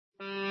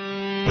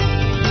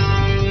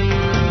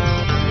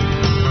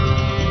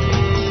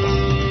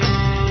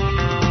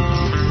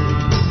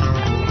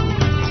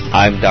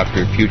I'm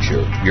Dr.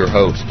 Future, your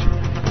host.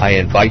 I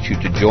invite you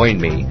to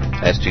join me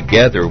as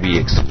together we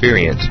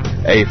experience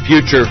a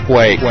future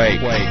quake.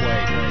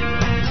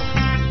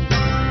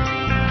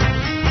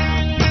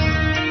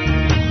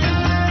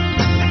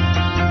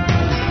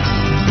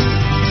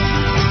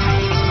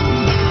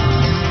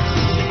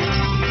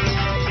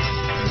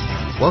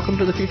 Welcome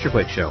to the Future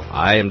Quake Show.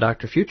 I am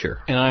Dr. Future.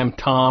 And I'm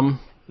Tom,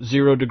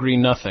 0 degree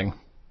nothing,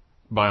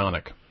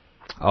 Bionic.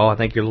 Oh, I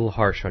think you're a little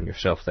harsh on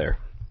yourself there.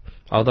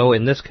 Although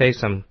in this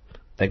case, I'm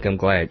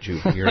glad you're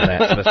that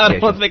specification. I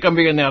don't think I'm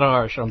being that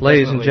harsh.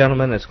 Ladies and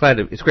gentlemen, it's great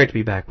to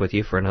be back with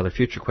you for another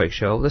Future Quake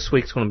Show. This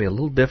week's going to be a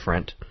little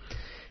different.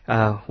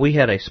 We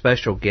had a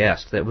special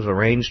guest that was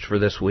arranged for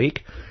this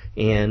week,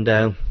 and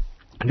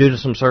due to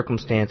some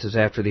circumstances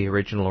after the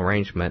original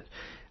arrangement,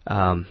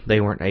 they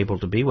weren't able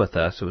to be with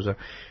us. It was a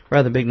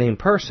rather big-name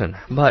person,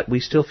 but we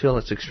still feel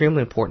it's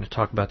extremely important to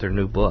talk about their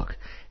new book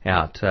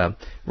out.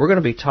 We're going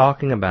to be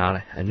talking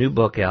about a new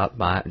book out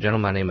by a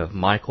gentleman by the name of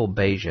Michael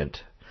Baigent,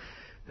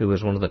 who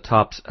is one of the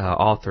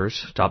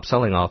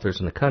top-selling authors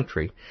in the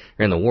country,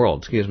 or in the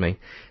world,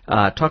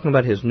 talking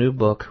about his new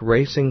book,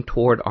 Racing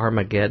Toward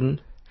Armageddon,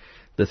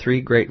 The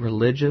Three Great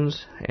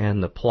Religions,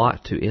 and the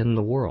Plot to End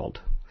the World.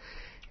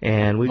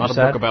 And we Not a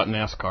book about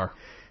NASCAR.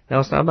 No,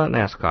 it's not about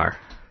NASCAR.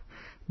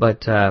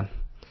 But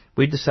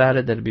we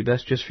decided that it'd be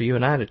best just for you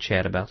and I to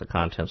chat about the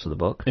contents of the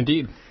book.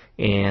 Indeed.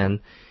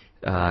 And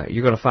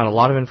you're going to find a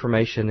lot of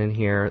information in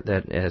here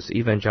that, as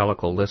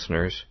evangelical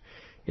listeners,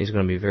 is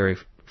going to be very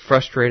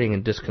frustrating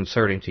and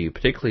disconcerting to you,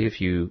 particularly if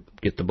you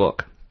get the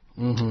book.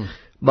 Mm-hmm.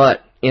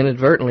 But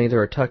inadvertently, there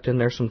are tucked in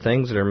there some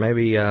things that are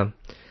maybe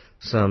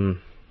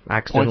some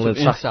accidental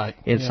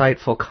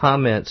insightful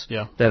comments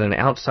that an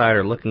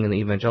outsider looking in the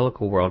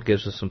evangelical world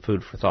gives us some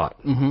food for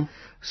thought. Mm-hmm.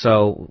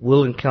 So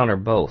we'll encounter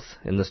both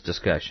in this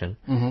discussion,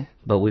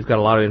 but we've got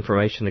a lot of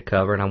information to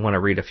cover, and I want to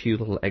read a few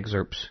little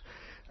excerpts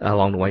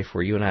along the way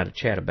for you and I to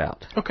chat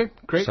about. Okay,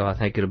 great. So I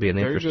think it'll be an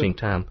interesting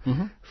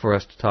time for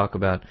us to talk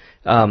about.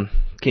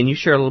 Can you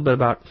share a little bit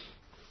about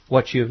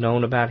what you've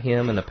known about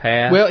him in the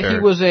past? Well,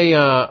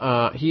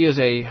 he is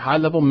a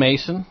high-level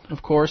Mason,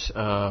 of course,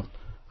 the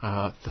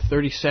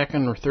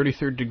 32nd or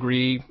 33rd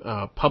degree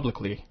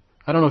publicly.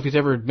 I don't know if he's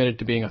ever admitted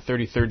to being a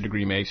 33rd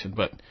degree Mason,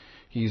 but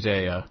he's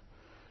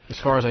as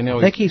far as I know,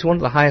 I think he's one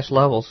of the highest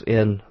levels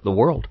in the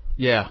world.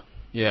 Yeah.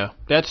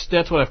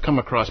 That's what I've come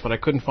across, but I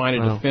couldn't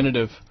find a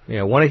definitive.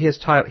 Yeah, one of his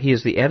titles. He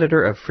is the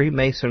editor of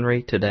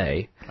Freemasonry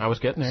Today. I was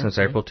getting there since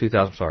April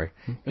 2000. Sorry,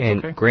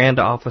 and Grand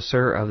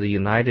Officer of the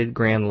United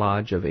Grand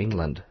Lodge of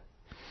England.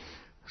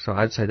 So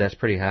I'd say that's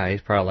pretty high.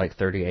 He's probably like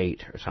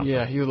 38 or something.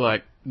 Yeah, he was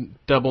like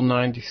double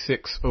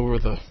 96 over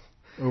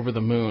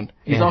the moon.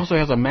 He also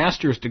has a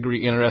master's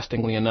degree,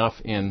 interestingly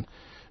enough, in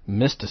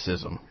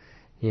mysticism.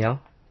 Yeah.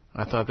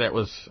 I thought that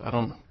was,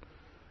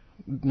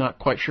 not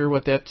quite sure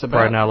what that's about.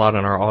 Probably not a lot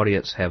in our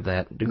audience have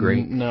that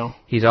degree. No.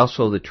 He's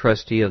also the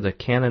trustee of the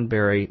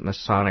Canonbury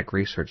Masonic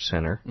Research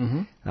Center.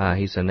 Mm-hmm.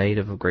 He's a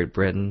native of Great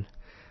Britain.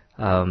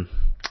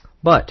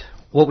 But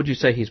what would you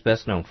say he's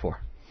best known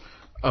for?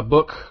 A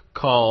book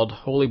called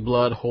Holy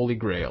Blood, Holy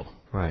Grail.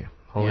 Right.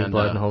 Holy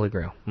Blood and Holy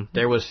Grail.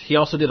 He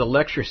also did a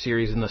lecture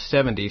series in the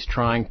 70s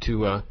trying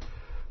to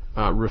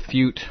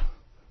refute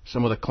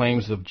some of the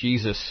claims of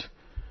Jesus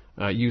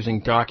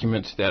using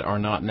documents that are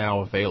not now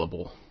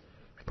available.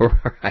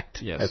 Right.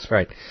 Yes. That's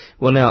right.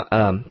 Well,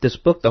 now, this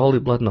book, The Holy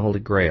Blood and the Holy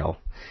Grail,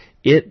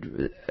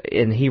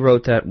 and he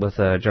wrote that with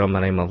a gentleman by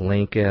the name of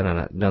Lincoln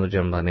and another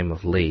gentleman by the name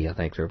of Lee, I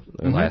think their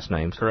last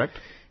names. Correct.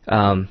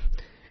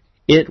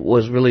 It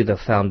was really the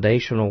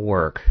foundational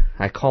work.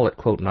 I call it,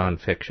 quote,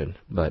 nonfiction,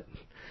 but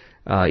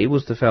it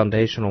was the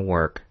foundational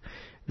work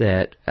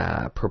that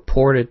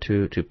purported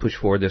to push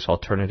forward this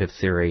alternative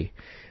theory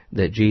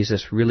that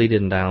Jesus really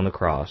didn't die on the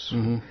cross,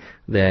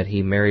 that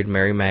he married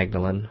Mary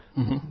Magdalene,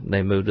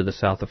 they moved to the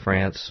south of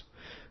France,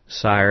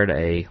 sired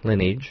a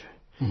lineage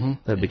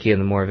that became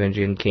the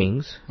Merovingian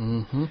kings.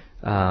 And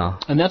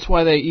that's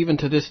why even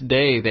to this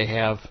day, they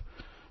have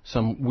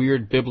some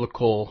weird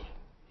biblical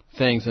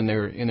things in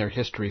their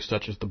history,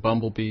 such as the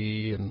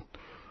bumblebee and...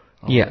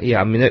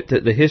 I mean,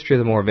 the history of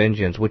the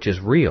Merovingians, which is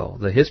real,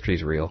 the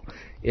history's real,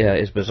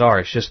 is bizarre.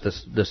 It's just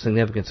the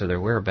significance of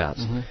their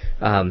whereabouts.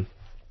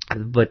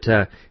 But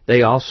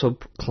they also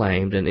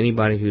claimed, and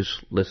anybody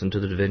who's listened to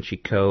the Da Vinci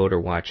Code or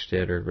watched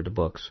it or read the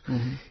books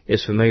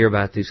is familiar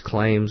about these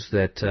claims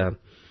that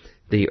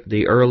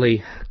the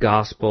early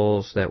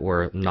Gospels that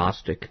were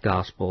Gnostic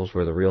Gospels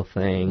were the real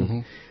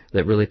thing,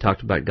 that really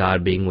talked about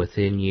God being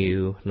within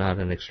you, not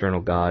an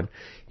external God.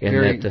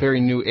 And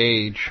very New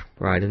Age.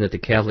 Right, and that the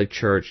Catholic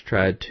Church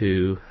tried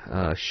to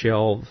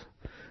shelve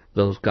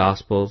those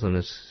Gospels and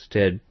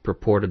instead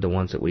purported the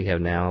ones that we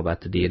have now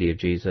about the deity of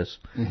Jesus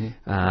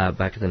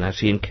back in the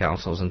Nicene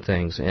Councils and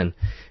things. And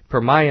per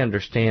my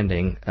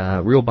understanding,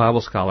 real Bible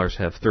scholars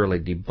have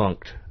thoroughly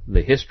debunked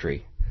the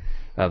history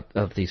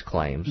of these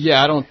claims.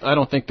 Yeah, I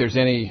don't think there's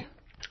any.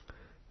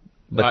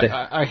 But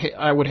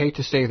I would hate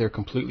to say they're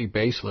completely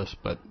baseless,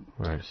 but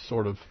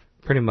sort of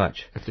pretty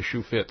much if the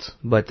shoe fits.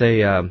 But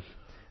they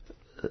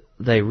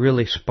they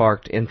really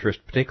sparked interest,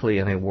 particularly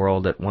in a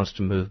world that wants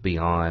to move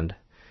beyond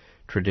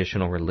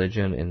traditional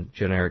religion and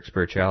generic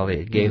spirituality.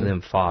 It gave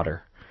them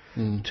fodder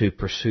to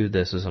pursue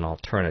this as an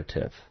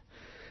alternative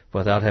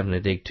without having to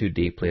dig too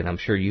deeply. And I'm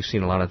sure you've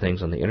seen a lot of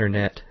things on the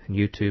internet and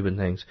YouTube and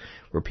things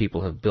where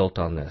people have built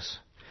on this.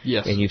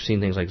 Yes. And you've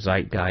seen things like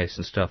Zeitgeist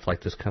and stuff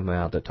like this come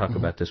out that talk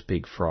about this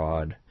big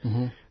fraud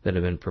that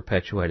have been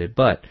perpetuated.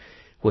 But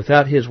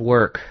without his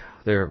work,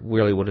 there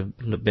really would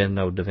have been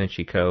no Da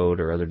Vinci Code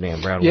or other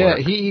Dan Brown work.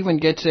 Yeah, he even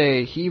gets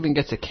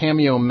a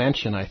cameo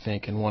mention, I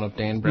think, in one of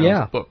Dan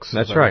Brown's books.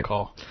 That's as right. I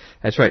recall.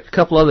 That's right. A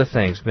couple other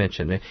things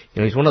mentioned.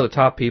 He's one of the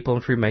top people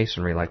in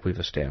Freemasonry, like we've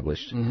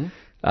established.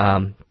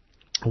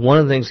 One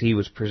of the things he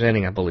was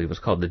presenting, I believe, was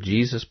called the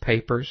Jesus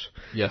Papers,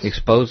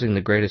 exposing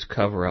the greatest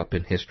cover-up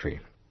in history.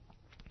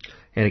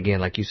 And again,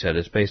 like you said,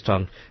 it's based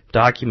on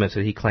documents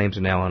that he claims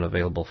are now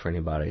unavailable for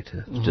anybody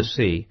to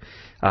see.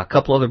 A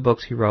couple other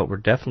books he wrote were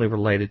definitely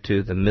related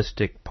to the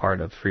mystic part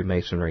of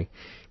Freemasonry,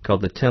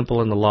 called The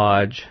Temple and the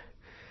Lodge,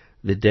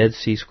 The Dead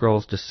Sea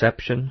Scrolls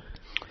Deception,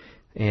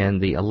 and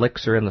The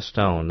Elixir and the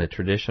Stone, The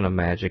Tradition of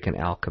Magic and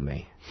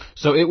Alchemy.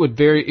 So it would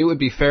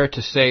be fair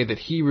to say that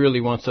he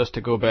really wants us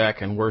to go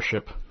back and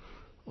worship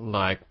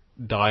like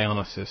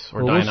Dionysus,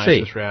 or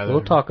Dionysus rather.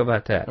 We'll talk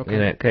about that.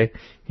 Okay.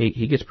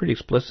 He gets pretty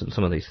explicit in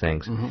some of these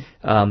things.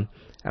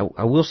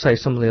 I will say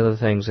some of the other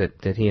things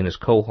that he and his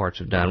cohorts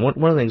have done.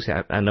 One of the things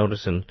I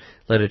noticed in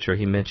literature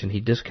he mentioned,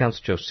 he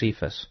discounts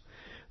Josephus,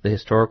 the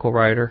historical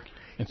writer.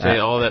 And say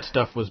all that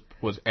stuff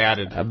was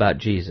added. About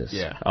Jesus.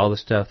 Yeah. All the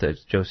stuff that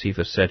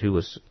Josephus said, who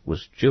was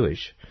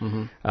Jewish,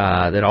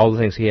 that all the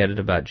things he added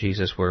about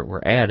Jesus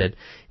were added.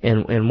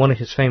 And one of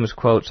his famous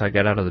quotes I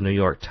got out of the New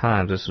York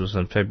Times, this was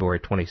on February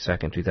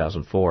 22nd,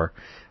 2004,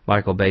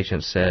 Michael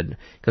Baigent said,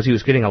 because he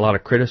was getting a lot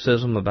of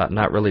criticism about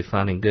not really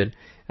finding good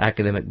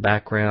academic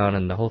background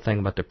and the whole thing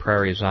about the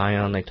Prairie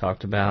Zion they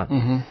talked about.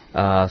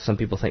 Some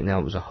people think now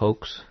it was a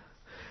hoax.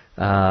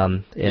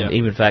 Even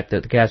in fact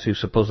that the guys who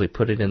supposedly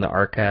put it in the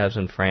archives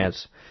in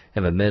France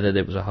have admitted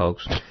it was a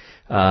hoax.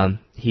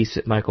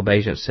 Michael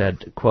Baigent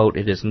said, quote,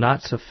 "It is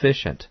not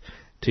sufficient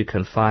to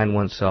confine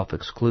oneself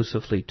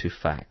exclusively to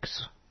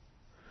facts."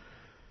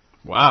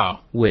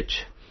 Wow.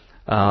 Which,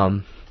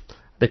 the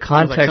context...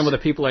 Sounds like some of the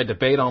people I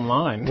debate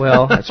online.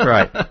 Well, that's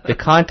right. The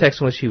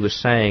context in which he was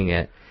saying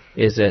it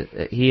is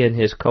that he and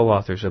his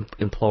co-authors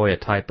employ a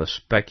type of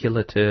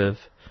speculative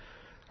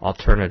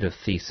alternative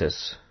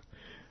thesis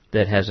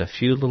that has a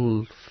few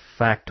little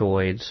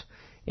factoids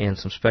and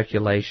some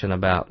speculation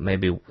about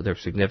maybe their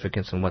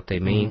significance and what they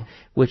mean,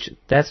 which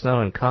that's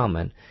not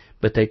uncommon,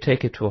 but they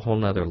take it to a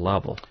whole other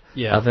level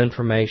of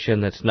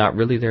information that's not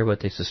really there, but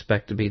they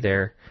suspect to be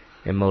there,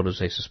 and motives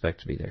they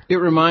suspect to be there. It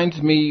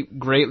reminds me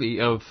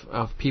greatly of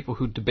people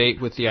who debate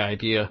with the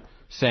idea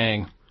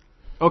saying,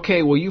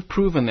 okay, well, you've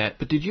proven that,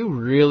 but did you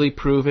really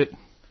prove it?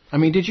 I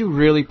mean, did you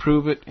really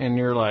prove it? And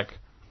you're like,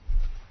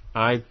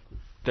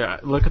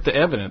 look at the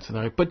evidence, and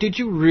I'm like, but did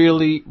you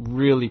really,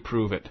 really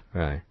prove it?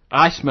 Right.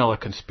 I smell a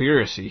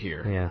conspiracy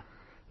here. Yeah.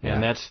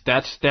 And that's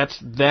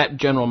that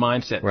general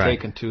mindset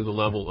taken to the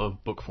level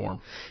of book form.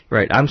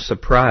 Right. I'm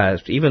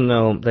surprised, even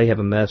though they have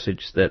a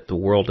message that the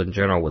world in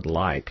general would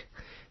like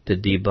to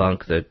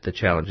debunk the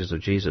challenges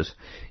of Jesus,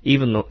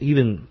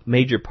 even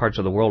major parts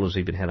of the world has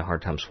even had a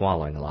hard time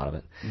swallowing a lot of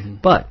it.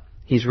 But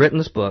he's written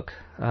this book,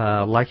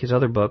 like his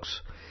other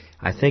books.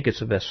 I think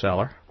it's a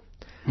bestseller.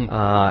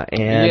 I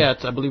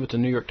believe it's a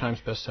New York Times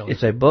bestseller.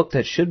 It's a book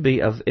that should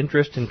be of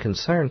interest and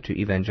concern to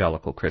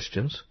evangelical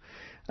Christians,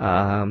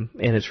 and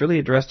it's really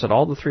addressed at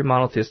all the three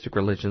monotheistic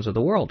religions of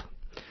the world.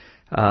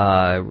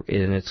 And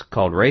it's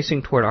called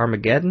Racing Toward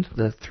Armageddon,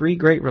 the Three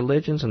Great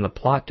Religions and the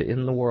Plot to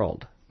End the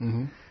World.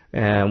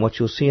 And what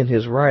you'll see in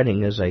his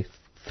writing is a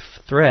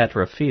threat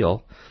or a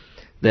feel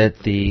that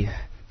the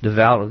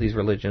devout of these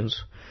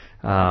religions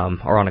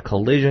are on a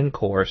collision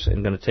course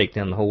and going to take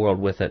down the whole world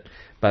with it,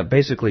 by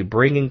basically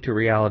bringing to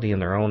reality in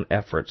their own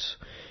efforts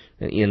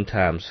an end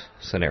times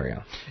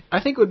scenario.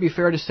 I think it would be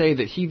fair to say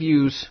that he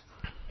views,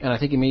 and I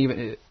think he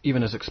may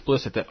even as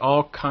explicit, that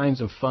all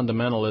kinds of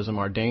fundamentalism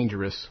are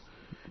dangerous.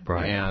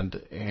 Right.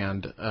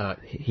 And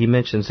he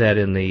mentions that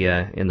in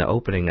the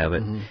opening of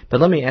it. But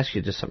let me ask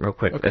you just something real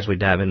quick as we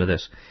dive into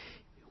this.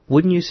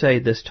 Wouldn't you say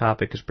this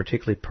topic is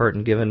particularly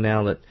pertinent given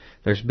now that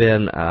there's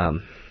been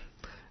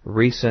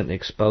recent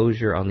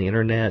exposure on the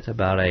internet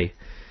about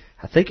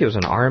I think it was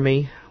an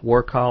Army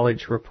War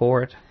College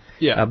report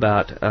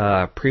about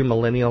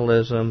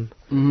premillennialism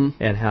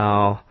and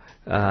how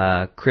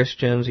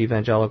Christians,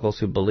 evangelicals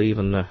who believe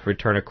in the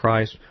return of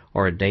Christ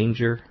are a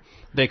danger.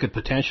 They could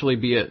potentially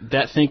be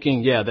that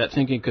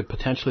thinking could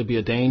potentially be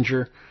a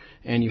danger,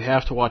 and you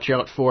have to watch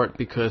out for it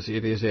because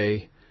it is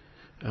the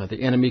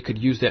enemy could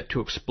use that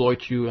to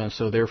exploit you, and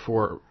so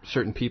therefore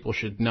certain people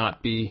should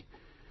not be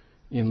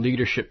in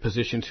leadership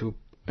positions who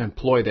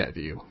employ that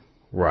view.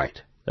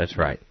 Right. That's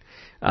right.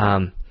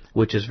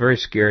 Which is very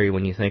scary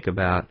when you think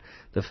about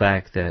the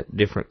fact that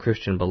different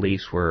Christian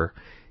beliefs were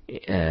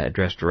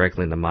addressed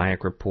directly in the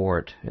Mayak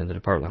report and the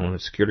Department of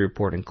Homeland Security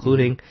report,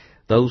 including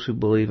those who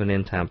believe in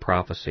end-time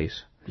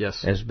prophecies.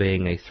 as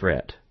being a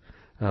threat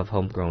of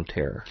homegrown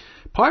terror.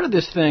 Part of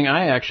this thing,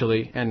 I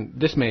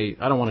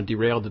don't want to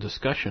derail the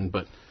discussion,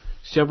 but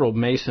several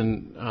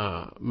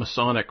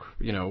Masonic,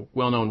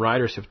 well-known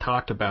writers have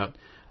talked about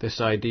this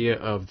idea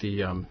of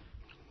the,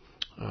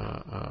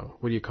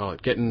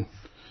 getting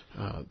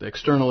the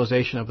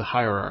externalization of the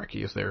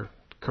hierarchy is the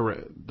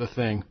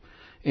thing.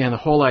 And the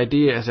whole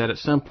idea is that at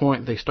some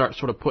point they start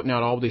sort of putting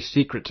out all these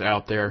secrets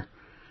out there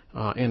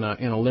in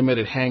a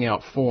limited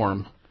hangout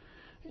form,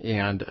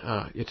 and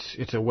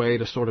it's a way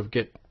to sort of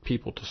get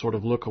people to sort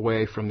of look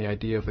away from the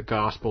idea of the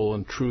gospel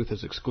and truth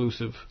as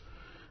exclusive,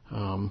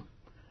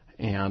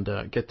 and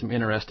get them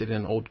interested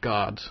in old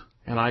gods.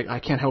 And I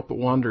can't help but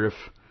wonder if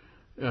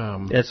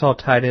it's all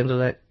tied into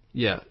that.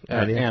 Yeah,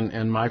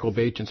 and Michael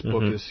Baigent's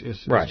book is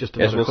just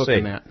another hook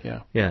in that.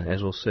 Yeah,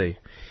 as we'll see.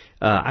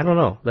 I don't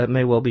know. That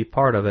may well be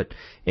part of it.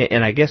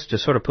 And I guess to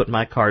sort of put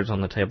my cards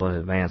on the table in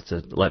advance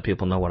to let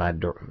people know what I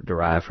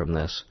derive from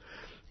this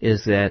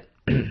is that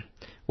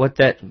what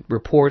that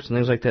reports and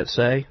things like that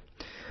say,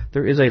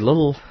 there is a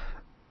little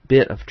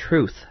bit of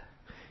truth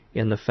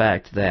in the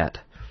fact that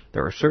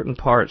there are certain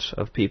parts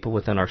of people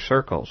within our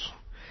circles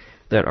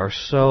that are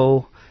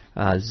so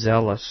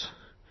zealous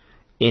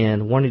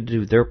in wanting to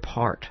do their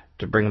part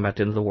to bring them back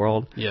into the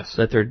world,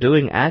 that they're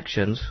doing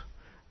actions,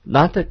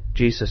 not that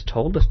Jesus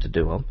told us to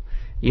do them.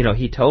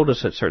 He told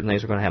us that certain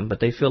things are going to happen, but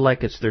they feel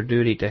like it's their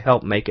duty to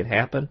help make it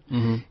happen.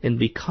 Mm-hmm. And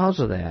because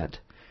of that,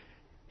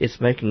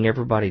 it's making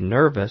everybody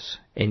nervous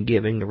and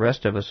giving the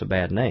rest of us a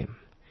bad name.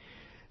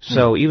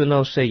 So even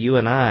though, say, you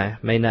and I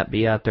may not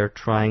be out there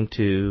trying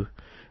to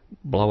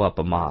blow up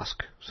a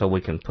mosque so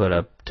we can put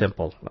a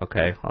temple,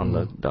 on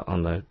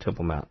the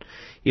Temple Mount,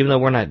 even though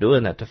we're not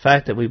doing that, the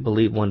fact that we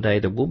believe one day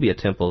there will be a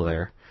temple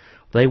there,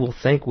 they will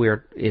think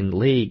we're in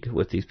league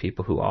with these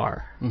people who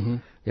are. Mm-hmm.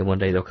 And one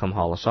day they'll come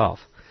haul us off.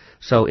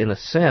 So in a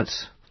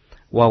sense,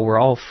 while we're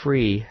all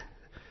free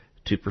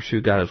to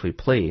pursue God as we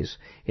please,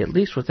 at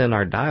least within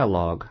our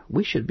dialogue,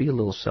 we should be a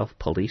little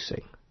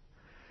self-policing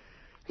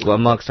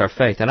amongst our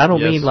faith. And I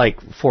don't mean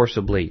like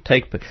forcibly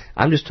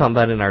I'm just talking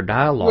about in our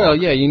dialogue. Well,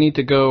 yeah, you need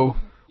to go,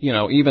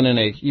 even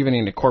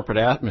in a corporate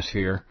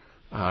atmosphere,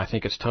 I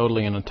think it's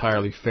totally and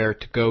entirely fair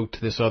to go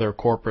to this other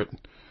corporate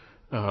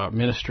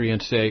ministry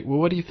and say, well,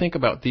 what do you think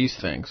about these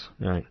things?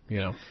 Right.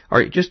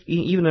 Or just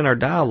even in our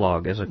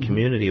dialogue as a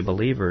community of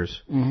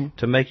believers,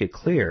 to make it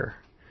clear,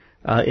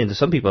 and to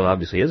some people it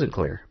obviously isn't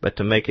clear, but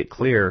to make it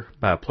clear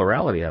by a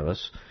plurality of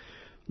us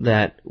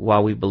that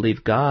while we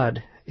believe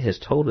God has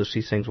told us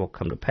these things will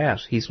come to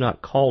pass, He's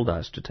not called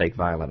us to take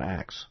violent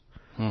acts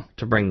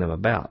to bring them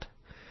about.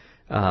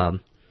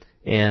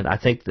 And I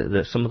think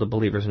that some of the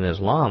believers in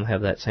Islam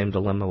have that same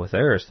dilemma with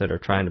theirs that are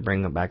trying to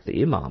bring back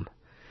the imam.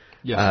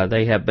 Yes.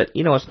 They have, but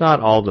it's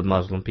not all the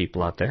Muslim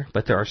people out there,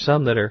 but there are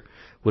some that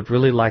would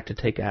really like to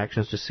take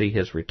actions to see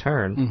his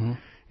return,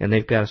 and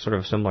they've got a sort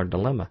of a similar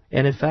dilemma.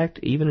 And in fact,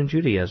 even in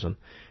Judaism,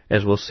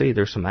 as we'll see,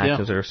 there's some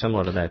actions that are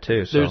similar to that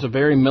too. So there's a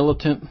very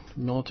militant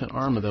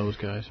arm of those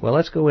guys. Well,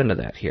 let's go into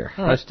that here.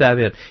 Right. Let's dive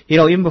in.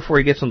 Even before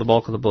he gets on the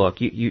bulk of the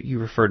book, you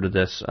referred to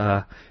this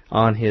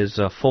on his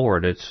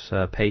forward. It's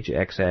page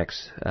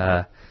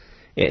XX.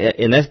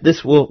 And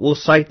we'll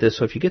cite this.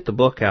 So if you get the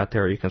book out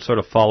there, you can sort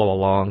of follow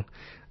along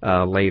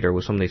later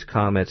with some of these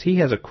comments. He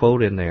has a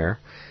quote in there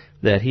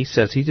that he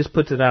says, he just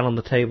puts it out on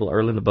the table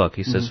early in the book.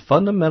 He says,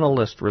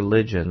 fundamentalist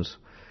religions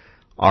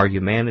are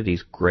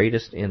humanity's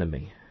greatest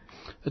enemy.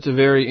 That's a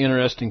very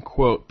interesting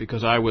quote,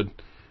 because I would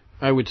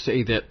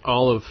say that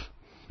all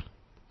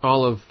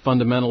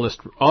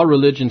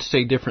religions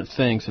say different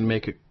things and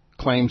make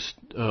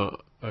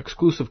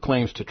exclusive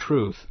claims to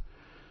truth.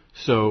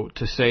 So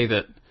to say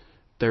that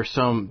they're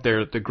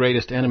the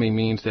greatest enemy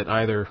means that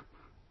either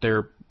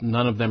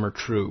none of them are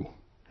true,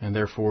 and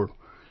therefore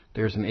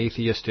there's an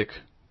atheistic.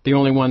 The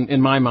only one,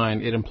 in my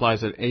mind, it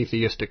implies an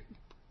atheistic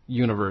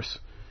universe,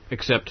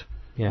 except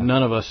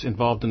none of us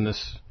involved in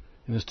this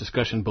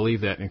discussion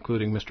believe that,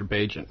 including Mr.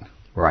 Baigent.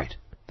 Right.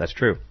 That's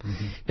true.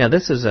 Mm-hmm. Now,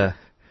 this is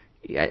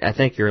I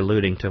think you're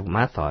alluding to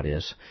my thought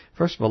is,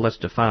 first of all, let's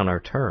define our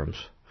terms.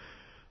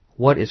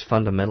 What is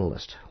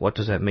fundamentalist? What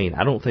does that mean?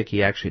 I don't think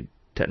he actually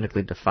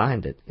technically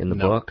defined it in the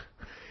book.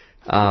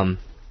 And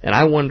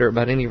I wonder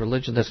about any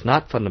religion that's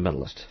not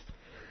fundamentalist.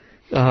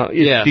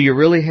 Do you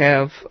really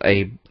have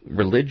a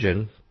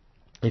religion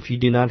if you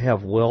do not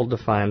have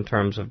well-defined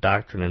terms of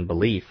doctrine and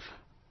belief?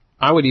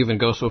 I would even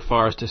go so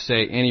far as to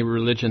say any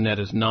religion that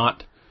is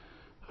not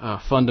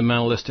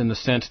fundamentalist in the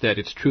sense that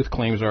its truth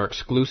claims are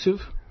exclusive.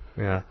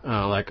 Yeah.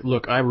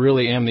 Look, I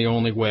really am the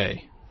only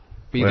way.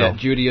 Be that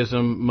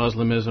Judaism,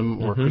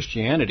 Muslimism, or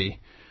Christianity.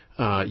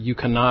 You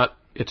cannot.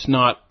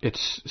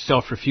 It's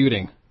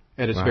self-refuting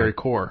at its very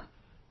core.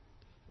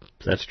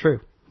 That's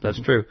true.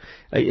 That's true.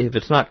 If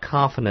it's not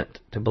confident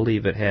to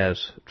believe it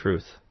has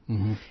truth.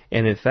 Mm-hmm.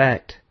 And in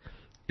fact,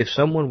 if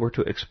someone were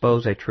to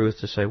expose a truth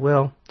to say,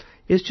 well,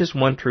 it's just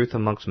one truth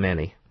amongst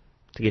many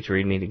to get you where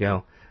you need to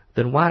go,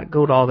 then why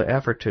go to all the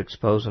effort to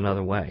expose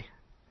another way?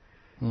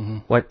 Mm-hmm.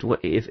 What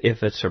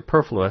if it's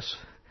superfluous,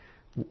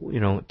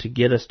 to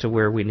get us to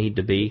where we need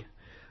to be,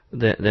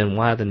 then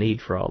why the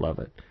need for all of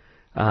it?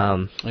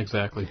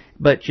 Exactly.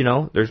 But,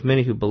 there's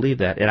many who believe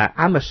that. And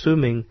I'm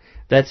assuming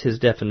that's his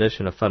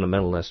definition of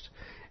fundamentalist,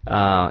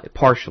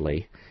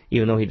 partially,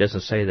 even though he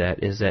doesn't say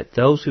that, is that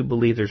those who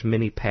believe there's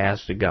many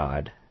paths to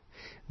God,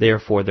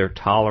 therefore they're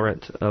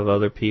tolerant of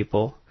other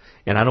people.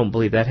 And I don't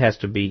believe that has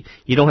to be,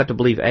 you don't have to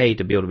believe A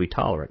to be able to be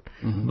tolerant.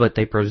 Mm-hmm. But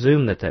they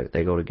presume that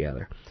they go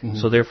together. Mm-hmm.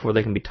 So therefore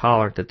they can be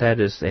tolerant, that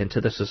is the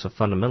antithesis of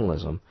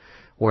fundamentalism.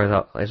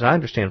 Whereas, as I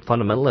understand,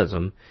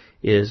 fundamentalism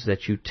is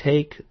that you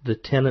take the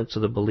tenets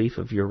of the belief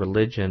of your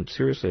religion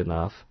seriously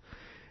enough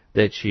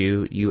that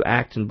you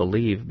act and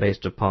believe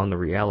based upon the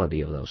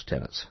reality of those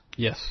tenets.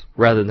 Yes.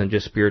 Rather than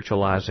just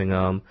spiritualizing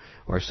them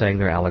or saying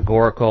they're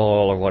allegorical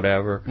or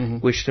whatever,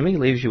 which to me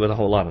leaves you with a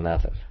whole lot of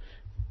nothing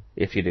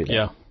if you do that.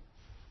 Yeah.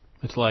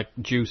 It's like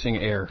juicing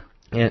air.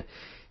 Yeah.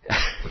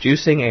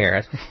 Juicing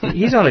air.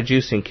 He's on a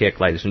juicing kick,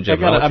 ladies and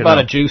gentlemen. I bought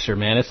a juicer,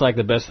 man. It's like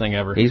the best thing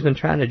ever. He's been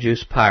trying to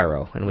juice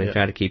Pyro, and we've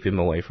tried to keep him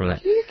away from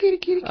that.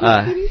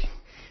 Kitty.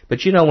 But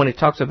when he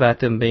talks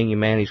about them being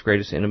humanity's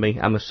greatest enemy,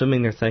 I'm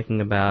assuming they're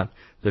thinking about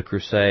the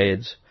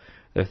Crusades.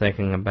 They're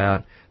thinking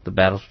about the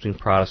battles between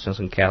Protestants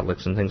and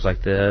Catholics and things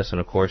like this,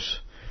 and of course,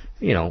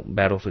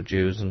 battles with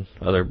Jews and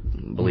other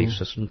belief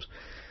systems.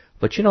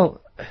 But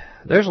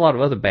there's a lot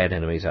of other bad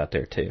enemies out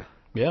there too.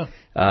 Yeah.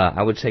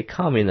 I would say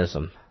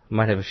communism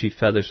might have a few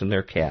feathers in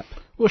their cap.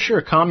 Well,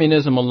 sure,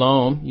 communism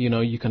alone,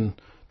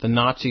 the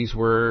Nazis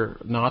were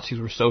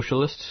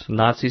socialists.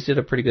 Nazis did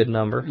a pretty good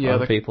number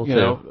of people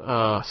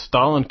too.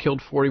 Stalin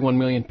killed 41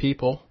 million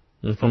people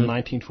from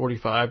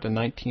 1945 to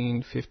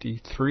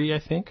 1953, I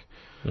think.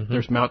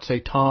 There's Mao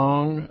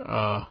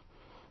Zedong,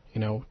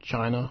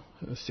 China,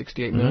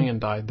 68 million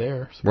died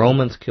there. So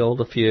Romans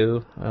killed a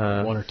few.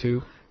 One or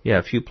two. Yeah,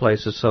 a few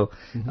places. So,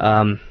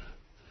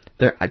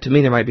 to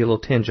me, there might be a little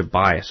tinge of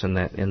bias in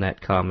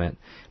that comment,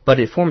 but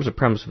it forms the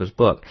premise of his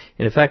book.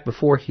 And in fact,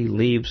 before he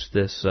leaves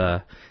this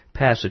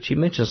passage, he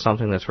mentions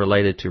something that's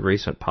related to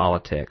recent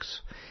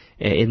politics,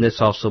 and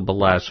this also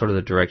belies sort of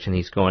the direction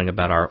he's going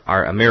about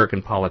our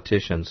American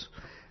politicians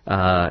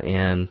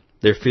and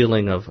their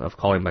feeling of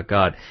calling by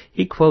God.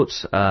 He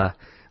quotes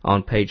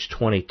on page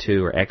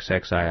 22 or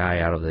XXII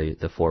out of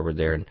the forward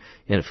there,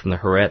 and from the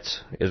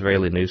Haaretz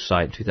Israeli news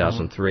site in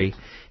 2003.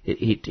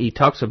 He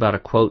talks about a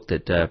quote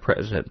that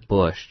President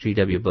Bush,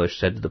 G.W. Bush,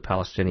 said to the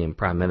Palestinian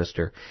Prime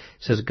Minister.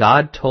 He says,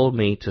 "God told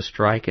me to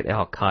strike at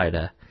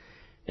Al-Qaeda,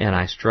 and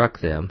I struck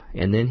them,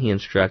 and then he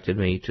instructed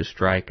me to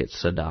strike at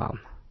Saddam."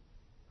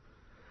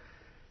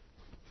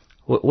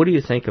 What do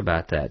you think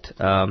about that?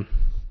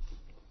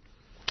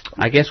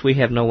 I guess we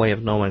have no way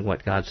of knowing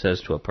what God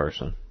says to a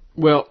person.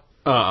 Well,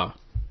 I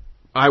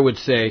would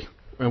say,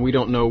 and we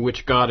don't know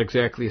which God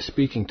exactly is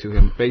speaking to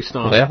him, based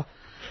on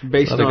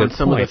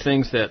some of the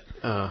things that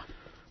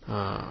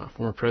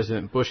former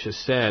President Bush has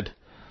said.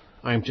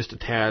 I'm just a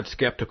tad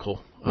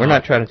skeptical. We're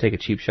not trying to take a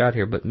cheap shot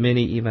here, but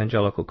many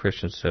evangelical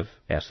Christians have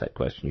asked that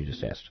question you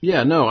just asked.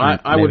 Yeah, no,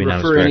 I would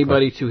refer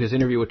anybody to his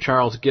interview with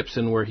Charles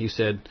Gibson, where he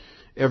said,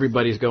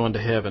 everybody's going to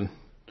heaven,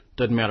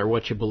 doesn't matter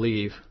what you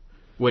believe,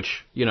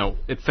 which,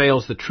 it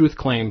fails the truth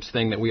claims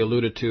thing that we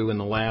alluded to in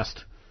the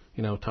last,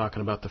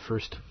 talking about the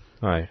first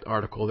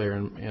article there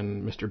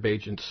in Mr.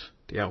 Baigent's,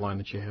 the outline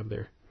that you have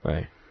there.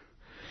 Right.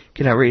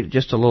 Can I read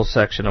just a little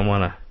section I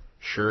want to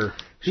share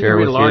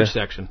with you? A large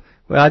section.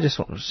 Well, I just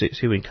want to see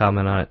if we can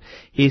comment on it.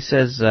 He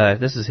says,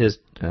 this is his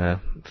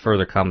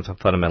further comments on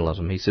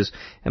fundamentalism. He says,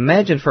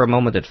 imagine for a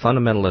moment that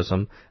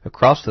fundamentalism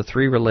across the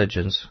three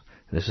religions,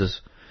 this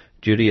is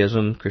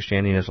Judaism,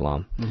 Christianity, and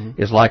Islam,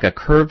 is like a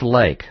curved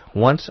lake,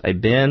 once a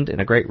bend in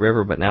a great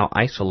river but now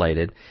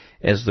isolated,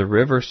 as the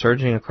river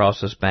surging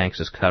across its banks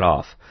is cut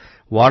off.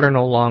 Water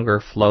no longer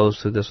flows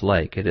through this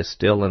lake. It is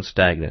still and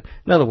stagnant.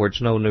 In other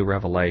words, no new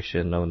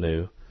revelation, no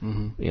new,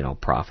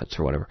 prophets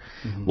or whatever.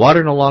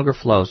 Water no longer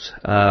flows.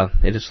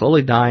 It is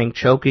slowly dying,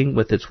 choking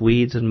with its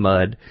weeds and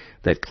mud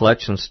that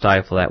clutch and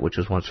stifle that which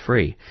was once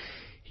free.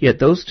 Yet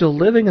those still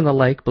living in the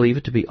lake believe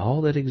it to be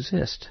all that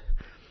exists.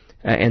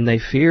 And they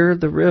fear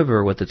the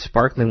river with its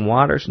sparkling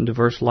waters and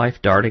diverse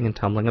life darting and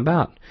tumbling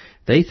about.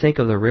 They think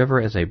of the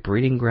river as a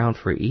breeding ground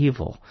for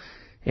evil,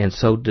 and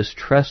so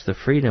distrust the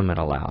freedom it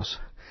allows.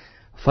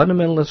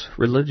 Fundamentalist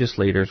religious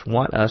leaders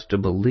want us to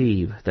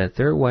believe that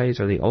their ways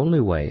are the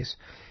only ways,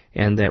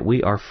 and that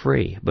we are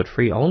free, but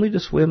free only to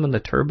swim in the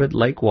turbid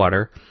lake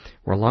water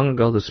where long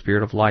ago the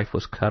spirit of life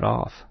was cut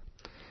off.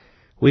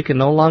 We can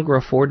no longer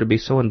afford to be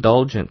so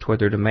indulgent toward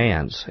their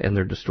demands and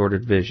their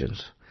distorted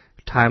visions.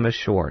 Time is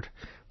short,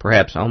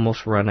 perhaps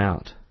almost run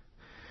out.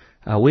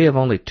 We have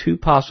only two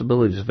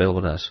possibilities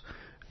available to us.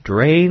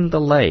 Drain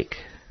the lake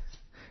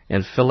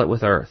and fill it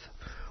with earth,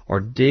 or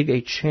dig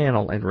a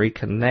channel and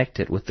reconnect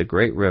it with the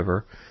great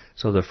river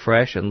so the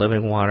fresh and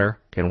living water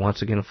can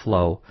once again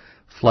flow,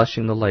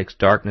 flushing the lake's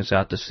darkness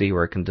out to sea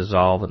where it can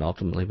dissolve and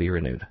ultimately be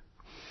renewed.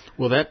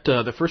 Well, that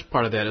the first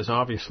part of that is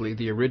obviously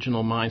the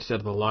original mindset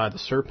of the lie of the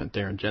serpent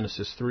there in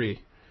Genesis 3.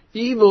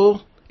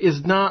 Evil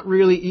is not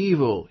really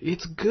evil.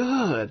 It's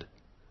good.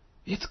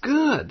 It's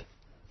good.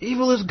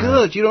 Evil is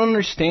good. You don't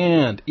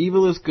understand.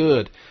 Evil is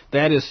good.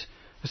 That is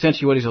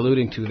essentially what he's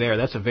alluding to there.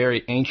 That's a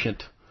very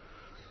ancient.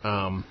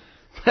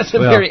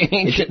 Very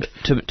ancient.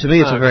 To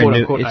me, it's a very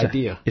new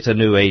idea. It's a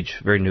new age,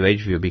 very new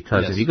age view,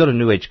 because if you go to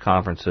new age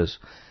conferences,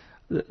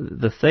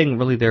 the thing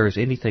really there is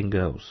anything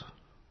goes.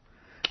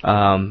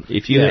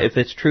 If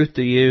it's truth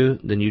to you,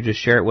 then you just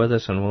share it with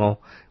us, and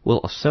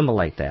we'll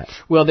assimilate that.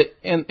 Well,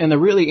 and the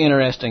really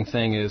interesting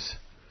thing is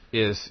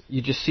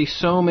you just see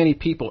so many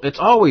people. It's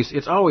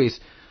always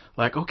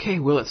like, okay,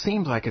 well, it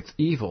seems like it's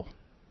evil,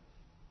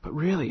 but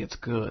really it's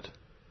good.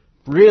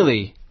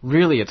 Really,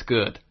 it's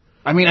good.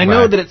 I mean, I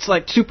know that it's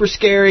like super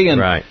scary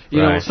and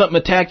you know, something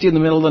attacked you in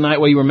the middle of the night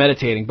while you were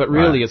meditating, but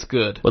really it's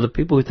good. Well, the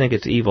people who think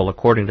it's evil,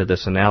 according to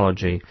this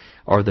analogy,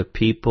 are the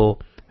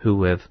people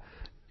who have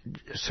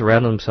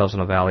surrounded themselves in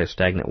a valley of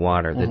stagnant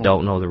water that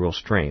don't know the real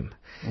stream.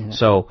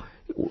 So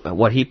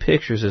what he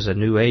pictures is a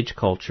new age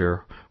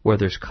culture where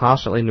there's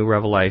constantly new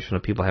revelation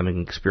of people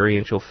having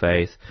experiential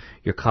faith.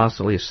 You're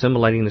constantly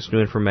assimilating this new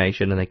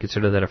information, and they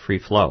consider that a free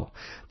flow.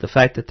 The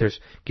fact that there's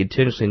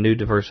continuously new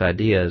diverse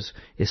ideas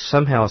is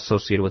somehow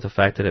associated with the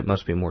fact that it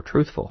must be more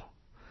truthful,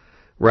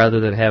 rather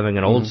than having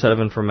an old set of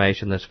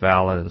information that's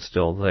valid and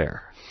still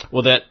there.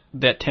 Well,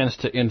 that tends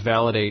to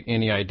invalidate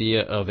any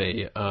idea of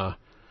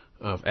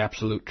of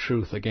absolute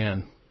truth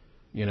again,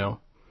 you know.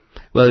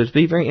 Well, it'd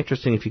be very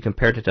interesting if you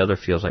compared it to other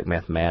fields like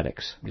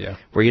mathematics. Yeah.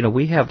 Where, you know,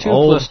 we have 2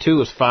 plus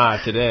 2 is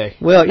 5 today.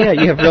 Well, yeah,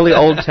 you have really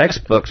old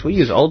textbooks. We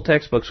use old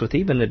textbooks with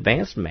even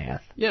advanced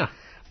math. Yeah.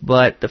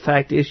 But the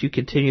fact is you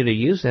continue to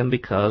use them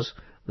because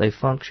they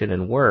function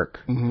and work.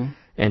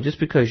 And just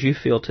because you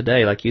feel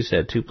today, like you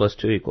said, 2 plus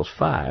 2 equals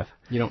 5,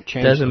 you don't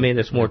change doesn't them. mean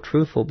it's more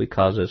truthful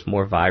because it's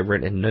more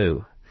vibrant and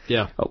new.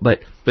 Yeah.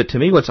 But to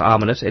me what's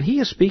ominous, and he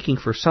is speaking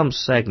for some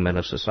segment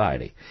of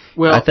society.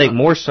 Well, I think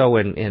more so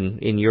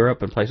in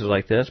Europe and places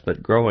like this,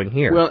 but growing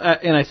here. Well,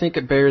 and I think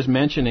it bears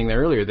mentioning there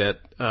earlier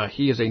that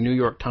he is a New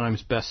York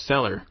Times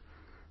bestseller.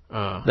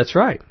 That's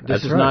right.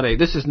 This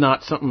is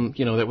not something,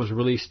 you know, that was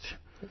released.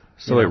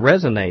 So it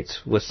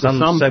resonates with some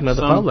segment of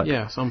the public.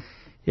 Yeah,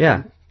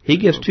 Yeah. He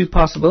gives 2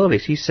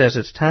 possibilities. He says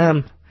it's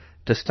time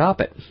to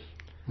stop it.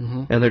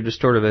 And their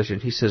distorted vision.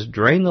 He says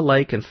drain the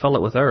lake and fill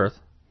it with earth.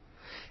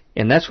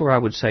 And that's where I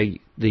would say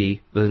the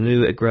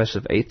new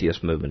aggressive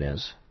atheist movement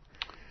is.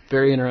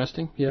 Very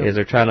interesting. Yeah. Is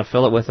they're trying to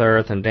fill it with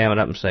earth and dam it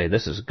up and say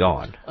this is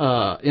gone.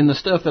 In the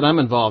stuff that I'm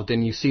involved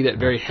in, you see that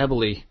very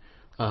heavily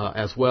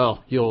as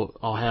well.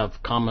 I'll have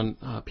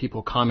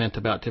people comment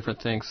about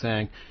different things,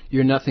 saying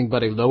you're nothing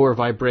but a lower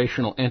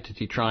vibrational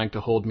entity trying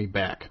to hold me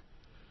back.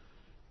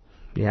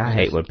 Yeah, I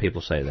hate when people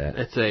say that.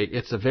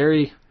 It's a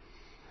very.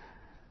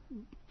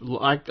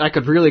 I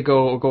could really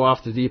go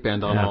off the deep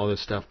end on all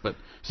this stuff, but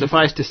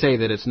suffice to say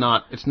that it's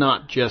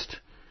not just.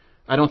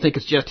 I don't think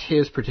it's just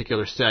his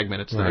particular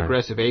segment. It's the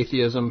aggressive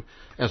atheism,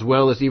 as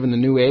well as even the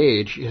New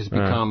Age has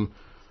become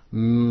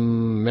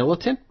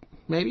militant,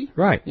 maybe.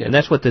 Right, and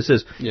that's what this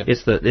is. Yeah.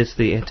 It's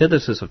the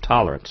antithesis of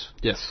tolerance.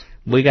 Yes.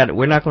 We're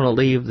not going to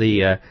leave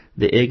the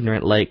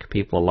ignorant lake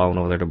people alone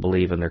over there to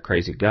believe in their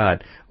crazy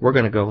God. We're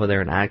going to go over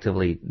there and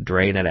actively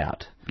drain it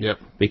out. Yep.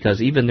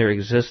 Because even their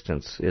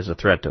existence is a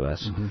threat to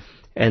us.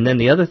 And then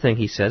the other thing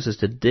he says is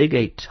to dig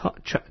a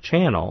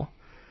channel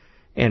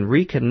and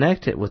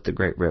reconnect it with the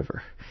great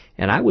river.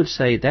 And I would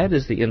say that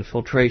is the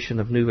infiltration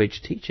of New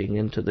Age teaching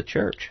into the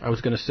church. I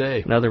was going to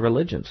say. And other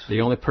religions.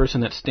 The only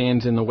person that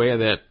stands in the way of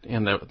that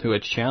in the New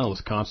Age channel is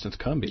Constance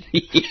Cumby.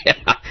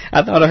 Yeah,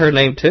 I thought of her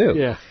name too.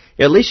 Yeah.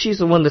 At least she's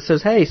the one that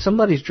says, hey,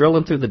 somebody's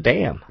drilling through the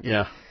dam.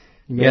 Yeah.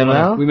 You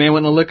know? We may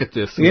want to look at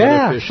this.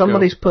 Yeah,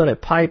 somebody's put a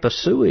pipe of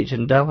sewage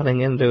and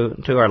dumping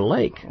into our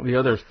lake. The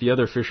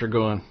other fish are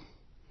going,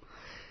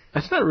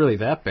 that's not really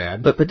that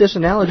bad. But this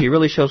analogy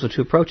really shows the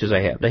 2 approaches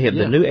they have. They have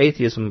the new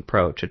atheism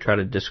approach to try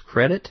to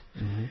discredit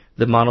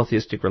the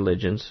monotheistic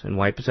religions and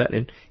wipe us out,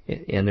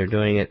 and they're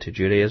doing it to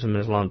Judaism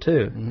and Islam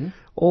too.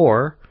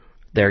 Or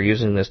they're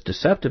using this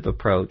deceptive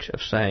approach of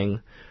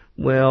saying,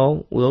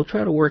 well, we'll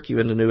try to work you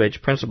into New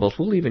Age principles.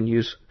 We'll even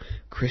use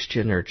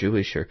Christian or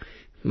Jewish or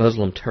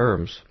Muslim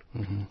terms.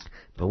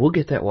 But we'll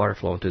get that water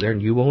flowing through there,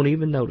 and you won't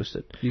even notice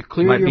it. You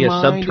clear Might your be a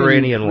mind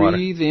subterranean and you water.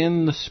 breathe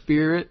in the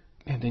Spirit,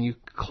 and then you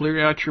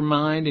clear out your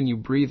mind and you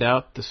breathe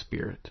out the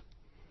Spirit.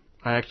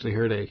 I actually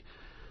heard a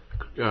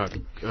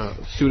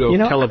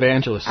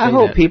pseudo-televangelist say I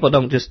hope that. people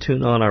don't just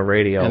tune on our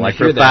radio And like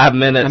they hear for 5 that,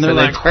 minutes and they're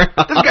like, turn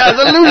off. this guy's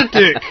a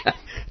lunatic. I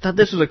thought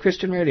this was a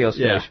Christian radio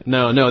station.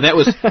 Yeah. No,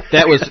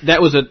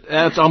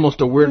 that's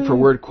almost a word for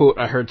word quote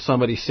I heard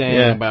somebody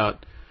saying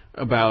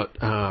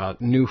about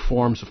new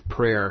forms of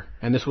prayer,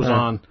 and this was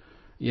on,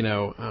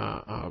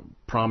 a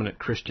prominent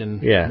Christian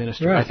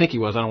minister. Right. I think he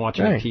was. I don't watch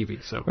him on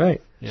TV, so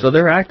So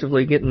they're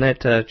actively getting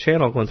that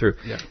channel going through.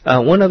 Yeah.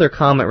 One other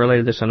comment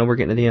related to this. I know we're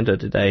getting to the end of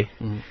today.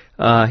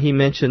 He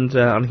mentioned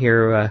on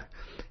here,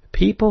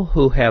 people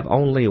who have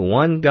only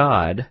one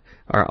God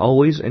are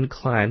always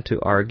inclined to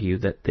argue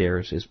that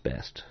theirs is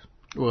best.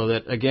 Well,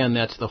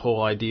 that's the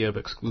whole idea of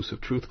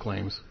exclusive truth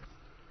claims.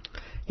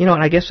 And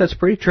I guess that's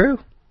pretty true.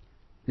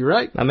 You're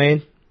right. I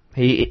mean,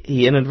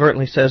 he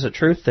inadvertently says the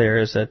truth there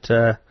is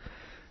that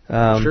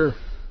Sure.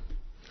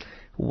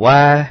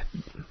 Why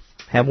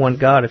have one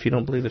God if you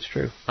don't believe it's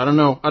true. I don't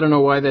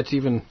know why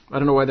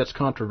that's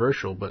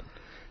controversial, but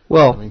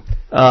well,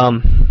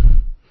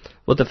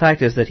 well, the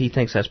fact is that he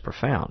thinks that's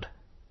profound.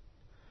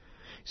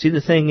 See, the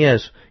thing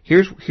is,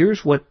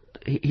 here's what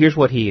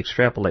he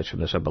extrapolates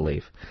from this, I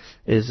believe,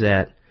 is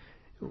that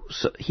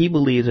he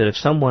believes that if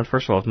someone,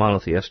 first of all, is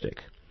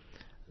monotheistic,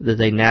 that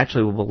they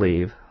naturally will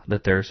believe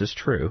that theirs is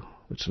true.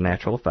 It's a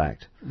natural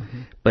fact.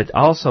 Mm-hmm. But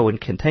also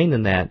contained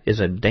in that is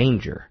a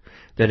danger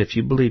that if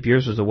you believe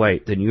yours is the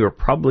way, then you are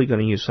probably going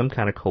to use some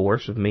kind of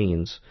coercive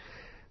means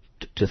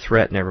to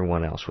threaten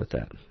everyone else with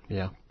that.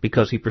 Yeah.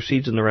 Because he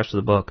proceeds in the rest of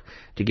the book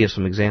to give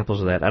some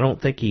examples of that. I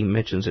don't think he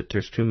mentions that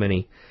there's too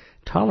many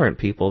tolerant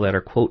people that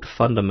are, quote,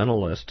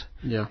 fundamentalist.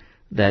 Yeah.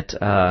 That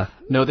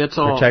no, that's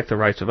all, protect the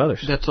rights of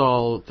others. That's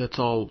all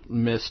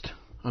missed,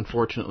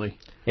 unfortunately.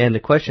 And the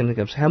question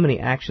becomes, how many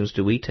actions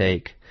do we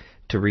take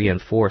to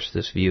reinforce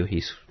this view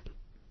he's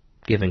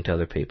giving to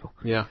other people?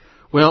 Yeah.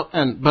 Well,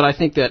 but I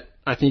think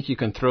you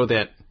can throw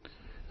that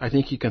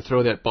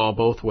ball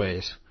both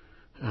ways.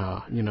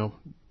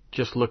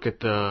 Just look at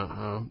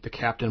the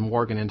Captain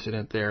Morgan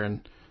incident there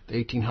in the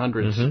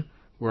 1800s, mm-hmm.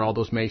 where all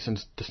those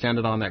Masons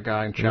descended on that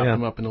guy and chopped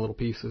him up into little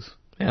pieces.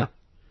 Yeah.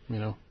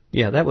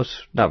 Yeah, that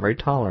was not very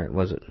tolerant,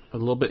 was it? A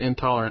little bit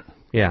intolerant.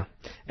 Yeah.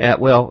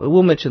 Well,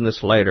 we'll mention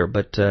this later,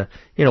 but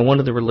one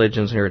of the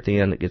religions here at the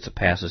end that gets a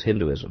pass is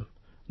Hinduism.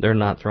 They're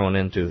not thrown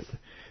into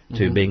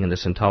mm-hmm. being in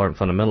this intolerant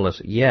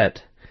fundamentalist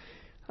yet.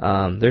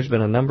 There's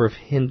been a number of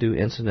Hindu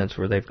incidents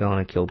where they've gone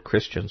and killed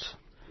Christians.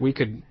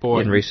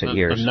 In recent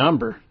years. A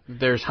number.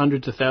 There's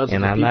hundreds of thousands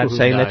and of people. And I'm not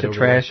saying that to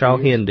trash all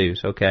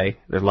Hindus, okay?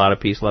 There's a lot of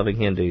peace-loving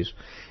Hindus.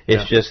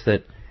 It's just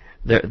that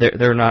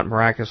they're not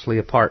miraculously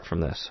apart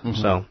from this.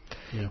 Mm-hmm. So,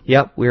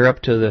 yep, we're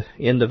up to the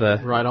end of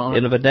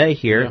a day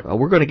here. Yeah.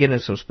 We're going to get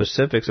into some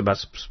specifics about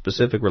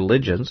specific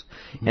religions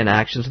mm-hmm. and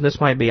actions, and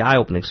this might be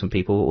eye-opening to some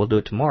people, but we'll do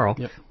it tomorrow.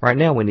 Yep. Right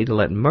now, we need to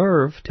let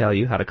Merv tell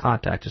you how to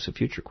contact us at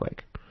Future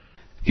Quake.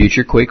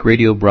 Future Quake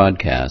radio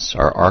broadcasts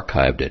are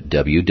archived at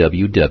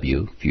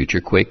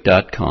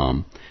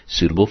www.futurequake.com,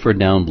 suitable for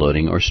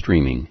downloading or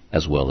streaming,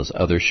 as well as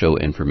other show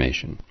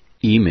information.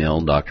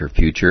 Email Dr.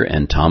 Future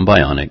and Tom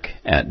Bionic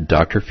at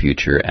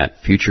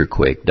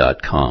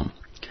drfuture@futurequake.com.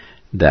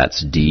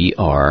 That's DRFUTURE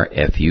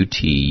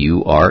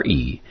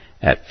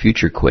at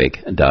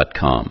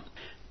futurequake.com.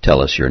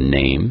 Tell us your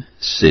name,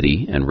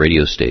 city, and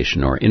radio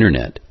station or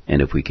internet,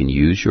 and if we can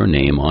use your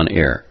name on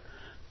air.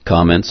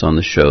 Comments on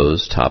the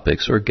show's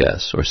topics or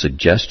guests, or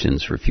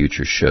suggestions for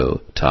future show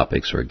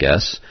topics or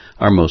guests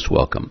are most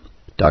welcome.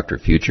 Dr.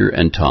 Future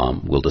and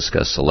Tom will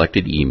discuss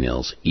selected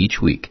emails each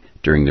week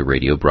during the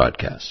radio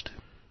broadcast.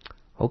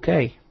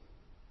 Okay.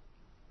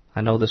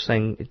 I know this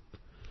thing,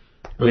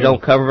 we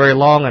don't cover very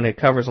long, and it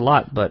covers a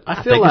lot, but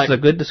I think it's a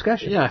good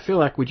discussion. Yeah, I feel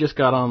like we just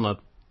got on the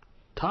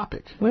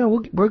topic.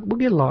 Well, we'll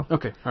get along.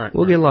 Okay, all right.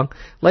 We'll get along.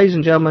 Ladies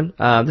and gentlemen,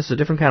 this is a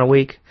different kind of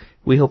week.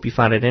 We hope you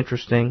find it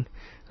interesting.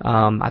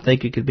 I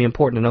think it could be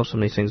important to know some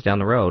of these things down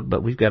the road,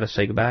 but we've got to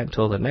say goodbye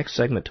until the next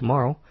segment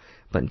tomorrow.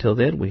 But until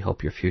then, we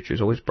hope your future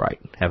is always bright.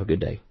 Have a good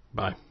day.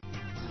 Bye.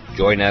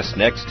 Join us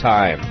next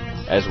time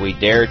as we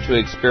dare to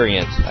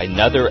experience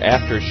another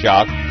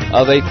aftershock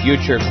of a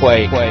future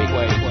quake.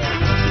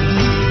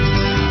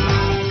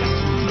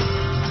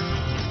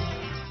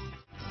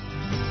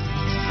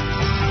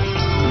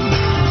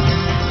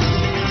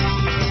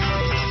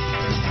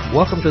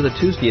 Welcome to the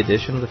Tuesday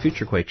edition of the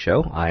Future Quake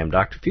Show. I am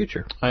Dr.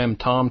 Future. I am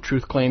Tom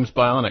Truth Claims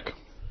Bionic.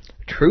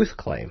 Truth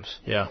Claims?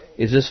 Yeah.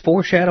 Is this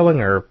foreshadowing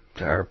or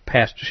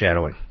past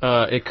shadowing?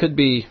 It could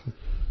be.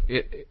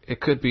 It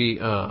could be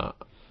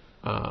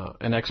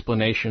an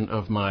explanation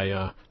of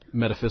my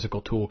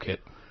metaphysical toolkit.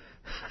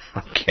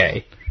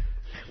 Okay.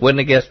 Wouldn't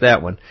have guessed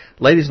that one.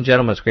 Ladies and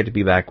gentlemen, it's great to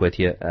be back with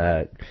you.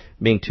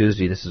 Being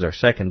Tuesday, this is our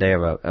second day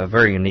of a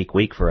very unique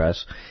week for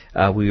us.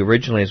 We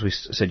originally, as we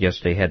said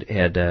yesterday,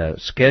 had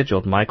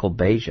scheduled Michael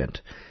Baigent,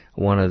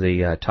 one of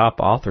the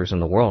top authors in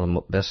the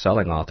world,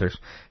 best-selling authors,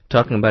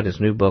 talking about his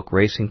new book,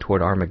 Racing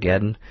Toward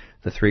Armageddon,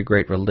 The Three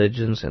Great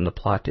Religions and the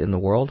Plot to End the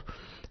World.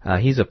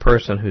 He's a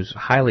person who's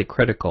highly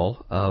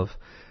critical of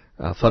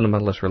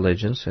fundamentalist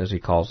religions, as he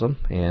calls them,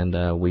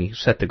 and we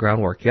set the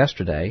groundwork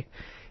yesterday,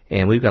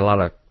 and we've got a lot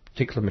of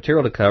particular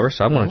material to cover,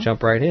 so I'm going to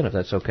jump right in, if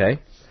that's okay.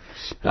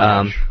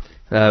 But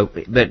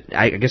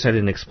I guess I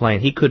didn't explain.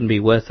 He couldn't be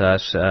with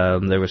us.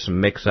 There was some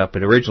mix-up.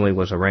 It originally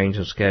was arranged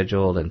and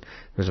scheduled, and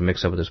there was a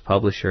mix-up with his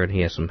publisher, and he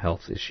has some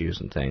health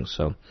issues and things.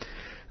 So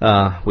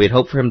we had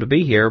hoped for him to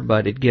be here,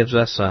 but it gives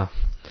us an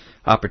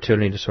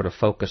opportunity to sort of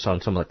focus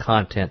on some of the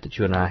content that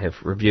you and I have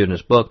reviewed in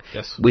his book.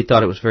 Yes. We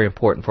thought it was very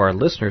important for our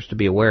listeners to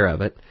be aware of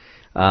it,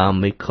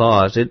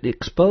 because it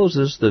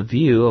exposes the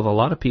view of a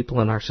lot of people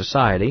in our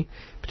society,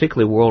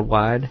 particularly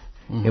worldwide,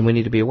 and we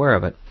need to be aware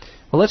of it.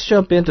 Well, let's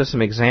jump into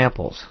some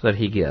examples that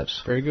he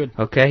gives. Very good.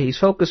 Okay, he's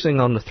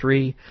focusing on the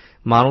three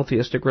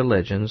monotheistic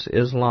religions,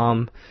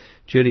 Islam,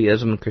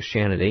 Judaism, and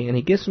Christianity, and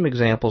he gives some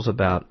examples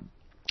about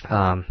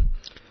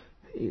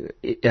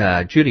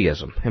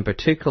Judaism, and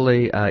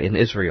particularly in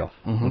Israel.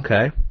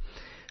 Okay,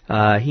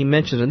 he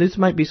mentions, and these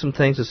might be some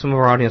things that some of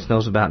our audience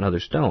knows about and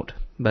others don't,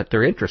 but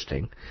they're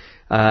interesting.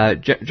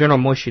 General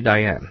Moshe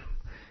Dayan,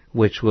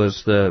 which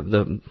was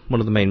the one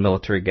of the main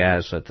military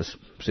guys at the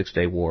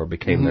 6-Day War,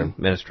 became their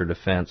Minister of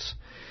Defense.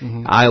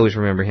 I always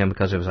remember him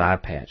because of his eye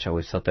patch. I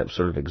always thought that was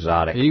sort of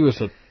exotic. He was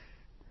a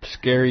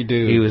scary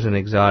dude. He was an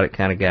exotic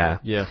kind of guy.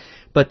 Yeah.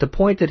 But the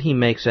point that he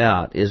makes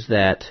out is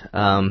that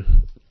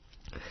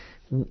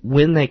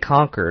when they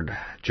conquered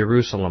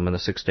Jerusalem in the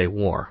 6-Day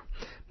War,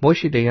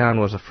 Moshe Dayan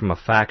was from a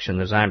faction,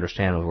 as I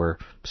understand it, were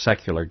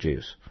secular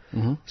Jews.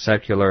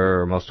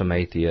 Secular, most of them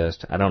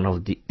atheist. I don't know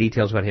the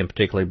details about him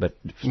particularly, but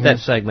that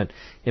segment,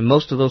 and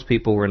most of those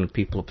people were in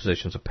people of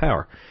positions of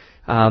power.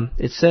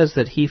 It says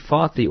that he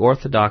fought the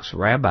Orthodox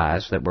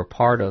rabbis that were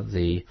part of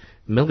the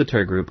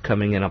military group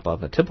coming in up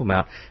on the Temple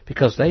Mount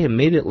because they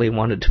immediately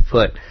wanted to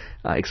put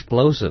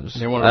explosives.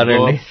 They wanted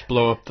to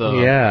blow up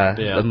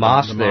the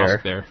mosque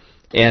there.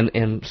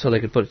 And so they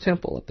could put a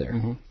temple up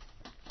there.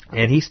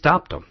 And he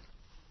stopped them.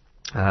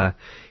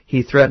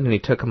 He threatened and he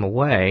took them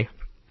away.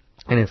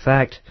 And in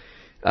fact,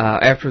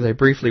 after they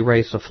briefly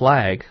raised the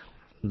flag,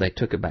 they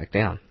took it back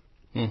down.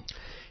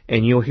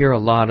 And you'll hear a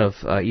lot of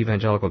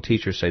evangelical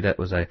teachers say that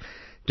was a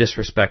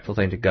disrespectful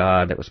thing to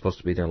God, that was supposed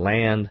to be their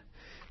land,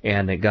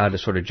 and that God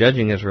is sort of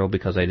judging Israel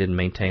because they didn't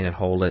maintain it,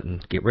 hold it,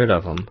 and get rid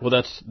of them. Well,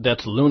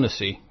 that's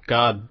lunacy.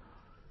 God,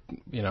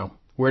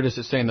 where does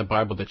it say in the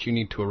Bible that you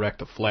need to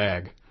erect a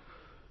flag?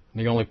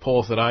 The only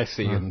poles that I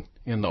see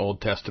in the Old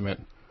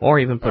Testament, or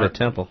even put a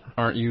temple,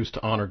 aren't used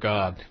to honor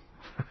God.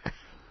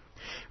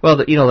 Well,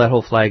 that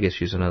whole flag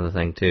issue is another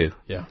thing too.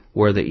 Yeah.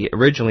 Where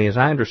originally, as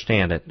I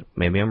understand it,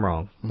 maybe I'm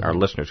wrong. Our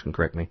listeners can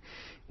correct me.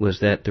 Was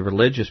that the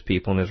religious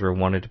people in Israel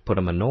wanted to put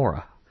a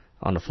menorah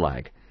on the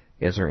flag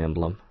as their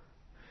emblem,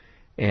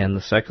 and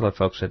the secular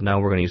folks said, no,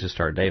 we're going to use the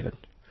Star of David,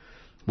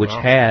 which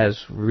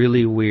has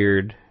really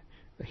weird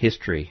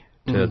history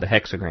to the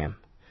hexagram.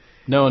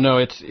 No,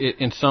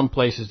 in some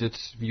places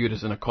it's viewed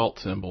as an occult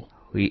symbol.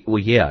 Well,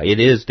 yeah, it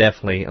is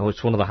definitely.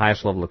 It's one of the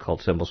highest level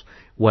occult symbols.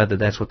 Whether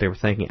that's what they were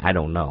thinking, I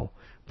don't know.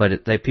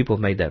 But people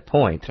have made that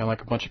point. Sound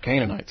like a bunch of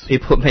Canaanites.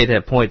 People made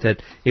that point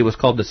that it was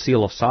called the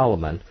Seal of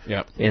Solomon.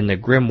 Yep. In the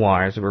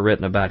grimoires that were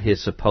written about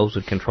his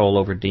supposed control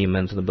over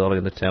demons and the building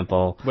of the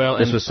temple. Well,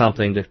 this was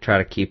something to try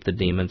to keep the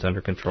demons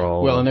under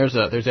control. Well, and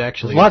there's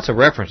actually lots of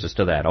references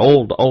to that,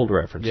 old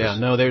references. Yeah,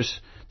 no, there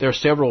are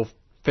several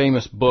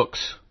famous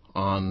books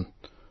on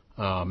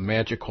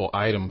magical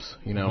items,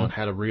 and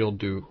how to real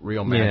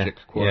magic,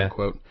 quote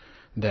unquote.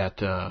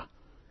 That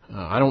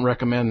I don't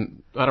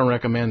recommend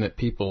that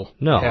people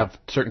have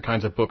certain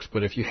kinds of books,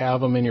 but if you have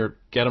them and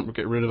get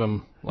rid of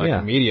them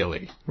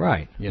immediately.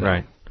 Right.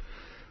 Right.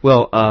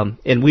 Well,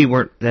 and we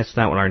weren't. That's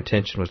not what our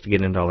intention was, to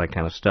get into all that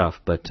kind of stuff.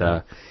 But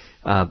the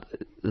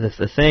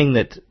thing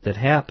that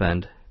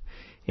happened,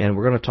 and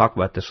we're going to talk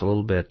about this a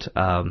little bit,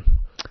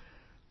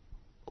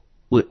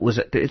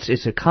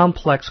 it's a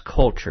complex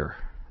culture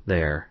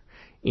there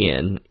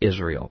in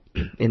Israel.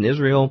 In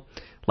Israel,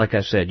 like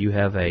I said, you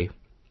have a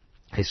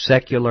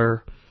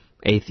secular,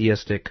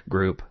 atheistic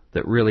group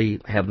that really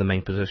have the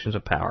main positions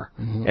of power,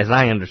 as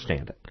I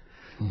understand it.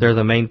 They're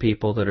the main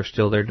people that are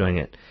still there doing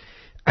it.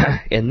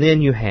 And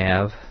then you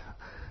have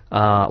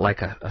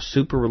like a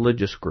super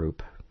religious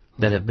group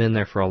that have been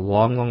there for a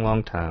long, long,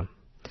 long time,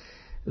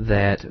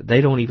 that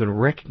they don't even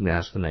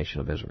recognize the nation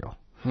of Israel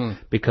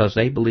because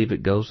they believe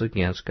it goes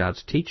against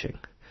God's teaching,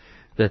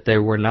 that they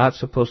were not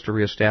supposed to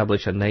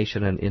reestablish a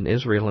nation in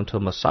Israel until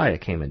Messiah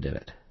came and did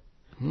it.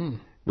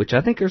 Which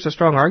I think there's a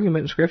strong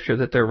argument in Scripture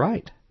that they're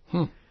right.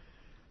 I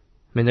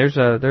mean, there's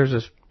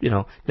this,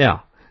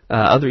 now,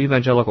 other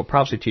evangelical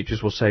prophecy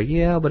teachers will say,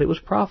 yeah, but it was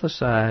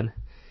prophesied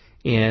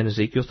in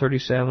Ezekiel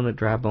 37 that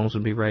dry bones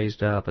would be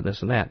raised up and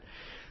this and that.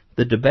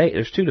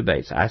 There's two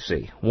debates I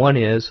see. One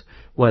is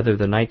whether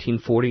the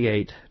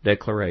 1948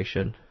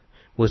 declaration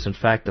was in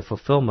fact the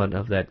fulfillment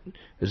of that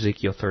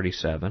Ezekiel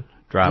 37,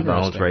 dry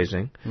bones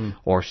raising,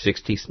 or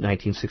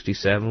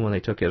 1967 when they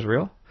took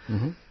Israel.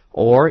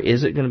 Or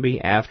is it going to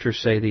be after,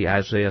 say, the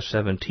Isaiah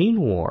 17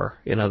 war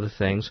and other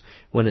things,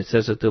 when it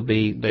says that there'll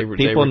be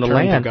people in the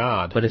land,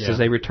 but it says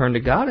they return to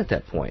God at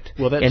that point.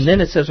 And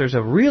then it says there's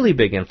a really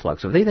big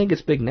influx. If they think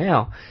it's big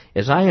now,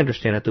 as I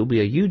understand it, there'll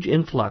be a huge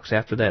influx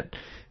after that,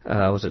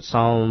 was it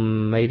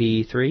Psalm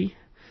 83?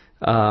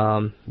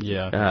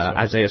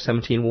 Isaiah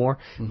 17 war,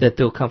 that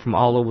they'll come from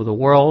all over the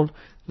world.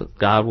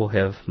 God will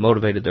have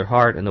motivated their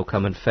heart, and they'll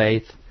come in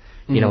faith,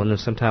 and then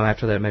sometime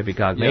after that, maybe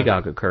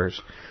Magog occurs.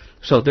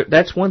 So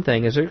that's one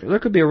thing. Is there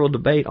could be a real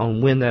debate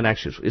on when that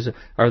actually is.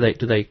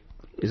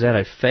 Is that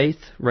a faith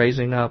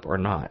raising up or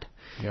not?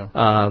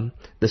 The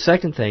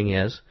second thing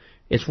is,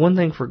 it's one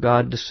thing for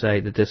God to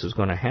say that this is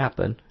going to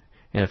happen,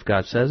 and if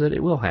God says it,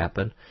 it will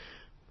happen.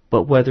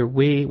 But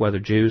whether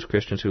Jews,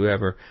 Christians,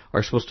 whoever,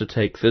 are supposed to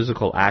take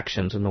physical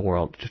actions in the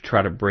world to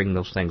try to bring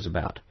those things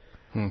about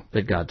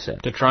that God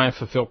said. To try and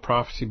fulfill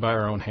prophecy by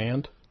our own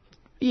hand?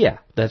 Yeah,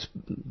 that's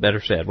better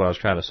said, what I was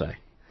trying to say.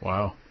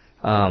 Wow.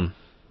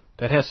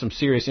 That has some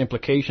serious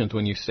implications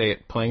when you say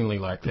it plainly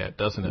like that,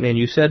 doesn't it? And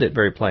you said it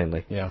very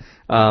plainly. Yeah.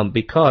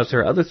 Because there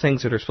are other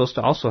things that are supposed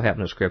to also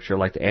happen in Scripture,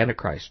 like the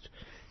Antichrist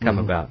come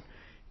about.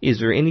 Is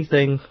there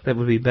anything that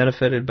would be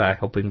benefited by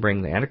helping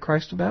bring the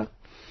Antichrist about?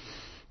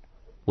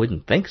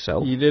 Wouldn't think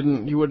so.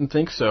 You wouldn't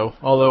think so.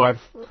 Although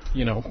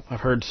I've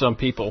heard some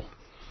people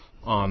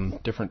on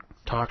different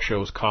talk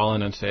shows call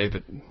in and say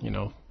that,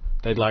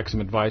 they'd like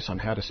some advice on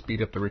how to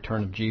speed up the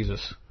return of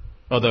Jesus.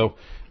 Although,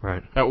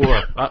 right.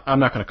 I'm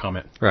not going to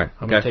comment. Right.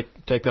 I'm going to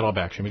take that all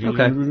back.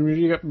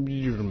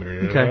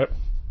 Okay.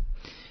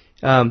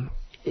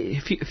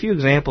 A few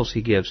examples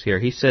he gives here.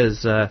 He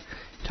says,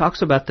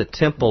 talks about the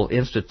Temple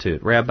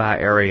Institute, Rabbi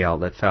Ariel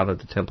that founded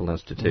the Temple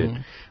Institute,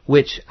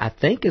 which I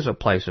think is a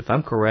place, if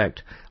I'm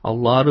correct, a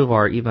lot of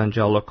our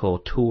evangelical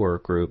tour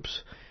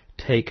groups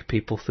take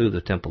people through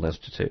the Temple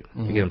Institute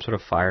to get them sort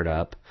of fired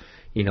up.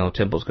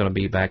 Temple's going to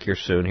be back here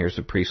soon. Here's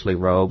the priestly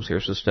robes.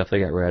 Here's the stuff they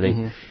got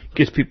ready.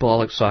 Gets people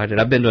all excited.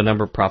 I've been to a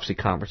number of prophecy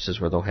conferences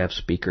where they'll have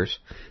speakers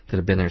that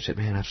have been there and said,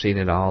 man, I've seen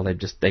it all.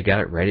 They got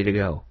it ready to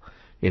go.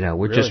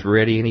 We're just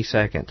ready any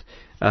second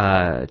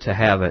to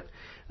have it.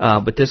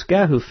 But this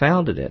guy who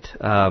founded it,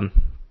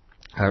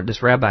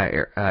 this Rabbi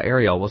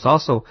Ariel, was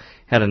also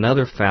had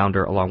another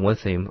founder along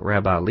with him,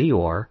 Rabbi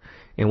Leor.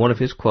 And one of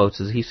his quotes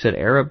is he said,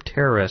 Arab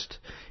terrorists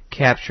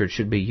captured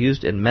should be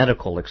used in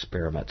medical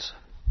experiments.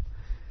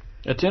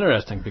 It's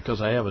interesting because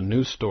I have a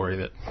news story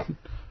that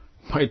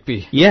might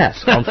be...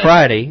 Yes, on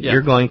Friday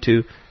you're going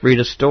to read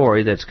a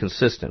story that's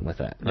consistent with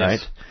that, right?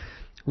 Yes.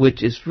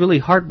 Which is really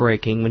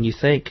heartbreaking when you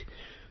think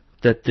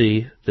that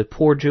the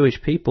poor Jewish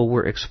people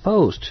were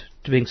exposed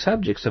to being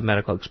subjects of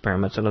medical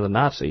experiments under the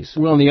Nazis.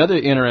 Well, and the other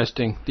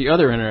interesting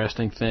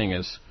thing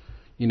is,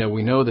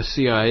 we know the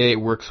CIA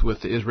works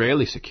with the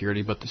Israeli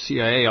security, but the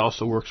CIA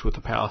also works with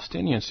the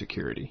Palestinian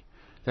security.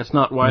 That's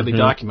not widely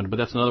documented, but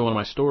that's another one of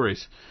my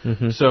stories.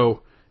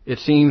 So it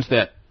seems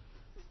that,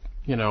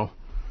 there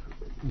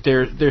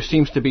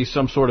seems to be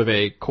some sort of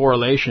a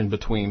correlation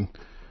between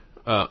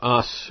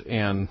us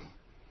and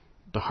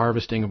the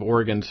harvesting of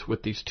organs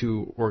with these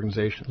two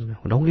organizations. Well,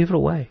 don't give it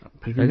away.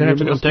 They're going to have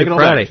to take it all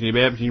Friday.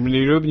 Back. So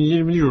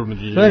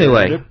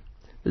anyway,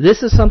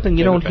 this is something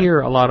you don't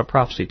hear a lot of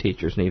prophecy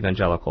teachers in the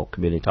evangelical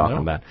community talking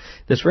about.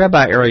 This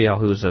Rabbi Ariel,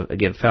 who's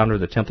again founder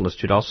of the Temple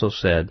Institute, also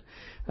said,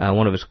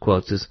 one of his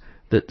quotes is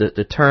that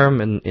the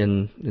term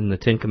in the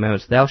Ten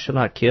Commandments, "Thou shalt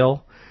not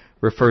kill,"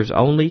 refers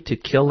only to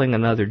killing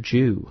another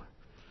Jew.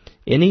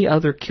 Any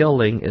other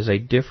killing is a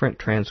different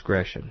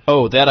transgression.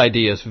 Oh, that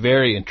idea is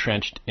very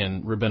entrenched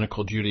in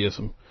rabbinical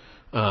Judaism.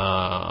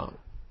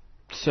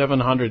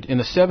 700 in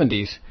the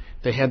 70s,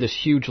 they had this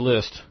huge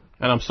list,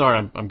 and I'm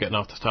sorry, I'm getting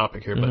off this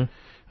topic here, but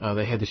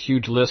they had this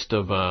huge list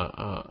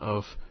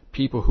of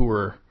people who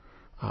were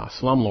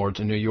slumlords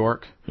in New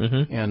York,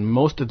 and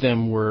most of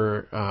them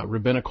were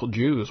rabbinical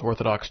Jews,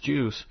 Orthodox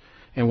Jews.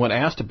 And when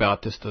asked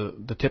about this,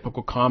 the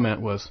typical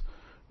comment was,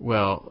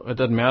 well, it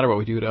doesn't matter what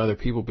we do to other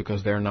people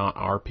because they're not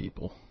our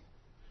people.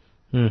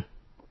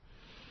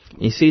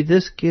 You see,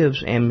 this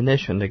gives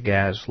ammunition to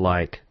guys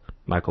like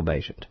Michael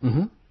Baigent.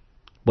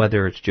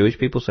 Whether it's Jewish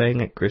people saying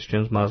it,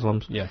 Christians,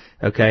 Muslims. Yeah.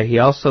 Okay, he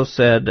also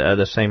said,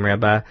 the same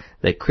rabbi,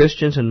 that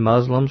Christians and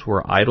Muslims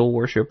were idol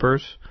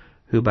worshippers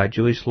who by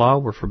Jewish law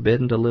were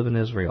forbidden to live in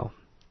Israel.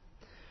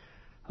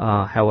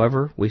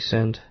 However, we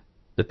send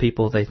the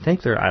people they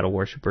think they're idol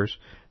worshippers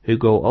who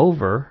go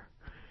over,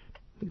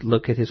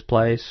 look at his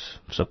place,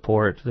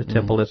 support the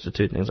Temple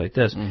Institute, and things like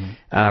this.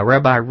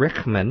 Rabbi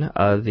Rickman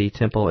of the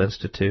Temple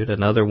Institute,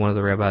 another one of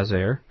the rabbis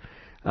there,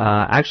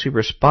 actually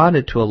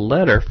responded to a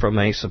letter from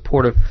a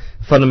supportive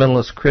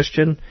fundamentalist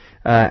Christian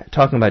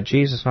talking about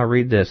Jesus, and I'll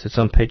read this. It's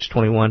on page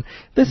 21.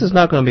 This is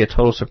not going to be a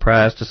total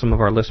surprise to some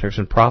of our listeners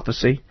in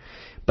prophecy,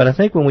 but I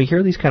think when we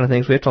hear these kind of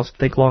things, we have to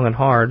think long and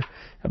hard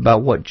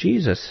about what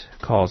Jesus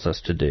calls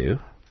us to do.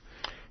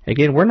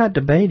 Again, we're not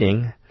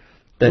debating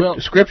that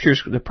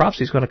Scripture's, the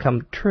prophecy is going to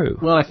come true.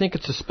 Well, I think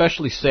it's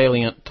especially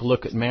salient to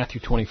look at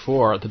Matthew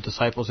 24. The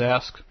disciples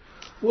ask,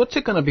 what's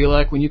it going to be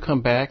like when you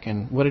come back?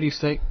 And what did he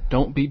say?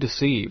 Don't be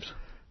deceived.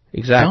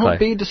 Exactly. Don't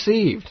be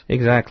deceived.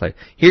 Exactly.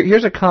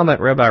 Here's a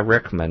comment Rabbi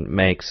Rickman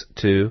makes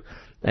to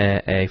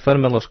a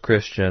fundamentalist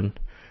Christian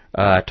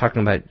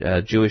talking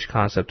about Jewish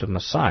concept of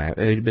Messiah.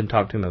 He'd been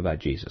talking to him about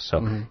Jesus.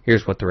 So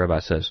here's what the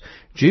rabbi says.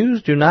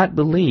 Jews do not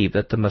believe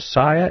that the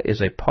Messiah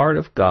is a part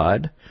of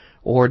God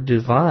or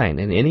divine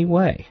in any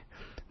way,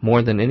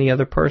 more than any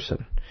other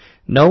person.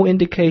 No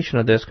indication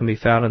of this can be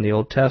found in the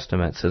Old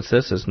Testament, since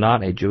this is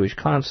not a Jewish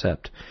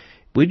concept.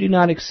 We do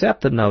not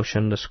accept the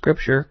notion the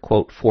Scripture,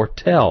 quote,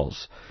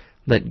 foretells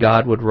that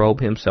God would robe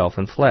himself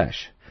in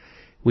flesh.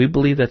 We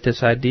believe that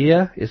this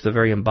idea is the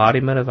very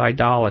embodiment of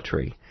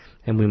idolatry,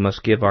 and we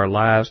must give our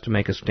lives to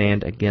make a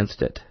stand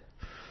against it.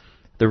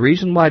 The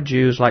reason why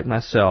Jews like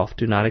myself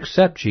do not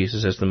accept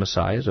Jesus as the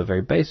Messiah is a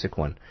very basic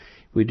one.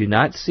 We do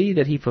not see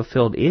that he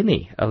fulfilled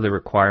any of the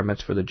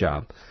requirements for the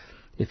job.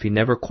 If he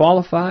never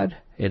qualified,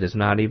 it is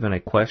not even a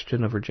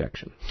question of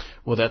rejection.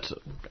 Well,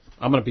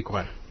 I'm going to be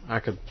quiet.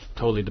 I could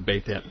totally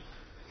debate that.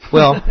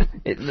 Well,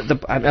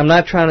 I'm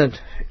not trying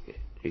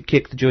to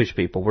kick the Jewish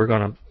people. We're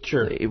going to...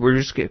 Sure. We're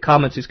just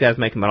comments these guys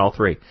make about all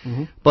three.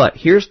 But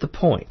here's the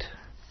point.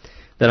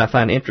 that I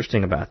find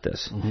interesting about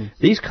this.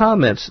 These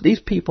comments, these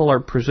people are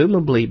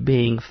presumably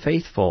being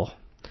faithful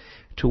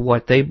to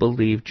what they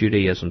believe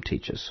Judaism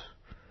teaches.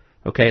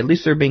 Okay, at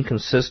least they're being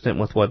consistent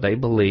with what they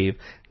believe.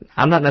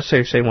 I'm not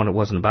necessarily saying when it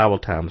was in Bible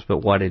times,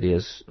 but what it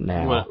is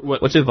now.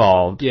 What's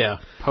evolved. Yeah,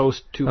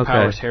 post Two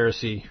Powers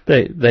heresy.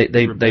 They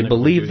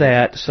believe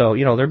that, so,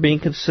 they're being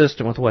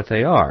consistent with what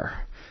they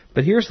are.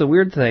 But here's the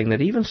weird thing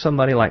that even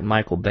somebody like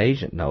Michael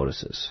Baigent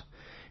notices,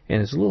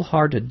 and it's a little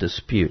hard to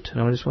dispute.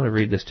 And I just want to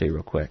read this to you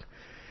real quick.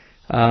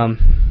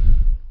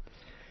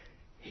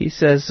 He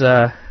says,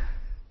 let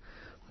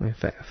me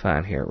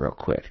find here real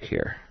quick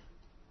here.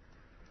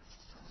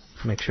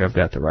 Make sure I've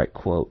got the right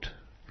quote.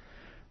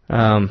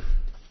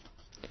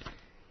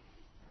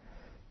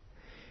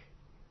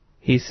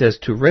 He says,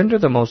 to render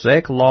the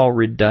Mosaic law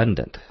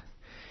redundant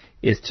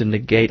is to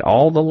negate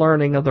all the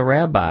learning of the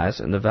rabbis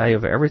and the value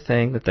of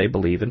everything that they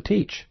believe and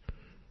teach,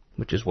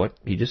 which is what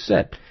he just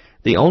said.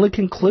 The only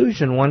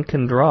conclusion one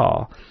can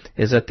draw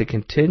is that the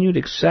continued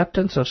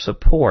acceptance of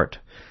support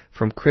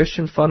from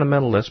Christian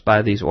fundamentalists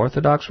by these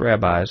Orthodox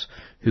rabbis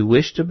who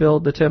wish to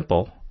build the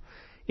temple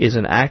is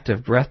an act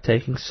of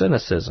breathtaking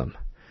cynicism.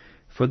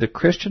 For the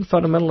Christian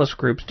fundamentalist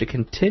groups to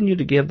continue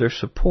to give their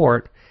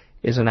support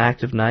is an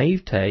act of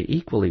naivete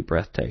equally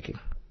breathtaking.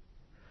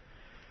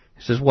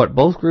 He says what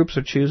both groups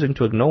are choosing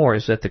to ignore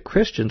is that the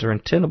Christians are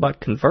intent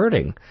about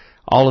converting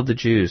all of the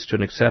Jews to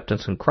an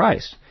acceptance in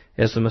Christ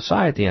as the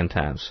Messiah at the end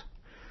times.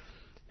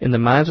 In the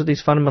minds of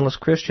these fundamentalist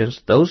Christians,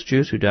 those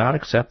Jews who do not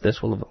accept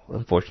this will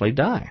unfortunately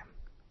die.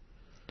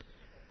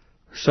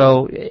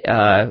 So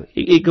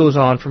it goes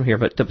on from here,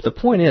 but the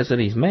point is that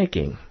he's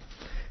making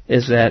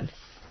is that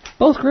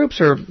both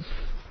groups are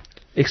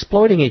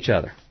exploiting each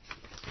other.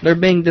 They're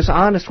being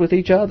dishonest with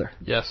each other.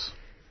 Yes.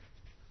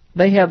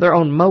 They have their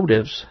own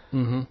motives,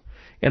 and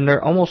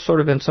they're almost sort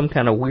of in some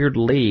kind of weird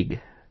league.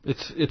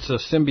 It's a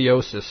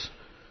symbiosis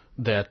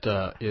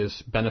that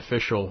is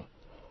beneficial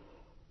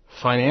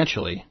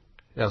financially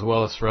as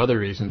well as for other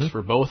reasons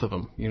for both of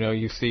them.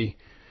 You see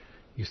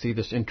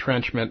this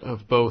entrenchment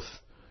of both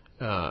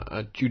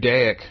a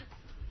Judaic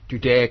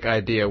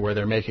idea where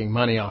they're making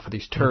money off of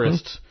these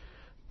tourists,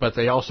 but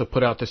they also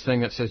put out this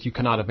thing that says you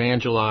cannot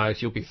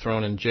evangelize, you'll be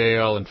thrown in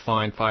jail and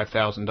fined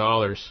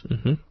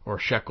 $5,000 or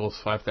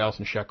shekels,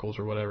 5,000 shekels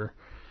or whatever.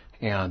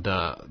 And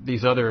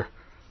these other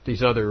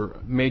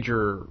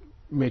major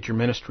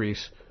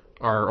ministries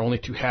are only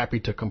too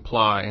happy to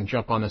comply and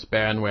jump on this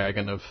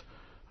bandwagon of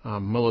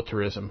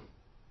militarism,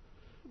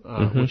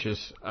 which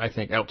is, I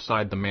think,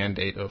 outside the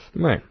mandate of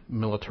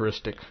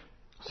militaristic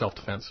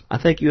self-defense.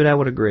 I think you and I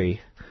would agree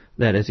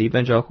that as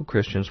evangelical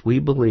Christians, we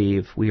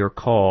believe we are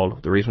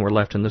called, the reason we're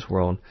left in this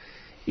world,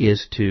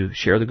 is to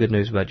share the good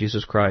news about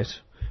Jesus Christ,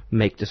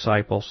 make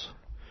disciples,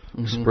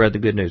 spread the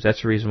good news.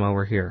 That's the reason why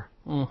we're here.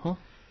 And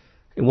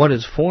what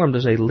is formed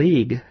is a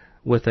league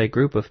with a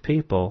group of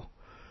people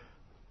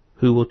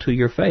who will to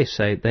your face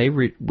say,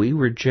 we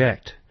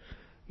reject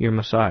your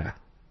Messiah.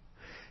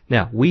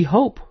 Now, we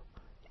hope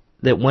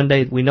that one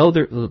day, we know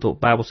the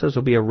Bible says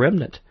there'll be a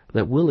remnant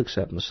that will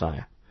accept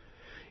Messiah.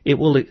 They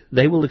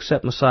will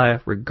accept Messiah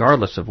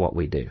regardless of what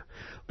we do.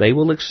 They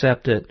will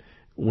accept it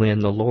when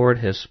the Lord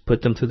has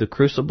put them through the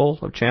crucible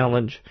of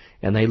challenge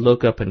and they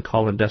look up and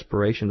call in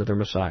desperation to their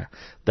Messiah.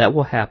 That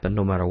will happen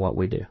no matter what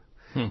we do.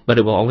 But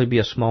it will only be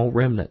a small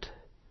remnant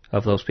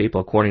of those people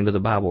according to the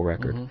Bible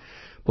record.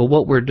 But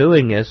what we're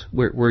doing is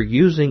we're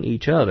using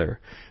each other,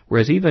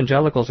 whereas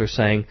evangelicals are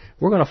saying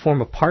we're going to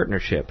form a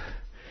partnership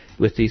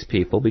with these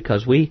people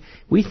because we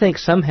think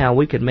somehow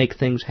we could make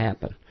things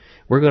happen.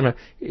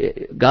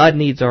 God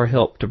needs our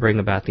help to bring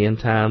about the end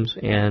times,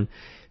 and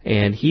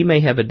He may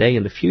have a day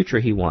in the future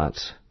He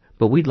wants,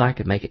 but we'd like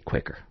to make it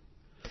quicker.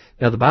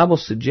 Now, the Bible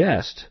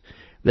suggests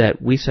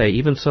that we say,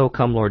 even so,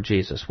 come Lord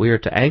Jesus. We are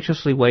to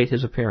anxiously wait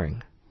His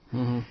appearing.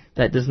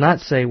 That does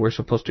not say we're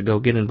supposed to go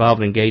get involved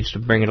and engaged to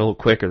bring it a little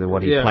quicker than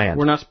what He planned.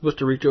 We're not supposed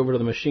to reach over to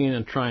the machine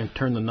and try and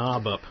turn the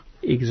knob up.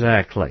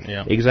 Exactly.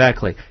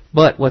 Exactly.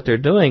 But what they're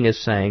doing is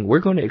saying,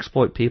 we're going to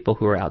exploit people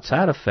who are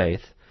outside of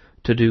faith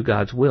to do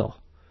God's will.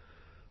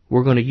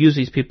 We're going to use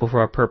these people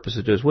for our purpose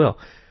to do His will.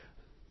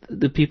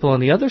 The people on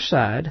the other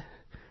side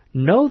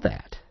know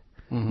that.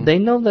 They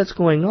know that's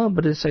going on,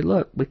 but they say,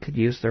 look, we could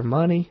use their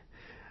money.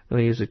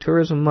 We use the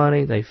tourism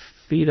money. They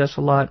feed us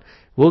a lot.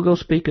 We'll go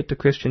speak at the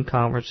Christian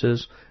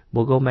conferences.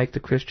 We'll go make the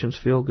Christians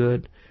feel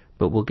good,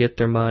 but we'll get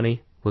their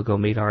money. We'll go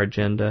meet our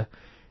agenda.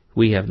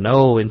 We have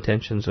no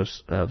intentions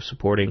of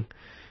supporting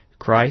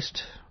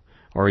Christ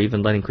or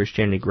even letting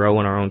Christianity grow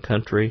in our own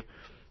country.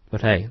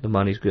 But hey, the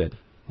money's good.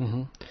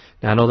 Now,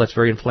 I know that's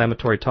very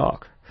inflammatory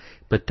talk,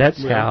 but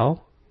that's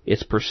how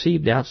it's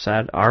perceived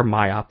outside our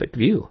myopic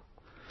view.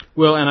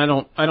 Well, and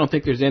I don't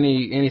think there's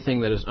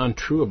anything that is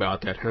untrue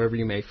about that, however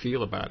you may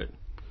feel about it.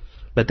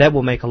 But that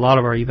will make a lot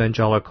of our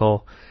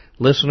evangelical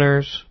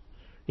listeners,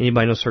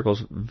 anybody in those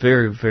circles,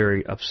 very,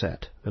 very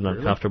upset and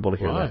uncomfortable to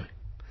hear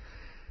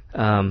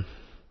that.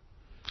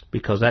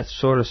 Because that's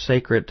sort of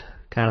sacred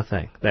kind of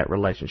thing, that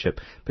relationship.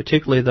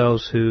 Particularly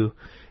those who,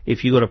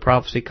 if you go to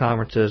prophecy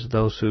conferences,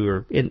 those who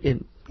are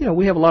in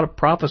we have a lot of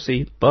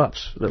prophecy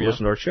buffs that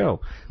listen to our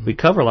show. We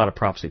cover a lot of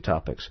prophecy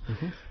topics.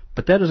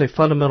 But that is a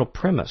fundamental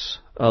premise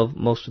of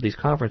most of these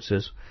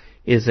conferences,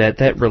 is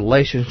that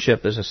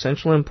relationship is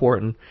essentially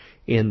important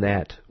in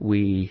that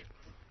we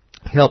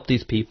help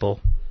these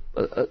people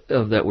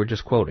that we're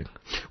just quoting.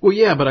 Well,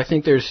 yeah, but I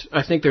think there's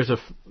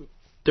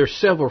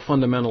several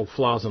fundamental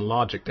flaws in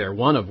logic there.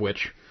 One of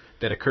which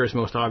that occurs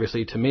most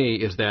obviously to me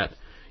is that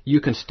you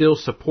can still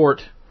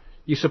support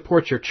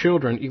your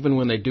children even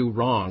when they do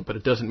wrong, but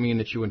it doesn't mean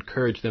that you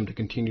encourage them to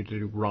continue to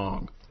do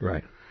wrong.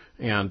 Right.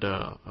 And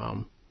I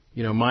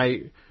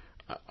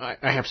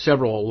have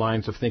several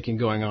lines of thinking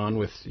going on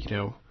with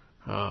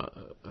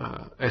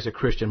as a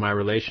Christian, my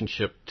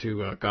relationship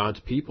to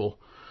God's people.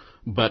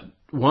 But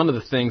one of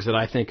the things that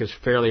I think is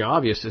fairly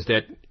obvious is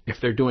that if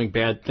they're doing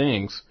bad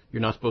things,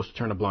 you're not supposed to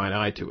turn a blind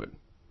eye to it.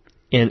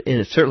 And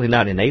it's certainly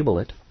not enable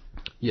it.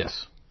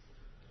 Yes.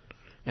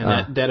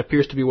 And that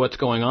appears to be what's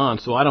going on.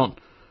 So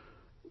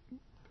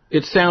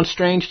it sounds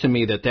strange to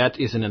me that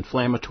is an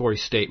inflammatory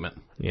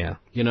statement. Yeah.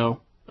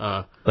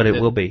 But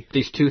it will be.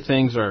 These two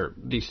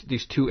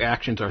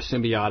actions are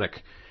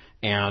symbiotic,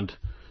 and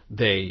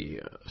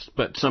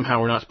but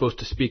somehow we're not supposed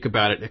to speak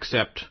about it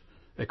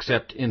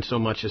except in so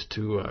much as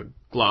to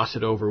gloss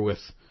it over with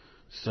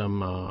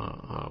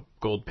some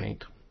gold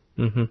paint.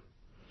 Mm-hmm.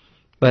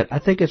 But I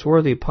think it's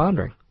worthy of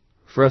pondering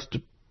for us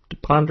to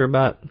ponder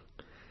about.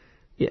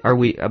 Are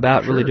we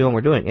about really doing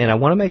what we're doing? And I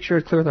want to make sure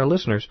it's clear with our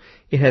listeners,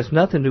 it has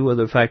nothing to do with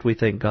the fact we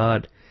think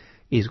God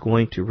is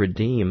going to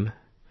redeem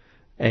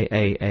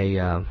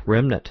a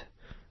remnant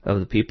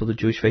of the people of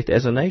the Jewish faith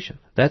as a nation.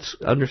 That's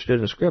understood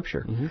in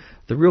Scripture. Mm-hmm.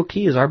 The real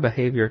key is our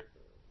behavior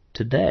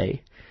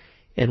today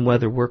and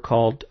whether we're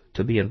called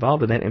to be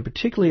involved in that, and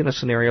particularly in a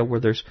scenario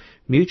where there's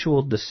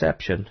mutual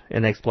deception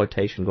and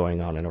exploitation going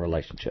on in a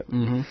relationship.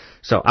 Mm-hmm.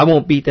 So I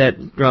won't beat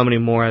that drum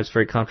anymore. It's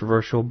very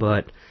controversial,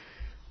 but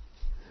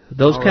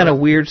those kind of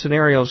weird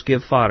scenarios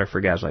give fodder for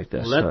guys like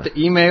this. Let the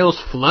emails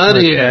flood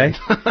in.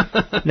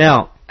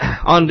 Now,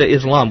 on to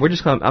Islam.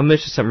 I'll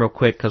mention something real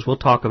quick because we'll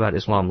talk about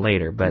Islam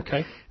later. But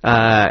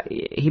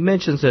he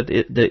mentions that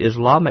the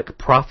Islamic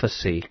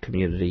prophecy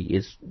community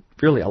is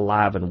really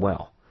alive and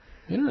well.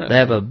 They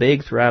have a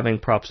big, thriving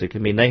prophecy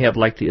community. They have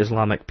like the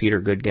Islamic Peter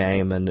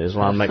Goodgame and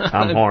Islamic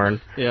Tom Horn.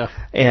 Yeah.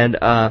 And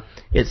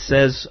it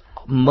says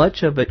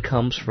much of it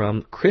comes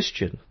from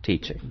Christian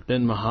teaching.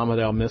 Bin Muhammad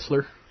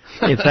al-Misler.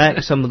 In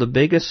fact, some of the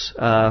biggest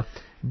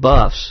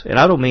buffs, and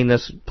I don't mean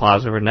this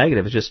positive or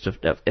negative, it's just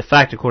a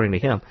fact according to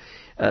him,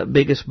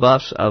 biggest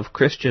buffs of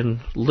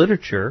Christian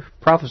literature,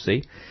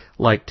 prophecy,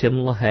 like Tim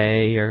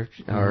LaHaye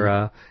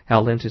or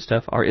Hal Lindsey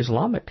stuff, are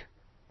Islamic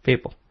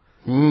people.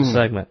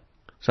 Segment.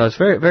 So it's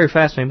very, very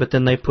fascinating, but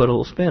then they put a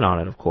little spin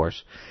on it, of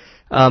course.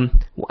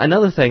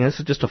 Another thing, this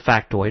is just a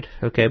factoid,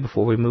 okay,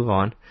 before we move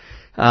on.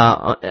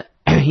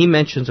 He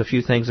mentions a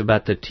few things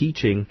about the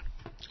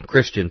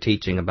Christian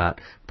teaching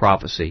about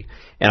prophecy.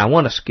 And I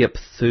want to skip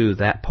through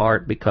that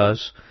part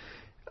because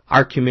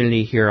our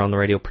community here on the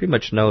radio pretty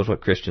much knows what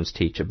Christians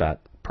teach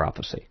about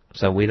prophecy.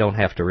 So we don't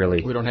have to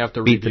really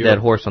beat the dead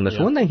horse on this.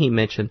 Yeah. One thing he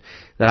mentioned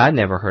that I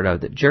never heard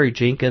of, that Jerry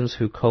Jenkins,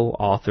 who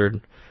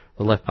co-authored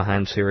the Left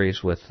Behind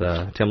series with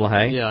Tim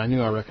LaHaye. Yeah, I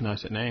knew I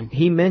recognized that name.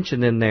 He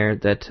mentioned in there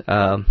that,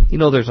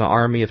 there's an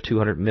army of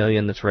 200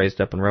 million that's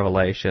raised up in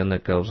Revelation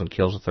that goes and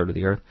kills a third of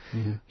the earth.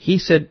 Mm-hmm. He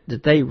said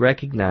that they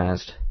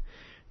recognized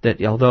that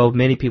although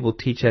many people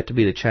teach that to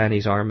be the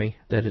Chinese army,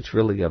 that it's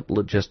really a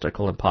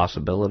logistical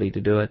impossibility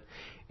to do it,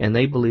 and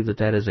they believe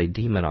that is a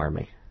demon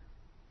army.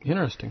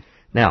 Interesting.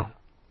 Now,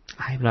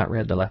 I have not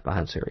read the Left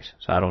Behind series,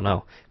 so I don't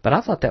know. But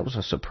I thought that was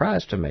a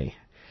surprise to me,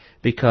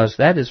 because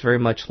that is very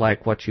much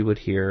like what you would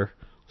hear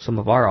some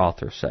of our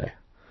authors say.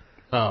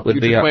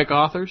 Future Quake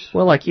authors?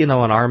 Well, like, an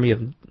army of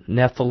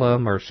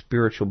Nephilim or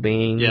spiritual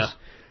beings. Yeah.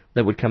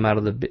 That would come out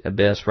of the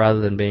abyss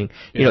rather than being,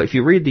 if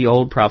you read the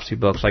old prophecy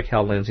books like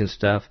Hal Lindsey and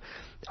stuff,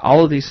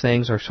 all of these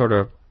things are sort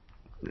of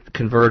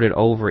converted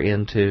over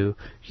into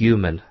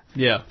human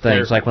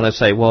things. Like when they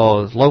say,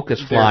 well,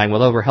 locusts flying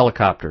over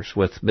helicopters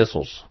with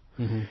missiles,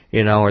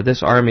 or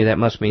this army, that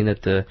must mean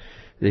that the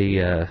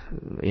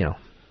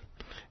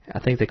I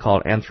think they call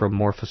it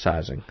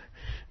anthropomorphizing.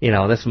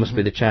 This must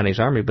be the Chinese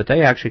army, but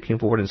they actually came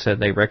forward and said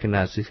they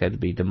recognized these had to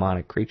be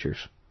demonic creatures.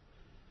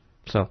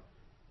 So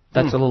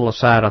that's a little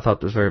aside I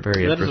thought was very,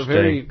 very interesting. That is a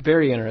very,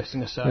 very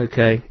interesting aside.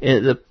 Okay.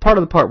 The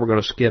part we're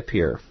going to skip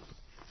here,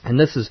 and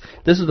this is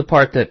the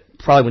part that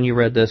probably when you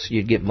read this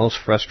you'd get most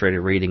frustrated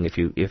reading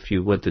if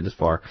you went through this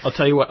far. I'll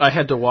tell you what, I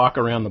had to walk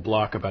around the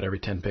block about every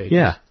 10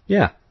 pages.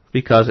 Yeah,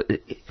 because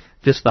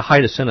just the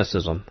height of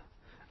cynicism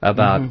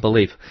about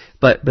belief.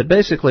 But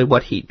basically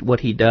what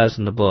he does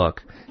in the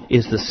book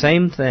is the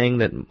same thing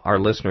that our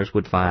listeners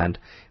would find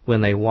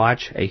when they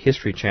watch a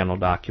History Channel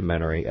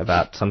documentary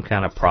about some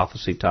kind of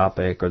prophecy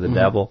topic or the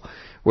devil,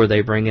 where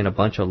they bring in a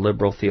bunch of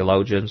liberal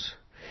theologians,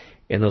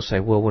 and they'll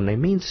say, well, when they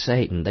mean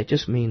Satan, they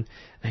just mean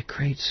a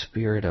great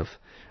spirit of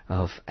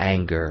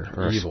anger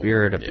or evil. a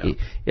spirit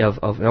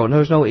of no,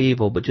 there's no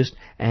evil, but just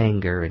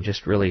anger and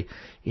just really,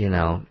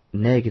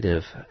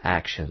 negative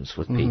actions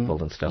with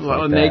people and stuff like that. A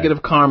lot of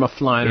negative karma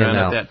flying around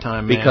at that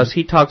time, man. Because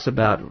he talks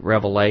about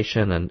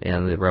Revelation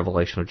and the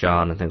Revelation of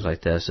John and things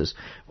like this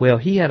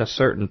he had a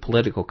certain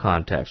political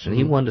context and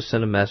he wanted to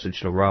send a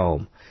message to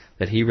Rome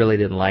that he really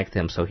didn't like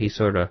them, so he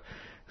sort of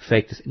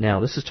faked it.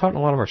 Now, this is taught in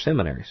a lot of our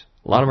seminaries.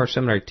 A lot of our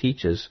seminary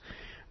teaches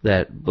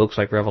that books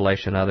like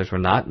Revelation and others were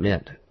not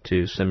meant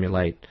to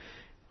simulate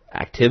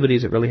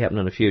activities that really happen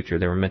in the future.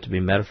 They were meant to be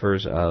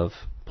metaphors of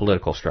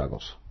political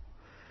struggles.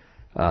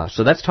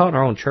 So that's taught in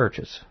our own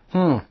churches.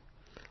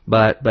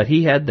 But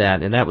he had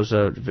that, and that was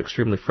an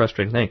extremely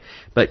frustrating thing.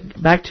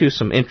 But back to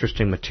some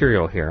interesting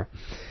material here.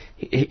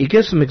 He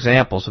gives some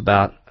examples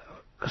about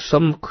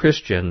some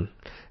Christian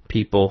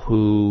people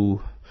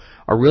who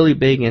are really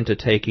big into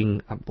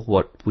taking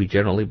what we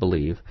generally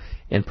believe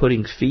and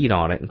putting feet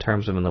on it in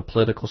terms of in the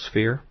political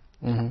sphere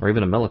or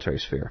even a military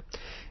sphere.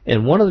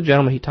 And one of the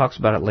gentlemen he talks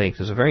about at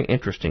length is a very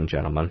interesting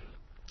gentleman.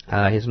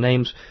 His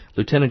name's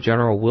Lieutenant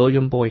General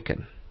William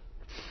Boykin.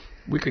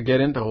 We could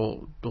get into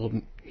old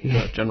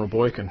General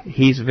Boykin.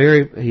 He's a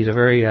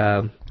very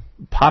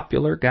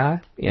popular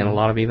guy in a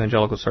lot of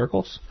evangelical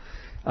circles.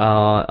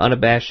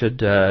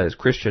 Unabashed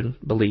Christian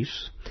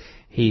beliefs.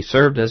 He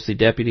served as the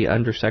Deputy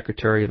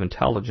Undersecretary of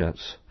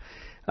Intelligence.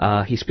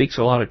 He speaks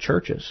at a lot of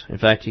churches. In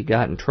fact, he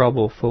got in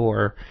trouble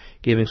for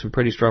giving some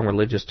pretty strong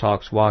religious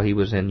talks while he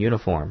was in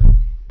uniform.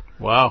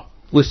 Wow.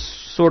 Was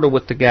sort of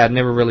with the guy,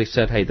 never really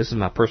said, hey, this is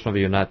my personal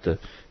view, not the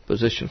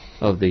position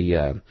of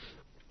the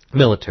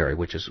military,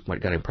 which is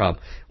what got him in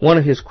problem. One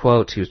of his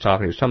quotes, he was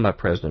talking about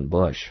President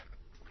Bush.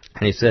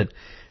 And he said,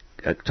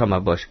 talking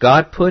about Bush,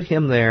 God put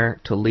him there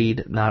to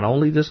lead not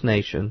only this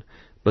nation,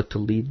 but to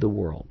lead the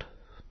world.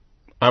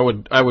 I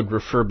would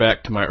refer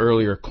back to my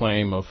earlier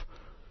claim of,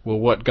 well,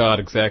 what God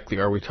exactly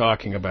are we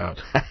talking about?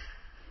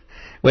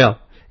 Well,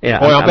 yeah.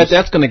 I'll bet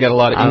that's going to get a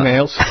lot of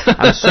emails.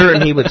 I'm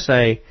certain he would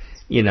say,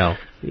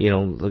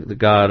 the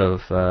God of.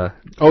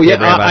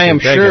 I am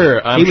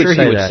sure. I'm sure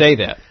he would say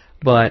that.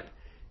 But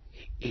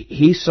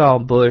he saw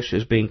Bush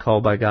as being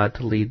called by God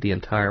to lead the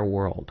entire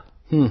world.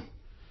 And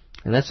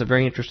that's a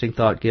very interesting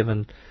thought,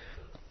 given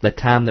the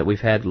time that we've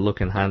had to look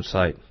in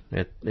hindsight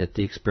at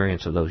the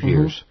experience of those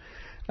years.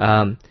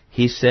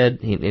 He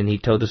said, and he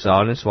told this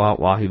audience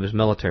while he was a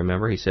military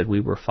member, he said, we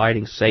were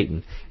fighting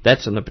Satan.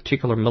 That's in the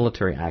particular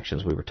military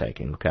actions we were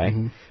taking,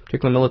 okay?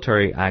 Particular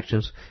military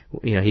actions.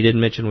 He didn't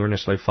mention we were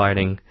necessarily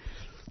fighting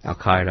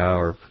Al-Qaeda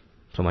or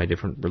somebody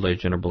different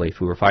religion or belief.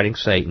 We were fighting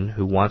Satan,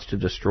 who wants to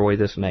destroy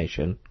this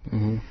nation.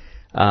 He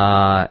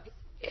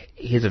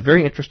has a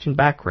very interesting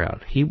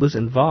background. He was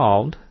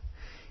involved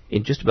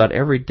in just about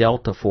every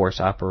Delta Force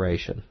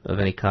operation of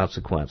any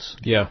consequence.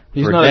 Yeah,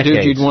 he's not a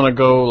dude you'd want to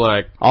go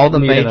all the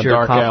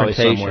major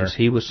confrontations.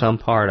 He was some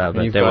part of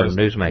it. They were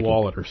newsmaking.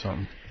 Wallet or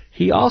something.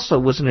 He also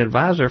was an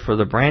advisor for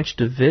the Branch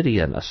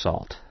Davidian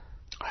assault.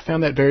 I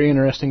found that very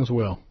interesting as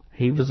well.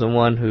 He was the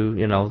one who,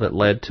 that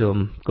led to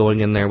him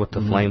going in there with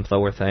the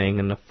flamethrower thing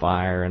and the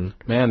fire and.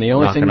 Man, the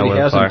only thing that he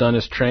hasn't done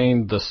is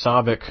trained the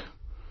Soviet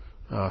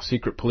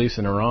secret police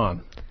in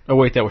Iran. Oh,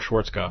 wait, that was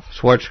Schwarzkopf.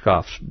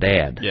 Schwarzkopf's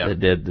dad that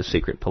did the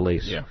secret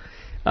police. Yeah.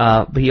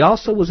 But he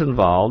also was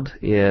involved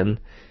in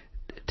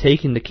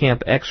taking the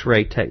Camp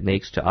X-ray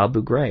techniques to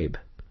Abu Ghraib.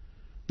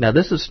 Now,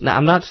 this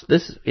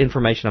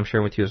information I'm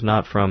sharing with you is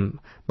not from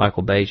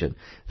Michael Baigent.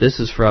 This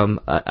is from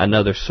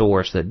another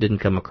source that didn't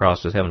come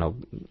across as having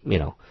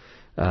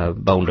a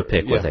bone to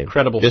pick with him.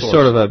 Credible just source.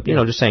 Sort of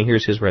just saying,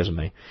 here's his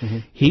resume.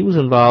 He was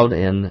involved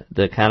in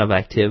the kind of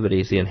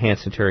activities, the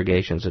enhanced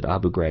interrogations at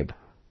Abu Ghraib.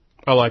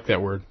 I like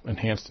that word,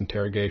 enhanced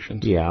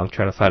interrogations. Yeah, I'm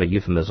trying to find a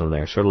euphemism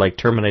there, sort of like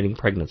terminating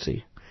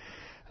pregnancy.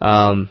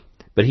 But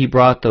he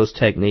brought those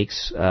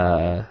techniques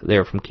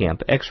there from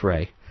Camp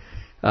X-ray,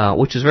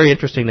 which is very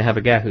interesting to have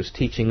a guy who's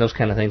teaching those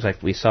kind of things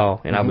like we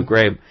saw in Abu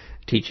Ghraib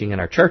teaching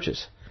in our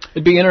churches.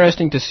 It'd be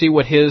interesting to see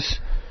what his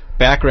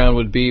background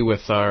would be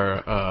with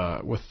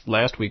our with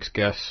last week's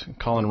guest,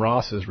 Colin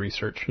Ross's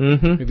research.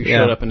 Maybe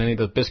showed up in any of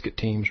the biscuit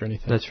teams or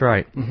anything. That's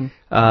right.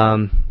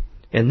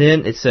 And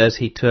then it says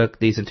he took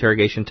these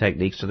interrogation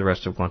techniques to the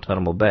rest of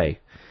Guantanamo Bay.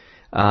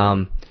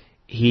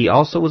 He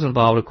also was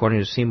involved, according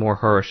to Seymour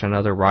Hersh,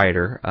 another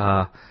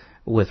writer,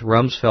 with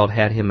Rumsfeld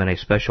had him in a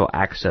special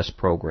access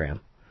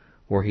program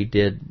where he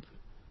did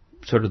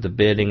sort of the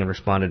bidding and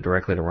responded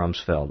directly to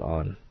Rumsfeld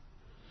on,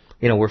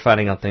 we're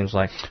fighting on things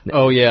like...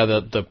 Oh, yeah,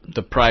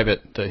 the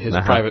private, his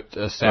private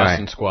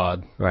assassin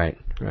squad. Right.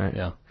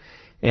 Yeah.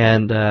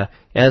 And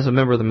as a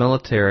member of the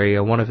military,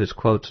 one of his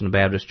quotes in the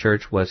Baptist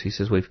church was, he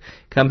says, we've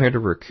come here to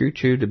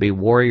recruit you to be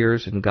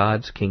warriors in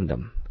God's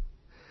kingdom.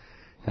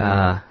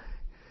 And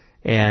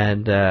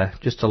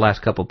just the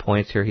last couple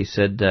points here, he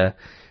said,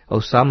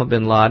 Osama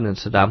bin Laden and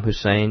Saddam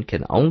Hussein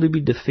can only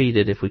be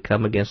defeated if we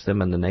come against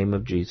them in the name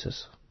of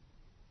Jesus.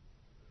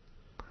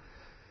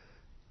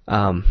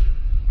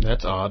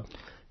 That's odd.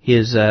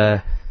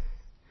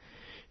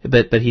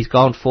 But he's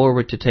gone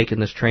forward to taking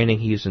this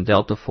training he used in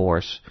Delta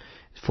Force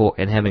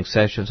and having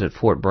sessions at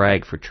Fort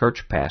Bragg for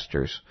church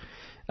pastors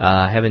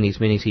having these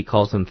meetings. He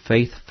calls them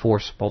faith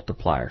force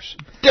multipliers.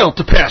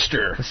 Delta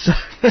Pastor!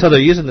 So they're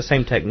using the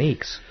same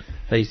techniques.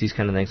 They use these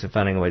kind of things and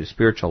finding a way to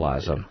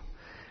spiritualize them.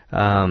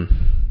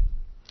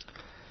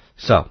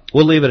 So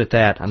we'll leave it at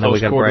that. I know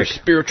we got a break.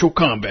 Spiritual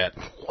combat.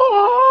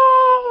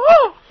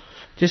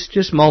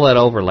 Just mull that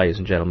over, ladies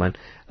and gentlemen.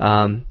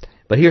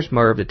 But here's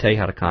Merv to tell you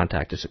how to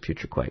contact us at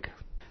Future Quake.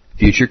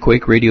 Future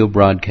Quake radio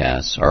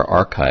broadcasts are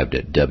archived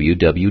at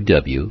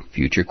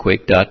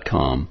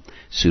www.futurequake.com,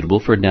 suitable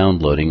for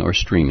downloading or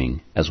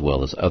streaming, as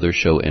well as other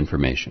show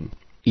information.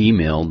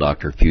 Email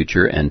Dr.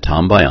 Future and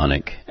Tom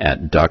Bionic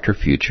at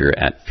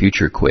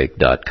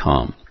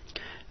drfuture@futurequake.com.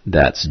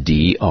 That's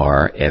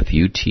drfuture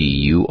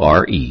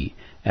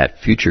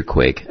at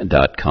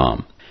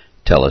futurequake.com.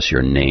 Tell us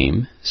your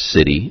name,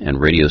 city,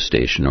 and radio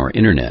station or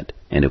internet,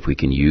 and if we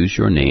can use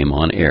your name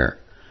on air.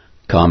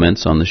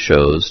 Comments on the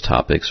shows,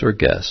 topics, or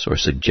guests, or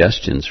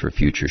suggestions for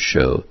future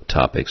show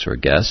topics or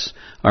guests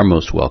are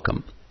most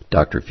welcome.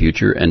 Dr.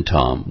 Future and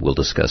Tom will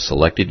discuss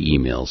selected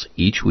emails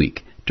each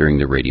week during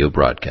the radio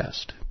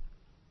broadcast.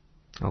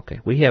 Okay,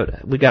 we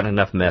got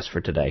enough mess for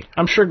today.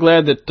 I'm sure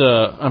glad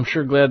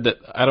that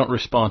I don't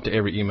respond to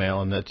every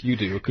email and that you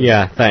do.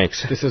 Yeah,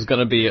 thanks. This is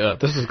going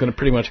to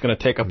pretty much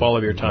take up all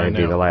of your time.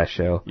 Maybe the last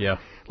show. Yeah.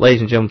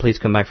 Ladies and gentlemen, please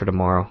come back for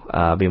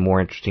tomorrow. Be more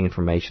interesting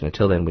information.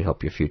 Until then, we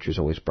hope your future is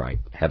always bright.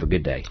 Have a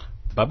good day.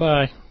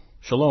 Bye-bye.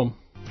 Shalom.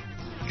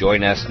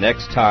 Join us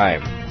next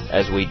time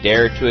as we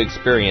dare to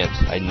experience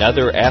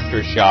another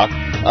aftershock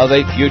of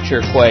a future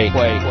quake.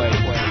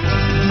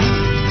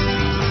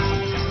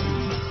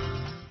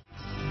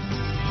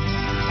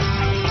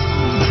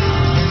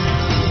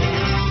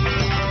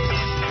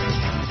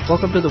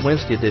 Welcome to the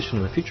Wednesday edition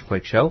of the Future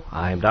Quake Show.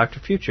 I am Dr.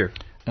 Future.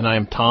 And I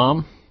am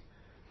Tom.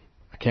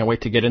 I can't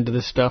wait to get into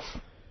this stuff.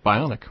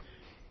 Bionic.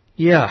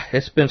 Yeah,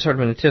 it's been sort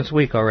of an intense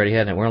week already,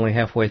 hasn't it? We're only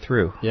halfway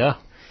through. Yeah.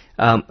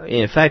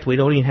 In fact, we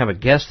don't even have a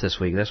guest this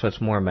week. That's what's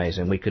more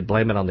amazing. We could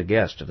blame it on the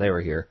guest if they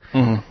were here.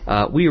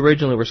 Mm-hmm. We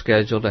originally were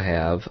scheduled to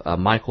have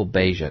Michael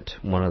Baigent,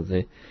 one of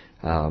the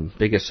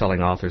biggest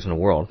selling authors in the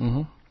world.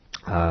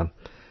 Mm-hmm.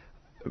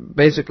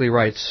 Basically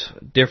writes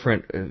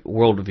different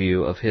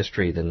worldview of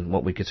history than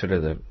what we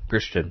consider the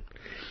Christian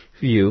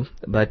view.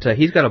 But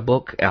he's got a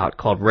book out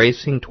called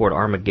Racing Toward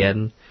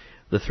Armageddon,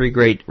 The Three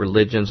Great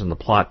Religions and the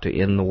Plot to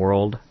End the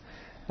World.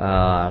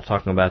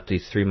 Talking about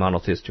these three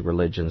monotheistic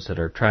religions that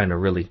are trying to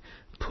really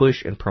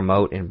push and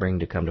promote and bring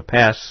to come to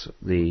pass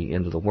the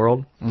end of the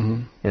world.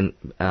 Mm-hmm. And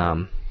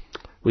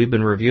we've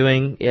been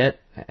reviewing it,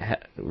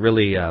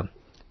 really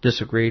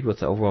disagreed with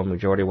the overwhelming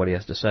majority of what he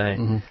has to say.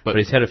 Mm-hmm. But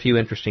he's had a few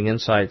interesting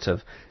insights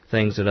of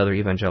things that other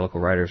evangelical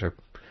writers are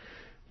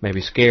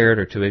maybe scared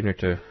or too ignorant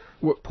to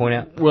point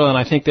out. Well, and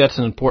I think that's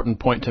an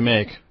important point to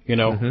make. You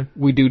know, Mm-hmm.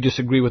 we do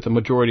disagree with the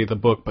majority of the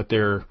book, but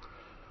there's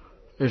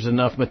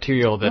enough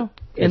material that...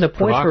 And the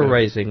points we're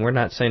raising, we're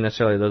not saying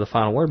necessarily they're the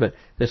final word, but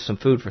there's some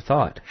food for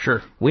thought.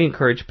 Sure. We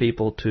encourage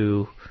people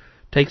to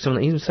take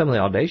even some of the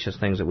audacious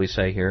things that we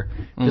say here,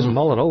 just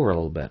mull it over a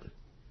little bit.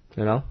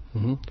 You know?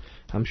 Mm-hmm.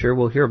 I'm sure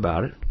we'll hear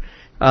about it.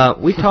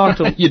 We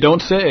talked... You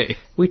don't say.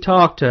 We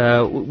talked...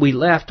 we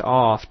left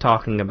off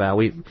talking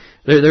about...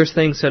 There's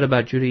things said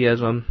about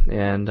Judaism,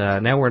 and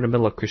now we're in the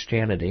middle of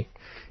Christianity,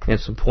 and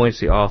some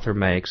points the author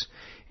makes.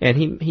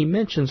 And he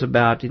mentions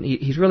about...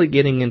 He's really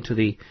getting into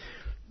the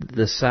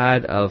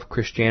side of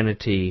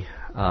Christianity,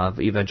 of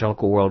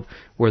evangelical world,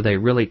 where they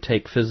really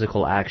take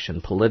physical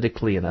action,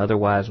 politically and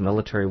otherwise,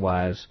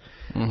 military-wise,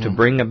 to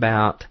bring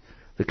about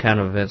the kind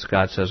of events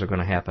God says are going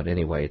to happen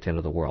anyway at the end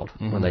of the world,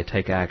 when they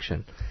take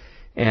action.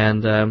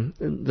 And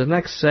the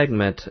next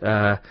segment,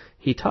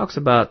 he talks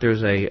about,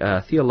 there's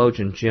a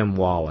theologian, Jim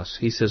Wallace.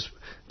 He says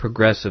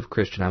progressive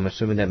Christian. I'm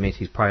assuming that means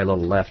he's probably a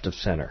little left of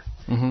center.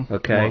 Mm-hmm.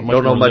 Okay?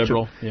 Don't know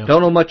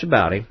much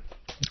about him.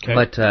 Okay.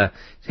 But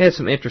he had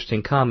some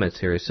interesting comments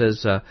here. He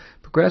says,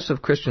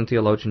 progressive Christian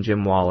theologian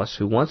Jim Wallace,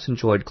 who once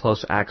enjoyed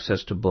close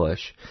access to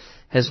Bush,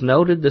 has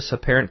noted this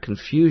apparent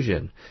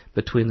confusion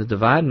between the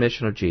divine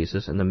mission of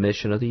Jesus and the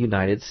mission of the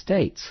United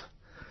States.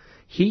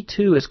 He,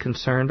 too, is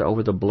concerned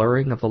over the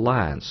blurring of the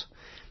lines.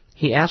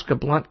 He asked a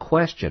blunt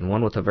question,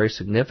 one with a very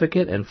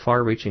significant and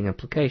far-reaching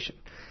implication.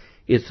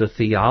 Is the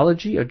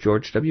theology of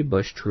George W.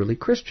 Bush truly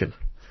Christian?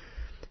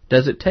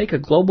 Does it take a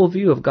global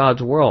view of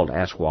God's world,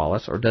 asked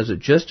Wallace, or does it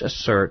just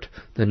assert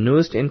the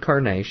newest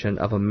incarnation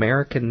of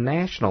American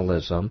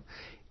nationalism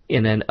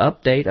in an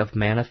update of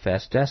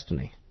Manifest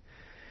Destiny?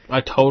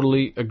 I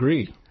totally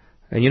agree.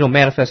 And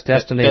Manifest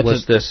Destiny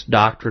was this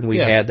doctrine we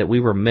had that we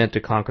were meant to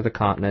conquer the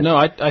continent. No,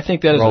 I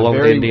think that is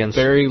a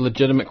very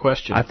legitimate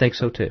question. I think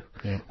so, too.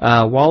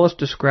 Yeah. Wallace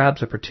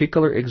describes a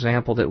particular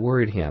example that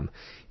worried him.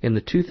 In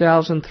the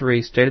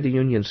 2003 State of the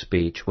Union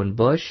speech, when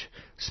Bush,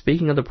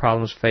 speaking of the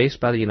problems faced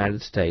by the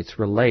United States,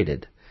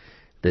 related,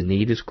 "The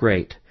need is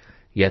great,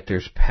 yet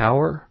there's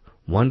power,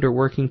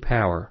 wonder-working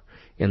power,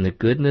 in the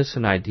goodness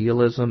and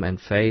idealism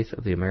and faith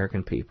of the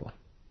American people."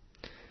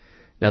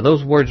 Now,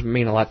 those words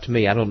mean a lot to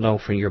me. I don't know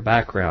from your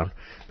background,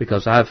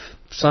 because I've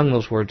sung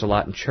those words a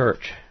lot in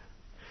church.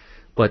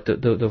 But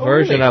the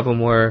version of them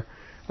where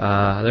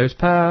There's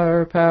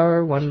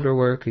power,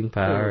 wonder-working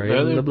power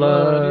in the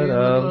blood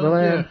of the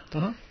Lamb. Yeah.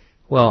 Uh-huh.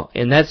 Well,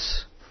 and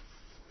that's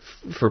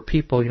for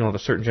people, of a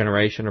certain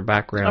generation or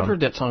background. I've heard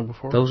that song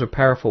before. Those are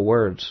powerful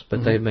words,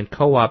 but they've been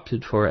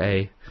co-opted for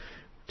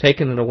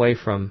taking it away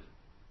from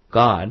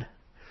God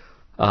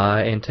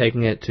and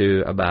taking it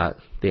to about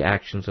the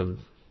actions of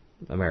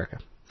America.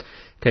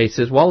 Okay, he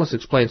says, Wallace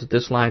explains that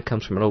this line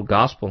comes from an old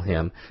gospel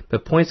hymn,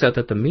 but points out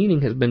that the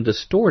meaning has been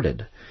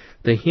distorted.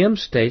 The hymn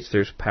states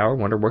there's power,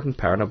 wonder-working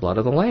power in the blood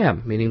of the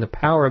Lamb, meaning the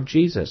power of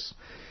Jesus.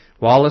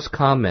 Wallace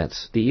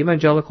comments, the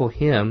evangelical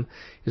hymn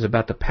is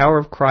about the power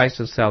of Christ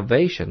and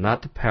salvation,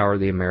 not the power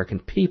of the American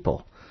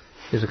people.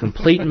 It is a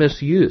complete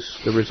misuse.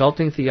 The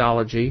resulting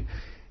theology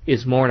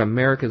is more an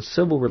American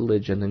civil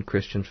religion than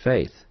Christian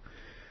faith.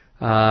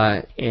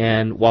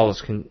 And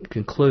Wallace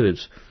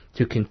concludes,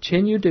 to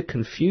continue to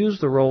confuse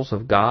the roles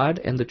of God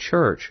and the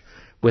church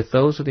with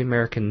those of the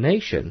American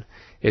nation,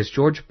 as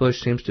George Bush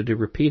seems to do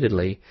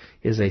repeatedly,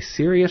 is a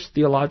serious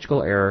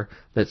theological error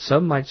that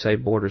some might say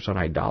borders on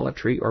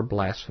idolatry or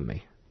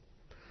blasphemy.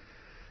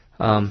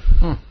 And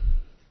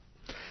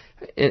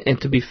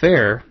to be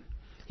fair,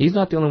 he's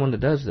not the only one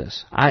that does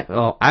this.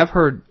 I've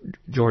heard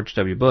George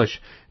W. Bush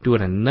do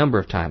it a number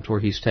of times where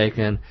he's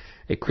taken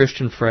a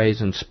Christian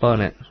phrase and spun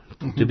it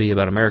to be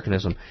about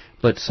Americanism,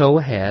 but so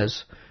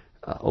has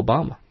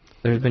Obama.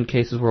 There's been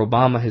cases where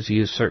Obama has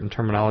used certain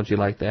terminology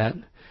like that,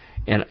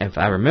 and if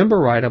I remember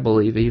right, I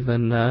believe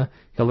even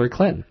Hillary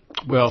Clinton.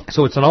 Well,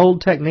 so it's an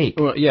old technique.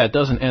 Well, yeah, it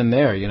doesn't end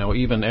there.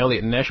 Even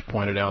Elliot Ness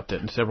pointed out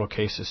that in several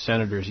cases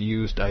senators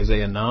used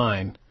Isaiah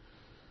 9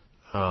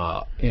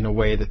 in a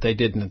way that they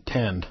didn't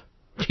intend.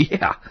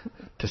 Yeah.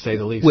 To say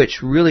the least.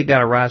 Which really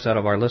got a rise out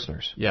of our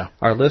listeners. Yeah.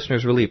 Our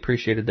listeners really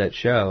appreciated that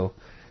show,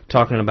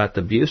 talking about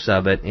the abuse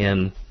of it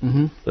and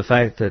the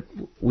fact that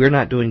we're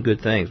not doing good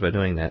things by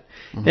doing that.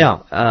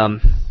 Now,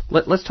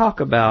 let's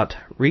talk about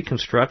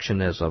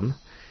Reconstructionism,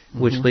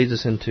 which leads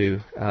us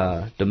into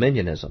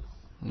Dominionism,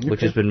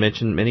 which has been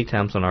mentioned many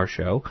times on our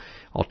show.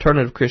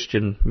 Alternative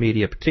Christian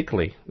media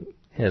particularly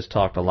has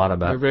talked a lot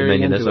about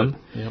Dominionism.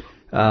 Yep.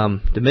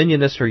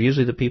 Dominionists are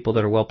usually the people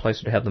that are well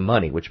placed to have the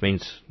money, which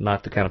means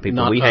not the kind of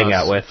people we hang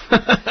out with.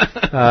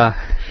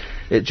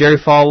 Jerry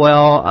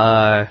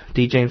Falwell,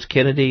 D. James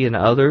Kennedy, and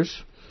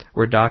others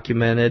were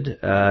documented.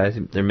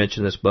 They're mentioned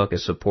in this book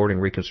as supporting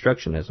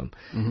Reconstructionism,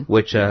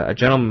 which a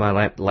gentleman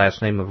by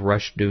last name of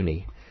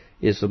Rushdoony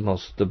is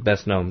the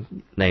best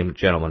known named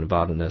gentleman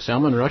involved in this.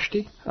 Salman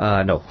Rushdie?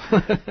 No.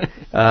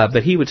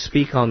 But he would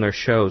speak on their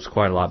shows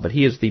quite a lot, but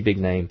he is the big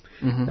name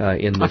in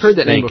this I've heard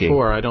that thinking. name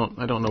before. I don't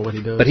know what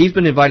he does. But he's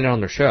been invited on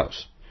their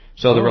shows.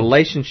 So the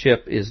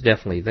relationship is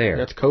definitely there.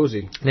 That's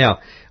cozy. Now,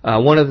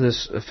 one of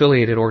this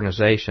affiliated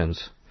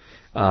organizations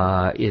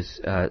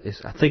is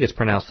I think it's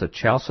pronounced the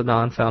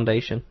Chalcedon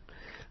Foundation.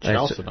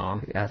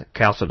 Chalcedon?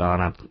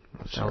 Chalcedon,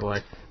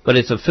 but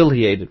it's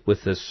affiliated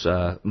with this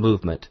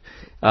movement.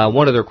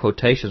 One of their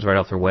quotations right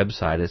off their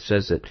website, it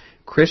says that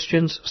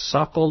Christians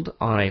suckled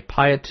on a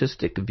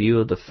pietistic view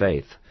of the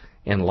faith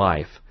and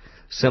life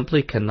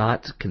simply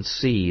cannot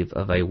conceive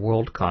of a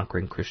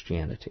world-conquering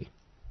Christianity.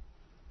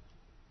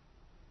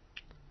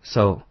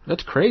 So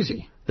that's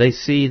crazy. They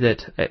see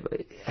that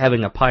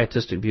having a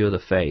pietistic view of the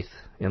faith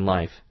in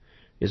life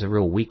is a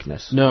real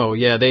weakness. No,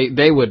 yeah,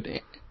 they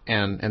would,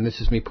 and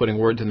this is me putting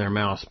words in their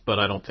mouths, but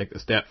I don't think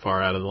it's that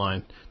far out of the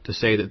line to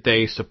say that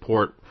they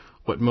support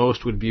what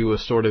most would view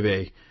as sort of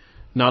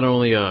not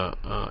only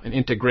an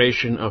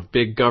integration of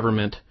big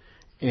government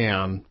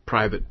and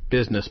private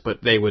business,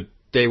 but they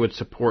would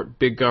support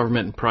big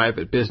government and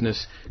private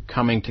business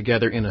coming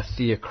together in a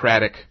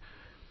theocratic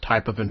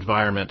type of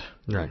environment.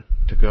 Right.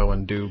 To go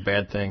and do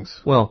bad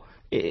things. Well,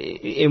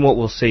 in what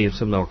we'll see in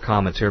some more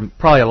comments here,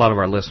 probably a lot of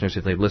our listeners,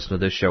 if they've listened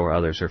to this show or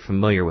others, are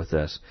familiar with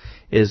this,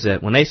 is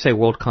that when they say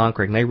world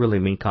conquering, they really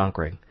mean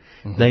conquering.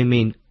 They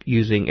mean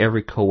using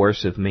every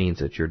coercive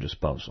means at your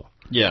disposal.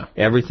 Yeah.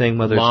 Everything,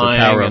 whether it's the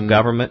power of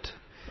government.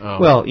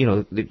 Well,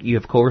 you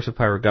have coercive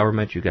power of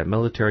government, you've got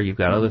military, you've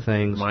got other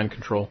things. Mind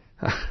control.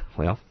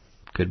 Well,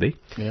 could be.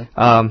 Yeah.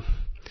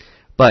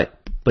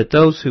 But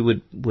those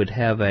who would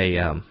have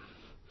a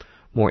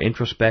more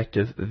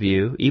introspective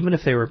view, even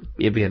if they were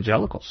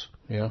evangelicals.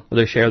 Yeah.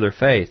 They share their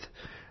faith,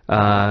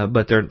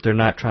 but they're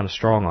not trying to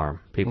strong arm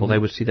people. They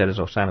would see that as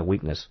a sign of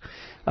weakness.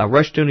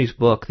 Rushdoony's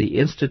book, The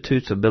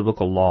Institutes of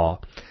Biblical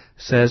Law,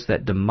 says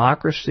that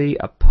democracy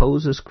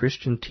opposes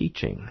Christian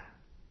teaching.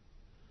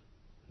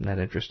 Isn't that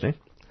interesting?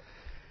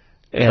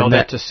 Tell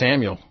that to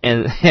Samuel.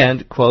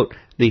 And quote,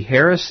 the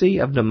heresy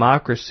of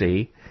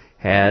democracy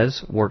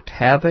has worked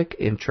havoc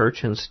in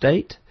church and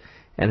state,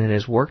 and it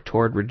has worked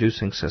toward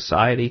reducing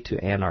society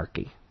to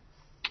anarchy.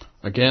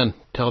 Again,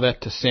 tell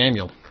that to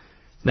Samuel.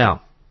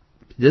 Now,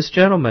 this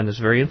gentleman is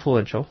very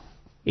influential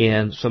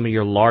in some of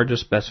your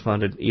largest,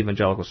 best-funded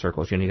evangelical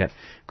circles. You got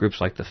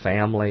groups like The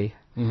Family.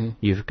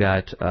 You've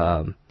got,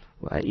 I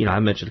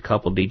mentioned a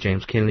couple, D.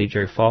 James Kennedy,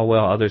 Jerry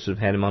Falwell. Others have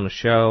had him on the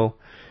show.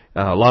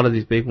 A lot of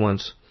these big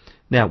ones.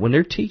 Now, when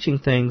they're teaching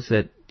things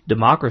that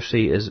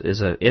democracy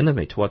is an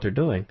enemy to what they're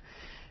doing,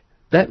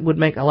 that would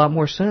make a lot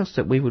more sense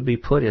that we would be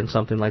put in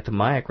something like the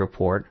MIAC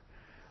report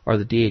or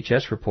the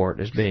DHS report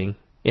as being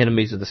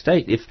enemies of the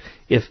state,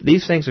 if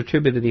these things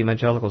attributed to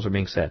evangelicals are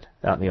being said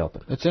out in the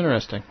open. That's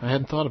interesting. I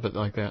hadn't thought of it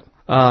like that.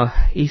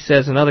 He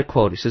says, another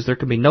quote, he says, there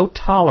can be no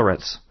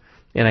tolerance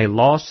in a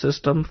law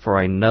system for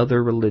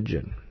another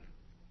religion.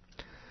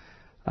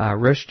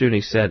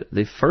 Rushdoony said,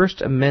 the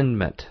First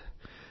Amendment,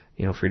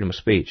 freedom of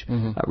speech,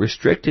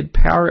 restricted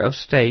power of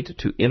state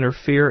to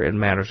interfere in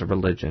matters of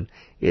religion.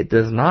 It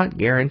does not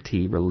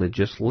guarantee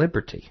religious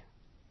liberty.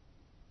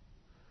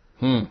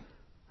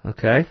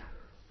 Okay?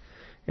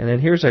 And then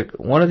here's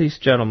one of these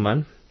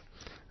gentlemen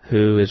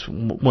who is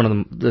one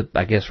of the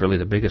I guess really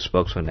the biggest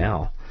spokesman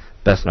now,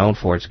 best known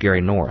for it's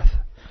Gary North.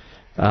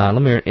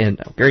 And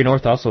Gary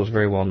North also is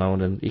very well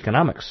known in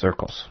economics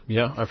circles.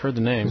 Yeah, I've heard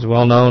the name. He's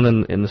well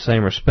known in the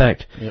same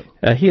respect. Yep.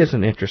 He has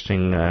an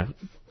interesting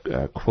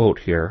quote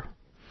here.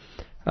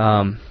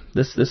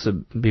 This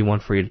would be one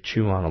for you to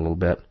chew on a little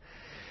bit.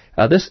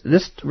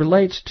 This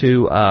relates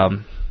to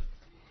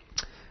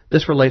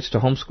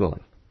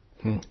homeschooling.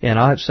 And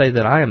I'd say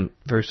that I am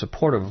very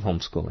supportive of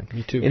homeschooling.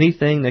 Me too.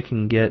 Anything that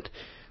can get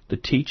the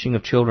teaching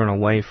of children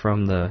away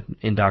from the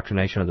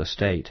indoctrination of the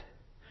state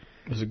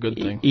is a good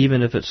thing.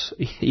 Even if it's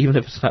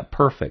not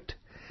perfect,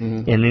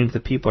 and even if the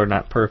people are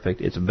not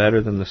perfect, it's better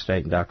than the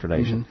state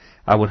indoctrination.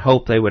 I would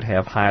hope they would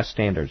have high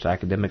standards,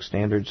 academic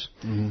standards,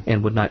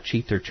 and would not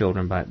cheat their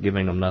children by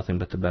giving them nothing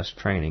but the best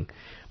training.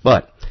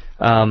 But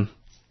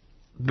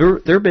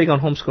they're big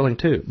on homeschooling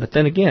too. But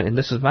then again, and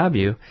this is my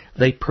view,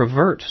 they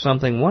pervert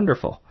something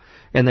wonderful.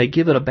 And they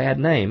give it a bad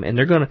name,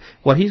 and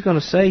what he's going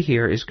to say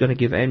here is going to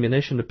give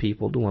ammunition to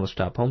people to want to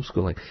stop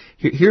homeschooling.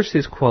 Here's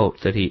his quote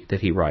that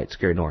he writes,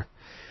 Gary North,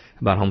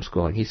 about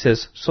homeschooling. He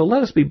says, "So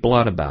let us be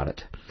blunt about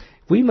it.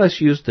 We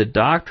must use the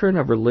doctrine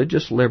of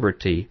religious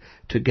liberty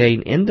to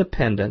gain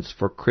independence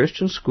for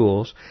Christian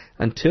schools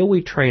until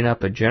we train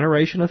up a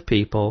generation of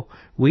people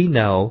we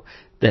know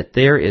that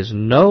there is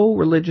no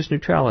religious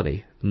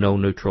neutrality, no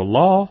neutral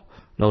law,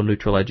 no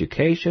neutral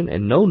education,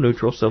 and no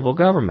neutral civil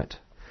government.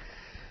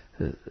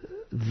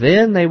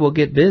 Then they will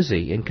get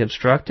busy in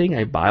constructing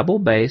a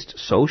Bible-based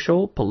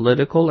social,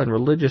 political, and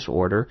religious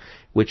order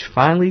which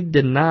finally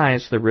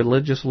denies the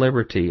religious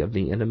liberty of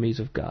the enemies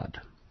of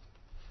God."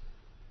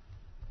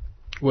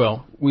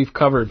 Well, we've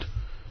covered.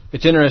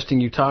 It's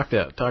interesting you talk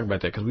about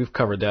that because we've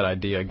covered that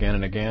idea again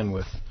and again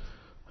with,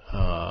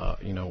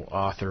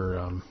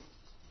 author.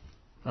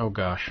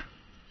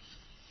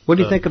 What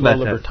do you think about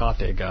that? The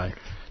Libertate guy.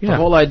 Yeah. The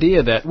whole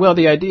idea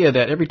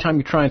that every time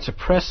you try and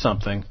suppress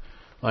something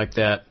like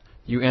that,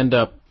 you end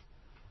up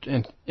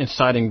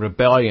inciting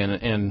rebellion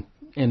and,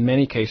 in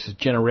many cases,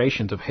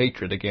 generations of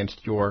hatred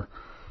against your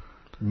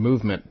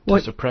movement to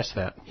suppress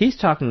that. He's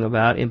talking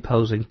about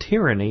imposing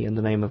tyranny in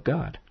the name of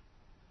God.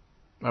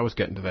 I was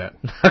getting to that.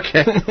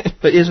 Okay,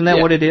 but isn't that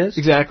what it is?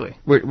 Exactly.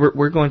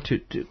 We're going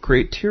to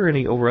create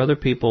tyranny over other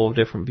people of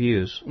different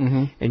views.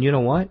 And you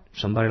know what?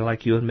 Somebody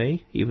like you and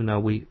me, even though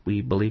we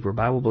believe we're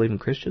Bible-believing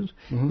Christians,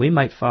 we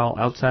might fall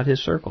outside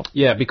his circle.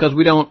 Yeah, because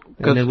we don't...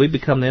 And then we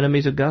become the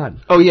enemies of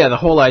God. Oh, yeah, the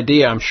whole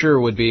idea, I'm sure,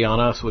 would be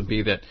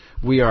that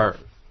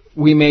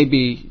we may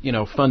be,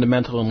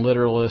 fundamental and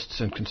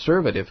literalists and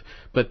conservative,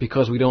 but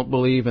because we don't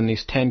believe in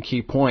these 10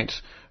 key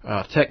points,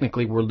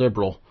 technically we're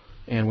liberal.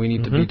 And we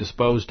need to be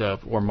disposed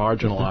of or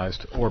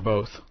marginalized or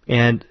both.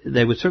 And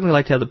they would certainly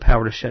like to have the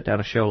power to shut down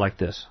a show like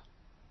this.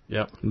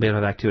 Yep. Be able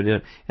to have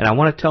activity. And I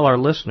want to tell our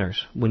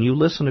listeners, when you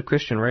listen to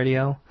Christian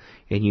radio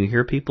and you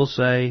hear people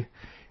say,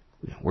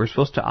 we're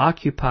supposed to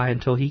occupy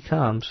until he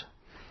comes,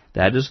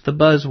 that is the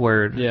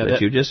buzzword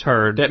that you just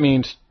heard. That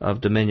means of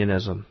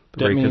dominionism,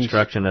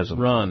 Reconstructionism.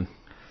 Run.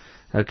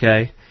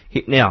 Okay.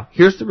 Now,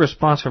 here's the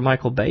response from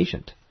Michael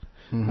Baigent.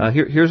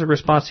 Here's a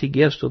response he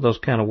gives to those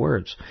kind of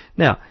words.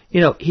 Now,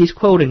 he's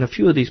quoting a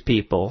few of these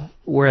people,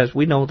 whereas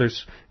we know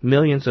there's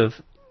millions of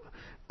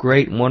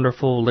great,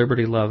 wonderful,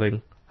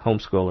 liberty-loving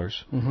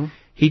homeschoolers.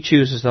 He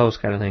chooses those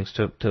kind of things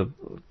to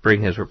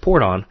bring his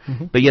report on,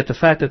 but yet the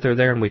fact that they're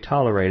there and we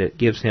tolerate it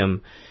gives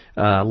him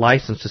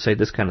license to say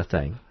this kind of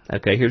thing.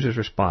 Okay, here's his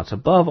response.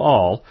 Above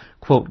all,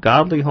 quote,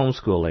 godly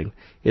homeschooling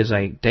is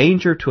a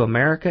danger to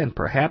America and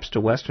perhaps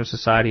to Western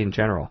society in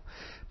general.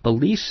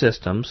 Belief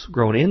systems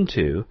grown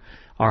into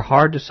are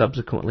hard to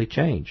subsequently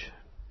change.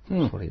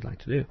 That's what he'd like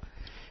to do.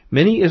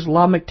 Many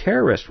Islamic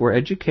terrorists were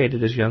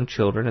educated as young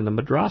children in the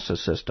madrasa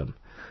system.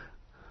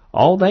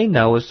 All they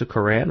know is the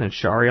Quran and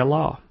Sharia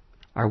law.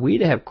 Are we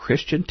to have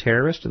Christian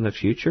terrorists in the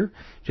future,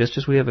 just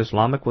as we have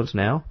Islamic ones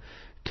now?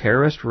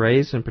 Terrorists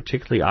raised in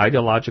particularly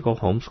ideological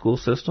homeschool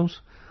systems?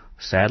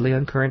 Sadly,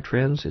 on current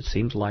trends, it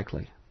seems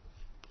likely.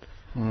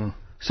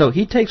 So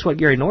he takes what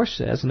Gary North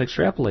says and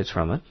extrapolates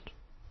from it.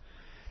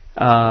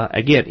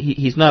 Again,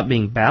 he's not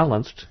being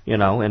balanced, in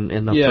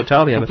the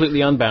totality of it.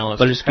 Completely unbalanced.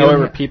 But it's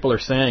however people are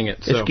saying it.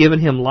 It's given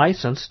him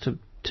license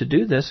to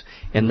do this,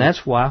 and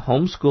that's why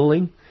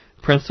homeschooling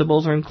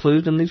principles are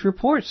included in these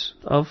reports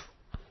of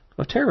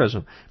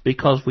terrorism,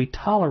 because we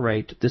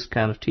tolerate this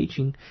kind of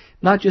teaching,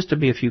 not just to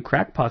be a few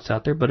crackpots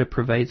out there, but it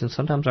pervades in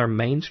sometimes our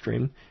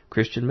mainstream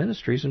Christian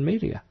ministries and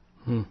media.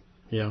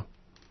 Yeah.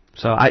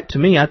 So to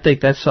me, I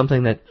think that's some of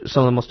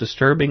the most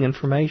disturbing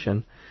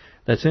information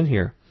that's in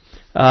here.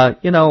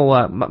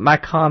 My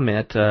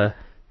comment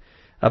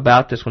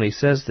about this when he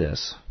says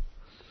this,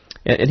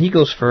 and he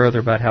goes further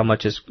about how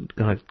much it's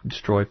going to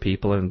destroy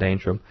people and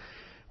endanger them.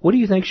 What do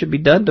you think should be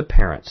done to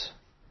parents?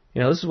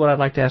 This is what I'd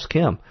like to ask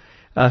him,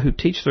 who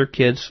teach their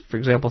kids, for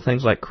example,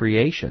 things like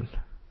creation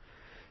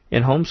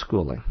in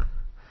homeschooling.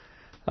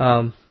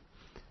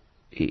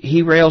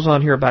 He rails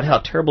on here about how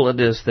terrible it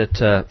is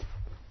that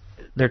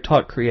they're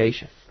taught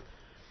creation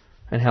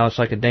and how it's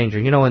like a danger.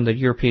 In the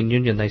European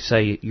Union, they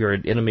say you're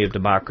an enemy of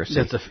democracy.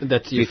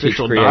 That's the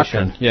official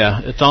doctrine.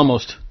 Yeah, it's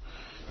almost.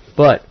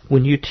 But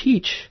when you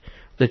teach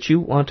that you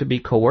want to be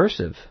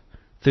coercive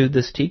through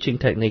this teaching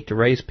technique to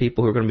raise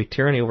people who are going to be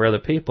tyranny over other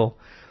people,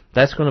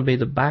 that's going to be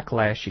the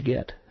backlash you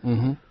get.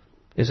 Mm-hmm.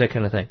 Is that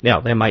kind of thing.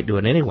 Now, they might do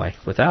it anyway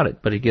without it,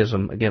 but he gives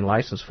them, again,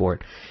 license for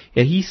it.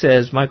 And he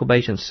says, Michael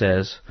Baigent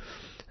says,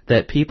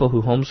 that people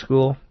who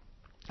homeschool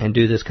and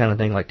do this kind of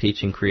thing like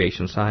teaching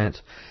creation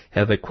science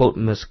have a, quote,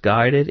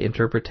 misguided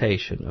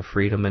interpretation of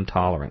freedom and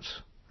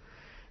tolerance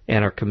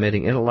and are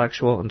committing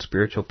intellectual and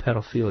spiritual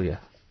pedophilia.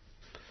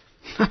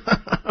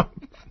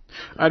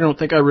 I don't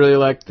think I really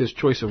like this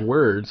choice of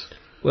words.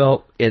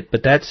 Well, he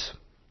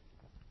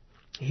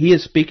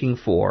is speaking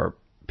for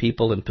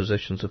people in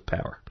positions of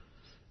power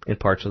in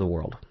parts of the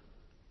world.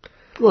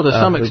 Well, to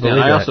some extent,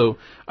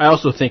 I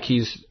also think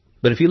he's.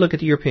 But if you look at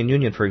the European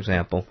Union, for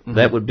example, mm-hmm.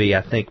 that would be,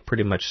 I think,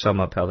 pretty much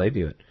sum up how they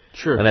view it.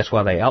 Sure. And that's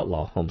why they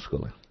outlaw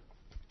homeschooling.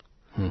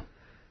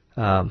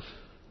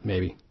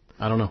 Maybe.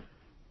 I don't know.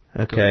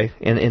 Okay.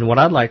 And what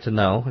I'd like to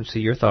know, and see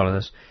your thought on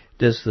this,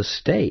 does the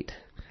state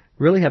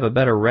really have a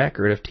better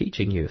record of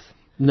teaching youth?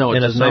 No,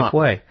 it does not. In a safe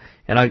way.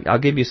 And I'll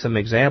give you some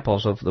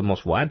examples of the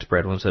most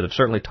widespread ones that have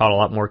certainly taught a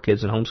lot more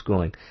kids in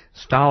homeschooling.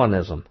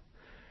 Stalinism.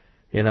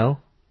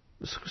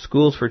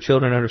 Schools for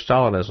children under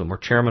Stalinism or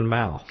Chairman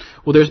Mao.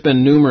 Well, there's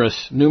been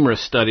numerous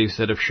studies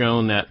that have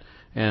shown that,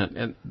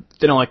 and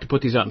they don't like to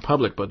put these out in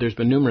public, but there's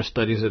been numerous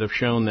studies that have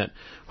shown that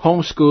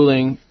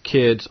homeschooling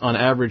kids on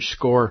average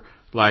score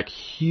like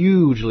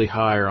hugely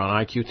higher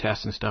on IQ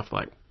tests and stuff,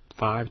 like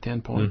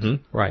 5-10 points.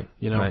 Mm-hmm. Right.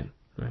 Right.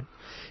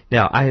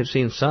 Now, I have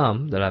seen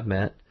some that I've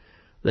met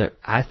that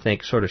I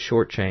think sort of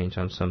shortchange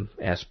on some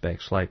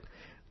aspects, like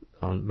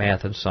on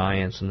math and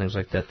science and things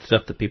like that,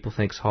 stuff that people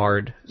think's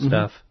hard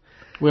stuff.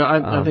 Well,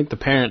 I think the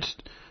parents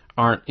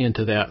aren't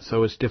into that,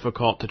 so it's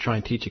difficult to try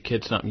and teach a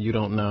kid something you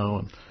don't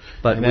know.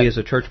 But we as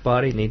a church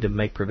body need to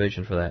make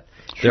provision for that.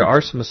 Sure. There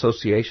are some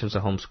associations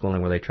of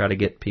homeschooling where they try to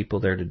get people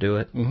there to do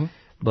it,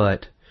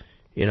 but,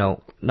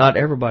 not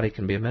everybody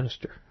can be a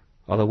minister,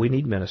 although we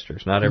need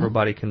ministers. Not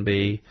everybody can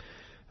be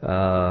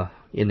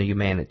in the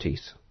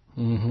humanities,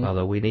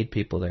 although we need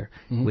people there.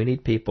 We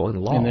need people in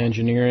law. In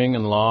engineering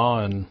and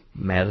law and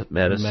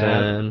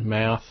medicine.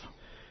 Math.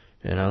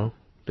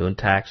 Doing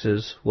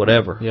taxes,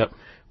 whatever. Yep.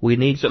 We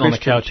need sitting on the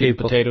couch eating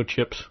potato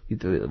chips.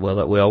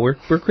 Well,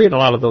 we're creating a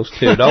lot of those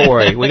too. Don't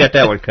worry, we got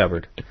that one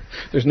covered.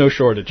 There's no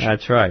shortage.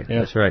 That's right. Yeah.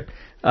 That's right.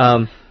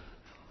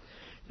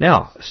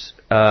 Now,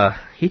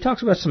 he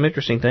talks about some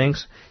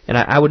things, and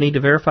I would need to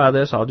verify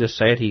this. I'll just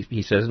say it.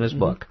 He says in his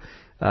book,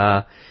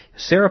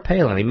 Sarah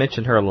Palin. He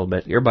mentioned her a little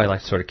bit. Everybody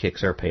likes to sort of kick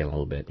Sarah Palin a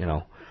little bit,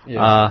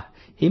 Yeah.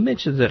 He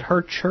mentions that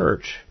her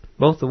church,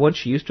 both the one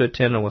she used to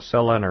attend and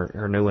Wasilla and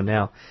her new one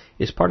now,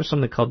 is part of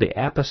something called the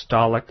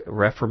Apostolic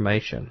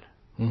Reformation,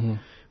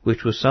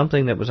 which was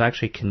something that was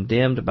actually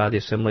condemned by the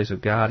Assemblies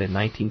of God in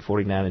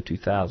 1949 and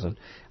 2000. I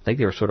think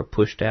they were sort of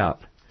pushed out.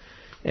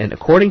 And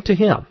according to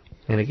him,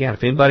 and again,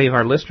 if anybody of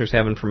our listeners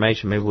have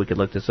information, maybe we could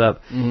look this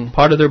up,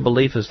 part of their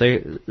belief is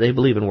they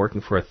believe in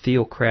working for a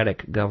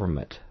theocratic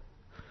government.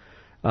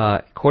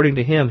 According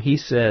to him, he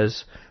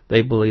says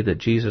they believe that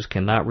Jesus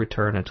cannot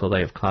return until they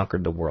have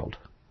conquered the world.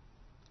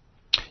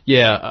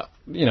 Yeah,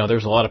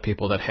 there's a lot of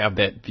people that have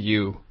that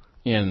view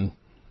in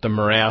the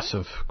morass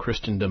of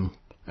Christendom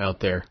out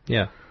there.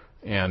 Yeah.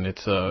 And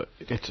it's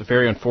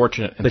very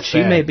unfortunate and But sad.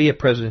 she may be a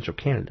presidential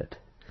candidate.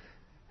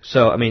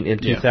 So, in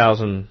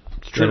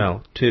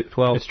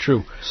 2012. It's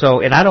true. So,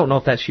 and I don't know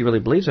if she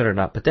really believes it or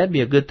not, but that'd be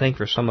a good thing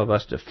for some of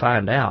us to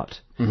find out.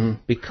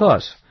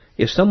 Because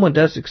if someone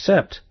does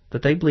accept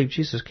that they believe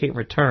Jesus can't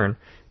return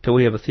till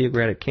we have a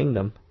theocratic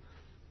kingdom,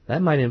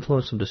 that might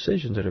influence some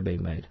decisions that are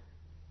being made.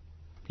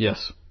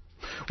 Yes.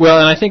 Well,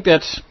 and I think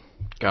that's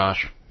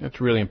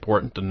really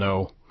important to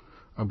know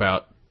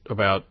about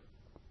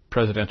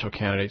presidential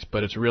candidates,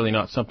 but it's really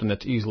not something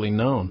that's easily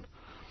known.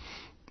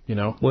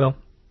 Well,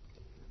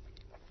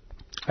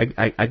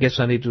 I guess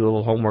I need to do a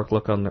little homework,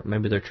 look on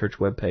maybe their church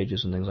web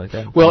pages and things like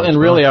that. Well, and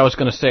really I was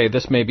going to say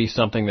this may be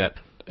something that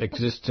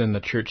exists in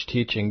the church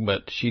teaching,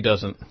 but she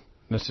doesn't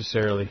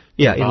necessarily.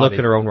 Yeah, you look at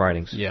her own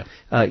writings. Yeah.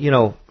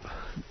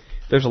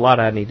 There's a lot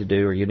I need to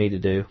do or you need to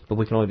do, but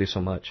we can only do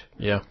so much.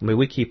 Yeah.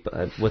 We keep,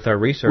 with our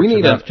research,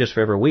 enough just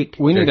for every week.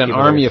 We need an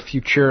army of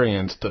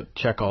futurians to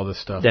check all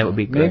this stuff. That would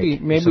be great.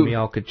 Maybe some of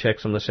y'all could check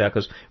some of this out,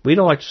 because we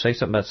don't like to say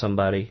something about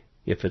somebody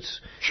if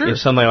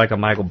somebody like a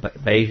Michael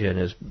Baigent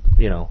is,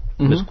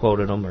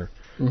 misquoted them or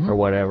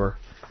whatever.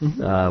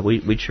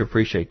 We'd sure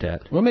appreciate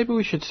that. Well, maybe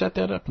we should set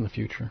that up in the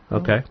future.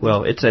 Okay.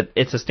 Well, it's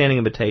a standing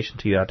invitation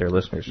to you out there,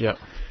 listeners. Yeah.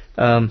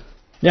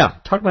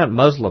 Now, talk about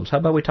Muslims. How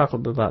about we talk a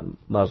little bit about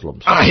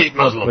Muslims? I hate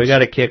Muslims. We got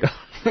to kick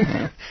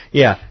off.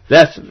 Yeah,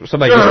 that's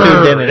somebody just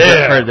tuned in and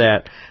heard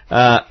that.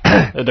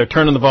 They're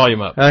turning the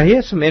volume up. He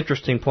has some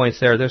interesting points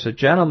there. There's a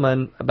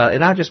gentleman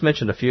and I just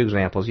mentioned a few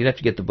examples. You'd have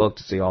to get the book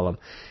to see all of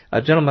them.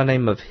 A gentleman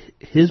named of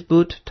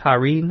Hizbut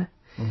Tahrir.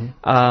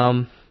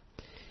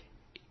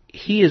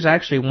 He is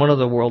actually one of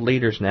the world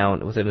leaders now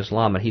within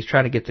Islam, and he's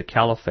trying to get the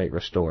caliphate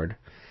restored.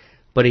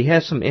 But he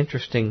has some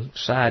interesting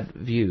side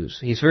views.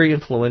 He's very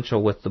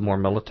influential with the more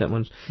militant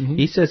ones.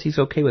 He says he's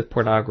okay with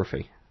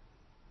pornography.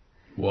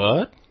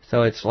 What?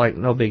 So it's like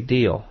no big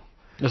deal.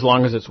 As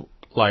long as it's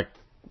like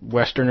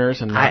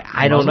Westerners and not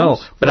I don't know.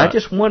 But what? I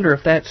just wonder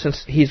if that,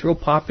 since he's real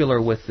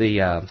popular with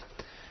the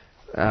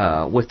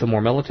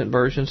more militant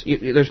versions,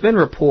 there's been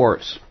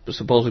reports,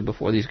 supposedly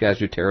before these guys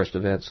do terrorist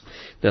events,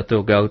 that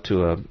they'll go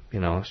to a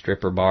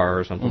stripper bar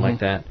or something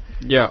like that.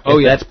 Yeah.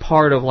 That's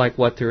part of like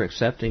what they're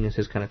accepting as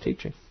his kind of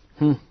teaching.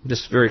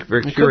 Just very,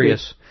 very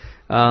curious.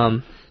 There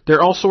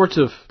are all sorts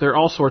of,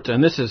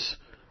 and this is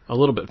a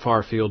little bit far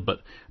afield, but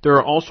there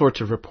are all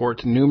sorts of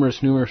reports,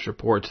 numerous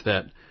reports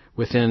that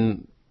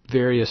within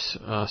various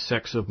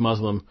sects of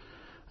Muslim,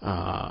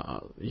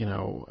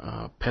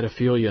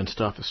 pedophilia and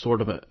stuff is sort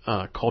of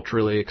a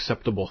culturally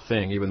acceptable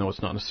thing, even though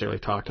it's not necessarily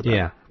talked about.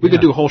 Yeah. We could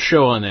do a whole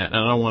show on that, and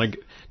I don't want to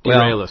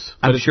derail us,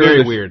 but it's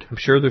very weird. I'm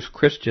sure there's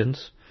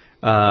Christians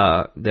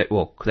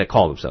that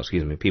call themselves,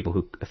 people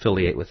who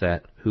affiliate with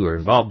that, who are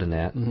involved in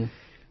that.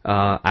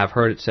 I've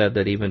heard it said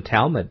that even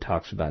Talmud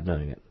talks about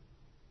doing it.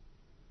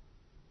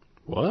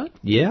 What?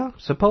 Yeah,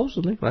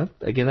 supposedly. Well,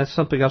 again, that's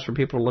something else for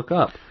people to look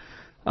up.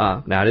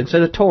 Now, I didn't say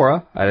the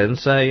Torah. I didn't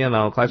say,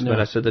 classic, but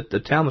I said that the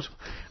Talmud.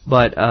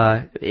 But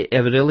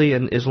evidently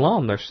in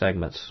Islam, there's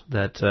segments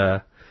that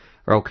are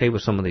okay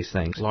with some of these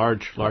things.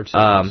 Large segments.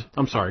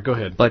 I'm sorry, go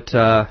ahead. But,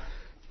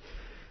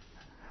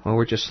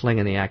 we're just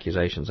slinging the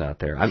accusations out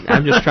there.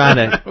 I'm just trying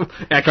to...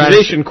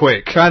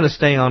 Quake. Trying to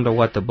stay on to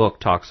what the book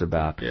talks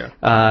about. Yeah.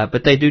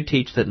 But they do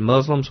teach that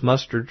Muslims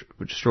must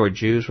destroy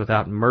Jews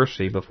without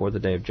mercy before the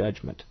Day of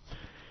Judgment.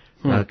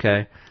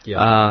 Okay?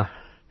 Yeah.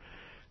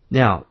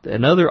 Now,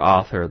 another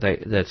author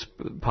that's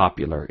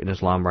popular in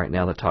Islam right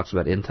now that talks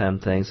about end-time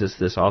things is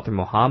this author,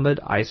 Muhammad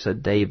Isa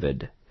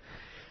David.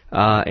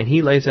 And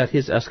he lays out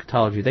his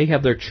eschatology. They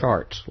have their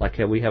charts, like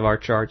how we have our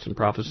charts in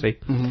prophecy.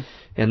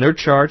 In their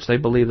charts, they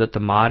believe that the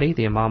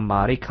Imam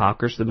Mahdi,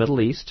 conquers the Middle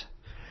East,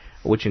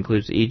 which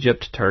includes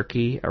Egypt,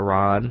 Turkey,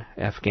 Iran,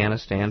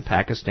 Afghanistan,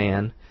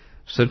 Pakistan,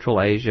 Central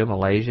Asia,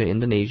 Malaysia,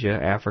 Indonesia,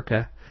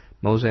 Africa,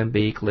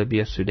 Mozambique,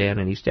 Libya, Sudan,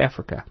 and East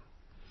Africa.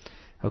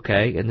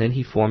 Okay, and then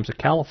he forms a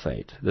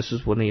caliphate. This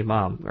is when the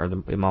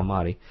Imam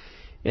Mahdi,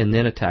 and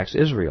then attacks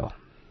Israel.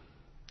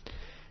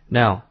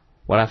 Now,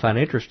 what I find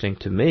interesting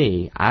to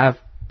me, I've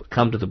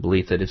come to the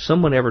belief that if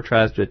someone ever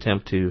tries to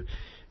attempt to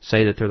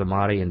say that they're the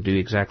Mahdi and do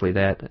exactly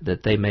that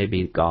they may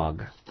be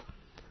Gog,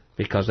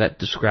 because that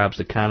describes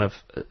the kind of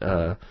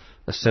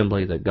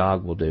assembly that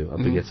Gog will do up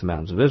against the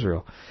mountains of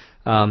Israel.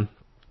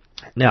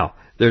 Now,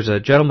 there's a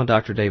gentleman,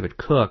 Dr. David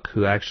Cook,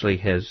 who actually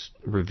has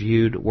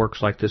reviewed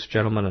works like this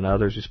gentleman and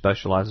others who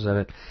specializes in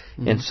it.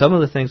 And some of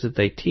the things that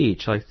they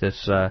teach, like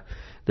this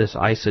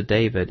Isa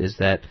David, is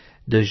that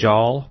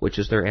Dajjal, which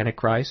is their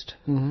Antichrist,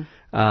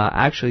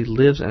 actually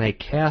lives in a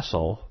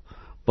castle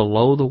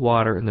below the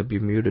water in the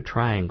Bermuda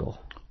Triangle.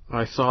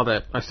 I saw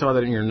that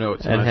in your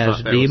notes. And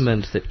has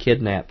demons that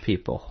kidnap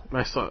people.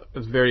 I saw it.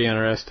 Was very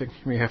interesting.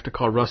 We have to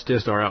call Russ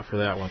Dizdar out for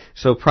that one.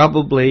 So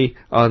probably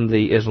on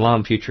the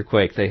Islam Future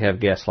Quake, they have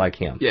guests like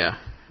him. Yeah.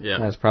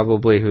 That's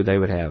probably who they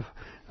would have.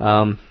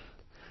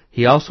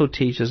 He also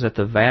teaches that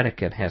the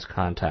Vatican has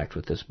contact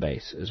with this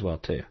base as well,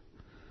 too.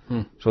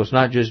 So it's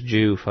not just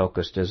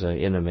Jew-focused as an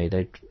enemy.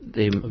 They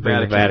bring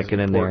the Vatican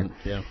in there.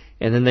 Yeah.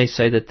 And then they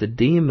say that the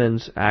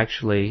demons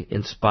actually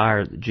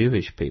inspire the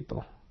Jewish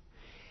people.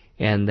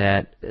 And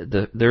that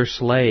their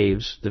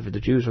slaves, the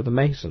Jews, are the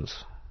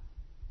Masons.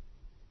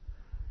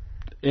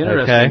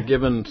 Interesting,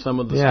 given some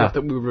of the stuff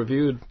that we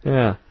reviewed.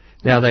 Yeah.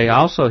 Now,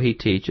 he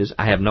teaches,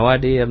 I have no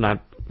idea, I've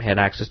not had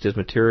access to his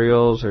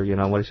materials or,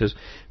 what he says,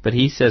 but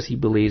he says he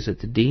believes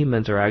that the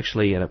demons are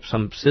actually in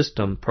some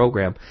system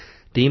program.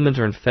 Demons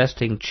are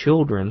infesting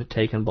children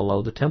taken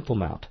below the Temple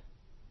Mount.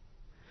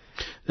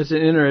 That's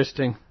an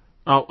interesting...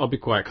 I'll be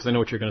quiet because I know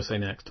what you're going to say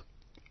next.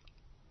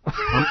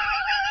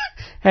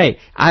 Hey,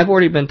 I've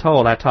already been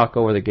told I talk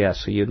over the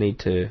guests, so you need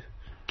to...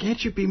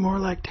 Can't you be more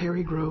like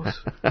Terry Gross?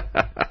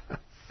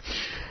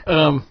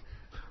 No,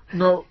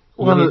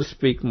 you need to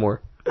speak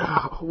more.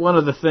 One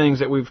of the things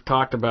that we've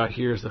talked about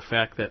here is the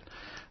fact that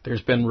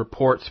there's been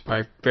reports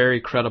by very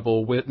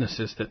credible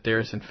witnesses that there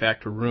is in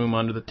fact a room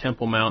under the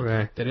Temple Mount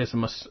that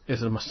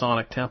is a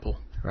Masonic temple.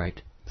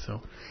 Right.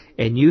 So,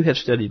 and you have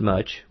studied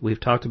much. We've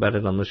talked about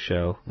it on the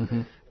show.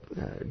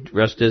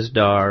 Russ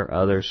Dizdar,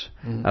 others,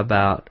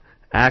 about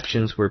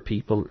actions where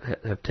people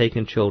have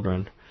taken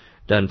children,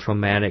 done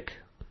traumatic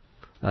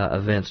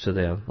events to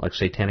them, like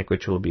satanic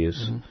ritual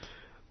abuse,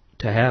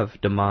 to have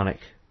demonic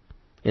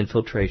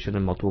infiltration,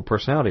 and multiple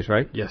personalities,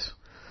 right? Yes.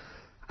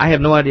 I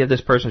have no idea if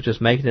this person's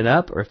just making it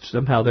up or if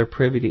somehow they're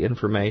privy to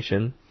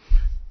information.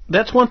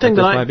 That's one thing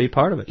that might be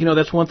part of it.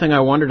 That's one thing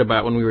I wondered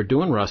about when we were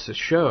doing Russ's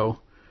show.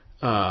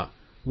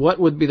 What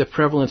would be the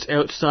prevalence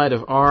outside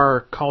of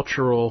our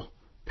cultural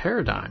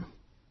paradigm?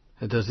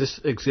 Does this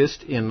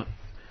exist in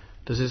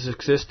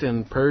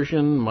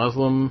Persian,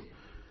 Muslim,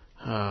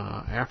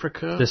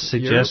 Africa? This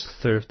suggests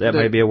that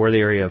may be a worthy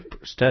area of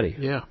study.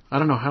 Yeah, I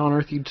don't know how on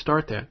earth you'd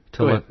start that.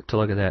 To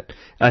look at that.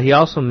 He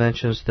also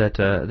mentions that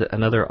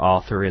another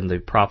author in the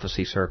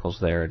prophecy circles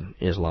there in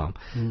Islam,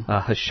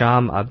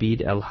 Hisham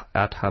Abid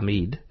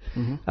al-Hamid,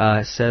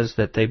 says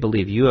that they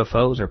believe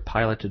UFOs are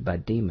piloted by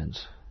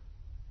demons.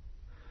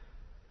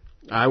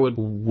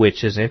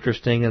 Which is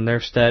interesting in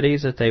their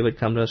studies that they would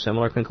come to a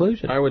similar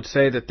conclusion. I would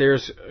say that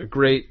there's a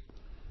great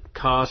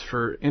cause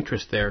for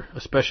interest there,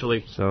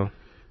 especially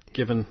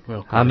given,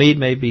 Hamid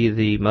may be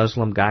the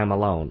Muslim Guy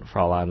Malone, for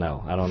all I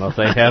know. I don't know if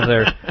they have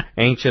their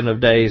Ancient of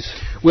Days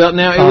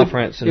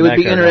conference. It would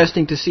be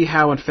interesting to see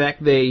how, in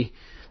fact, they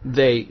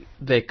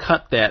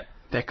cut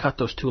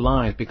those two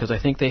lines, because I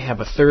think they have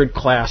a third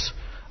class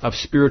of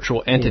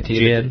spiritual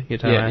entity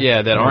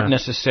that aren't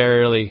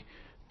necessarily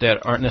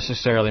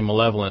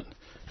malevolent.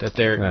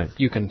 That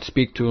you can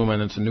speak to them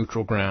and it's a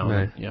neutral ground.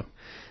 Right. Yeah.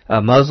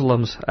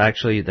 Muslims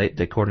actually, they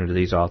according to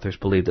these authors,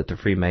 believe that the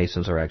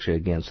Freemasons are actually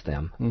against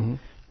them, and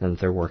that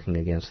they're working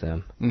against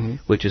them,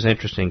 which is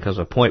interesting because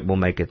a point we'll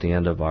make at the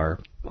end of our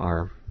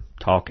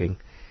talking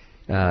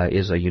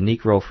is a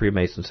unique role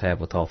Freemasons have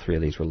with all three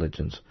of these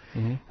religions.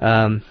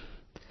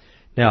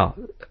 Now,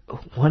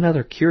 one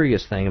other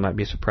curious thing, it might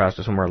be a surprise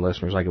to some of our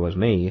listeners like it was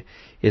me,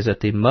 is that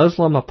the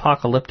Muslim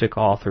apocalyptic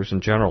authors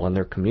in general in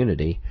their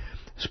community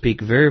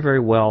speak very, very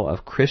well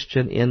of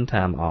Christian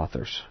end-time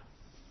authors.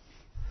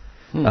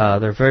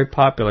 They're very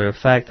popular. In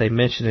fact, they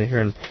mentioned it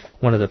here in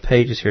one of the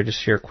pages here,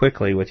 just share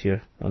quickly with you.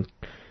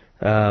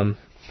 Some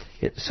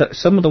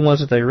of the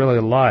ones that they really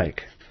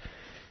like.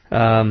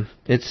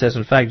 It says,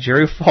 in fact,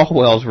 Jerry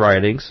Falwell's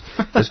writings,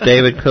 as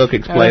David Cook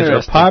explains,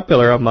 are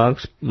popular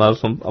amongst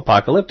Muslim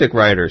apocalyptic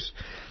writers.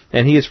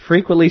 And he is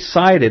frequently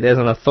cited as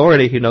an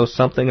authority who knows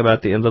something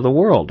about the end of the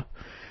world.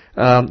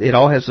 It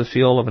all has the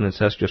feel of an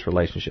incestuous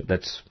relationship.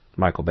 That's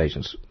Michael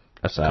Baigent's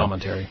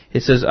commentary.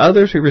 It says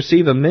others who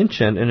receive a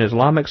mention in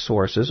Islamic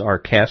sources are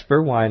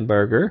Caspar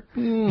Weinberger,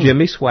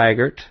 Jimmy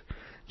Swaggart,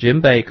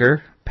 Jim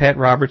Baker, Pat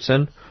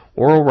Robertson,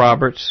 Oral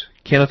Roberts,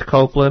 Kenneth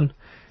Copeland,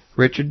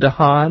 Richard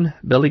DeHaan,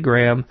 Billy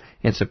Graham,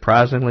 and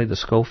surprisingly the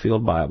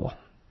Schofield Bible.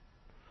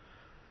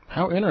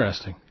 How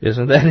interesting.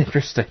 Isn't that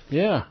interesting?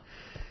 Yeah.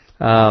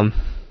 I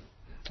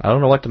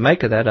don't know what to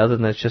make of that other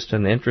than it's just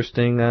an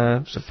interesting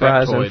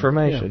surprise Factoid.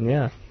 Information.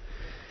 Yeah.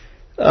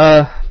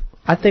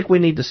 I think we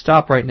need to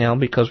stop right now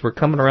because we're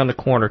coming around the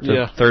corner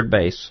to third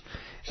base.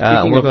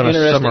 Speaking we're of going to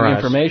interesting summarize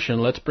information,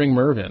 let's bring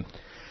Merv in.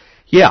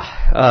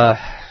 Yeah.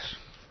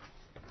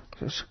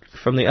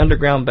 From the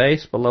underground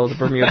base below the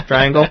Bermuda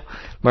Triangle,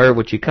 Merv,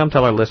 would you come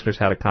tell our listeners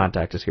how to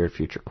contact us here at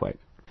Future Quake?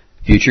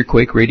 Future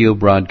Quake radio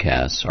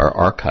broadcasts are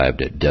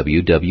archived at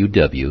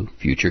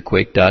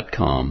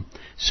www.futurequake.com,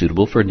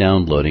 suitable for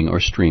downloading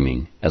or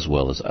streaming, as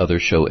well as other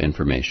show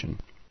information.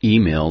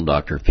 Email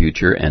Dr.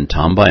 Future and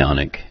Tom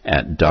Bionic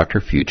at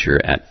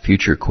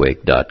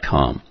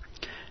drfuture@futurequake.com.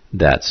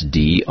 That's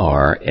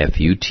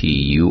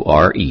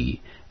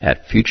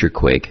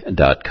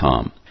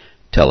drfuture@futurequake.com.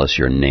 Tell us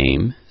your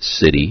name,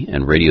 city,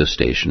 and radio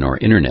station or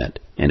internet,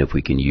 and if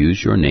we can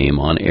use your name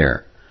on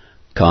air.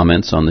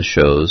 Comments on the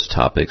show's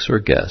topics or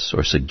guests,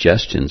 or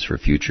suggestions for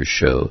future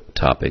show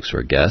topics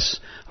or guests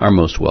are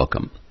most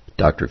welcome.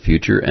 Dr.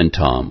 Future and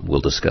Tom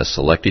will discuss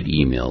selected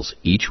emails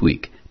each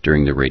week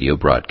during the radio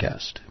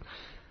broadcast.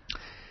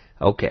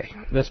 Okay.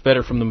 That's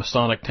better from the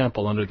Masonic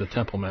Temple under the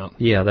Temple Mount.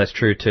 Yeah, that's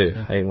true, too.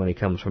 I hate when he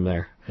comes from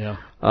there. Yeah.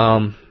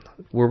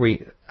 Were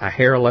we a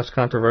hair less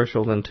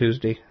controversial than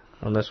Tuesday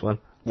on this one?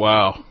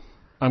 Wow.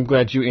 I'm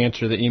glad you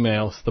answered the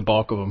emails, the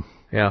bulk of them.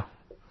 Yeah.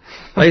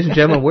 Ladies and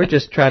gentlemen, we're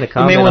just trying to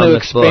comment on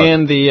this book. You may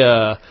want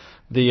to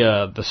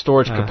expand the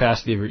storage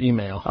capacity of your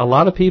email. A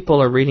lot of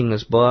people are reading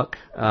this book.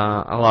 A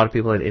lot of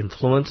people, it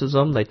influences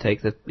them. They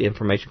take the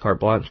information carte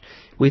blanche.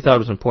 We thought it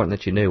was important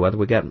that you knew, whether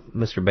we got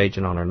Mr.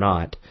 Baigent on or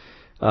not.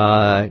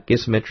 Get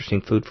some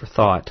interesting food for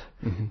thought.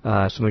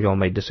 Some of y'all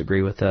may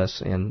disagree with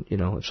us, and,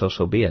 if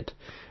so be it.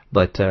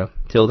 But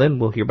till then,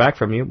 we'll hear back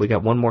from you. We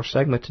got one more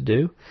segment to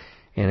do.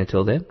 And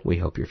until then, we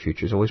hope your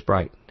future is always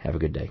bright. Have a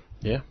good day.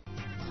 Yeah.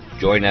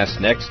 Join us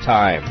next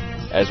time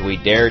as we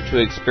dare to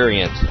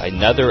experience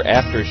another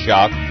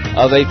aftershock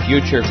of a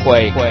future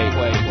quake.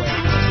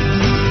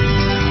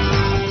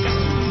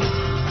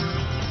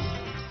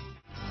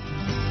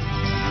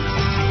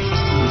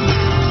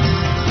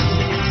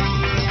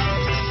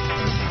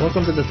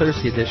 Welcome to the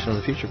Thursday edition of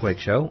the Future Quake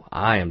Show.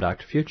 I am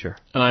Dr. Future.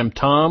 And I'm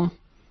Tom,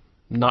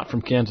 not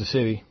from Kansas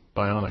City,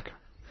 Bionic.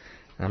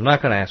 I'm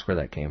not going to ask where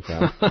that came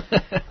from.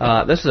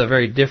 This is a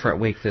very different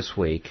week this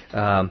week.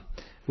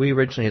 We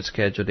originally had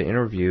scheduled to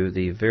interview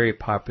the very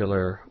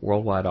popular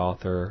worldwide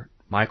author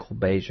Michael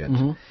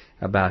Baigent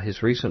about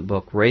his recent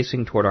book,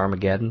 Racing Toward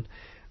Armageddon,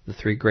 the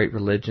three great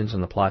religions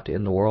and the plot to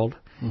end the world,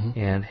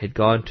 and had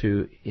gone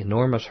to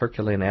enormous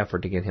Herculean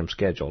effort to get him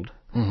scheduled.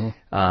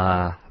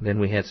 Then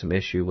we had some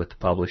issue with the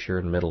publisher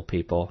and middle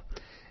people,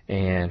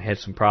 and had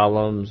some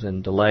problems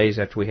and delays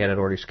after we had it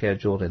already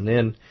scheduled, and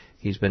then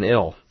he's been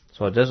ill.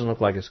 So it doesn't look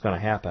like it's going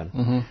to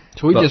happen.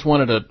 So we just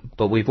wanted to...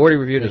 But we've already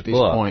reviewed his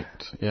book.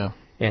 Points. Yeah.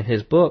 And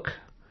his book,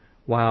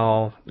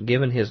 while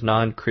given his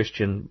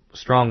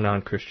strong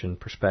non-Christian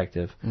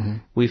perspective,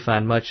 we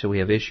find much that we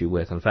have issue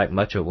with. In fact,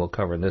 much of it we'll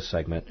cover in this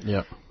segment.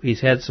 Yep.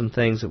 He's had some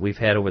things that we've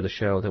had over the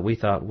show that we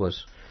thought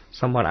was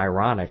somewhat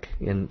ironic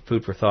in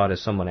food for thought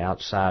as someone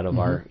outside of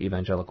our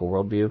evangelical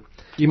worldview.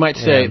 You might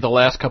say the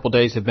last couple of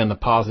days have been the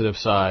positive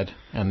side,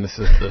 and this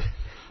is the...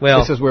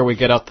 Well, this is where we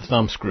get out the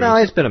thumb screws. No,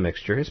 it's been a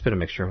mixture. It's been a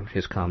mixture of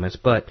his comments,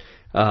 but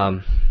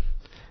I'm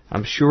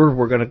sure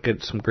we're going to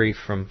get some grief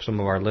from some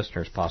of our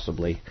listeners,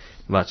 possibly,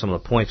 about some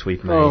of the points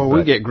we've made. Oh,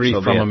 we get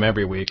grief from them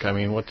every week. I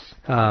mean,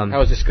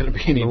 how is this going to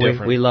be any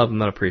different? We love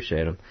them and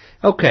appreciate them.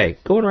 Okay,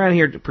 going around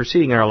here,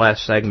 proceeding in our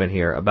last segment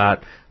here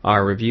about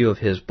our review of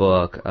his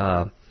book,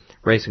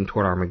 Racing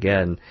Toward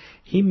Armageddon,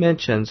 he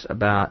mentions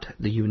about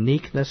the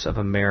uniqueness of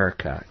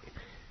America.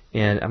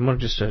 And I'm going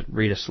to just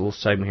read a little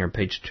segment here on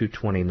page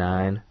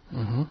 229,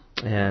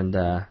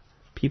 and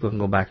people can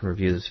go back and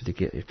review this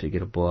if they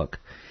get a book.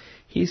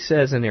 He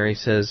says in there, he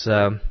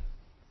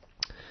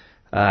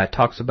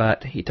talks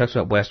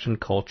about Western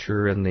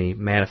culture and the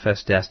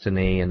manifest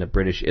destiny and the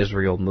British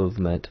Israel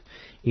movement,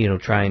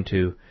 trying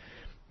to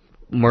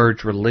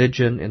merge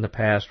religion in the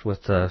past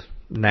with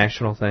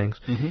national things.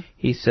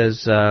 He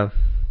says,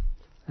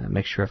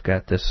 make sure I've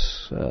got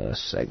this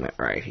segment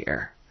right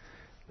here.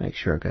 Make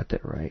sure I got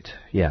that right.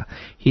 Yeah.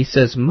 He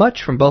says,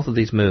 much from both of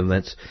these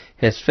movements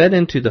has fed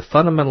into the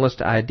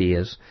fundamentalist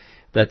ideas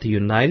that the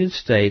United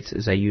States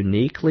is a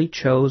uniquely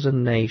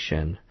chosen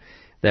nation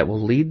that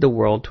will lead the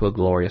world to a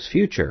glorious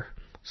future,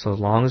 so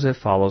long as it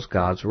follows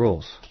God's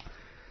rules.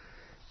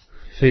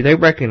 See, they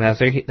recognize,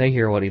 they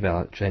hear what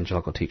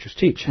evangelical teachers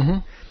teach.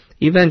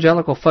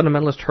 Evangelical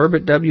fundamentalist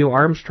Herbert W.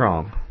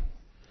 Armstrong,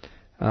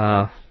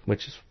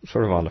 which is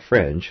sort of on the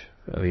fringe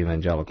of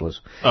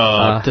evangelicalism,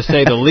 to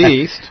say the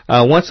least.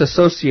 Once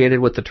associated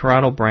with the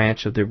Toronto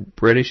branch of the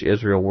British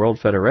Israel World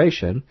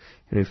Federation,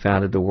 and who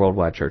founded the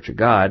Worldwide Church of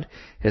God,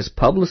 has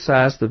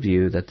publicized the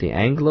view that the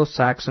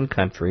Anglo-Saxon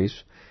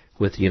countries,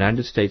 with the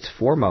United States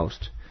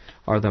foremost,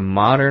 are the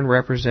modern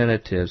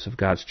representatives of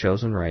God's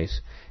chosen race,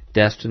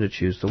 destined to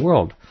choose the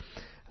world.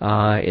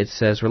 It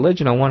says,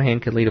 religion on one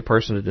hand can lead a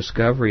person to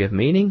discovery of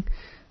meaning.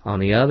 On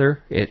the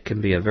other, it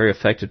can be a very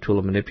effective tool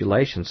of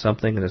manipulation,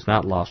 something that is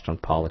not lost on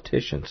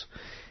politicians.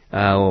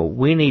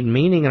 We need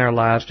meaning in our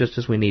lives just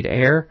as we need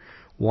air,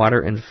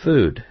 water, and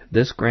food.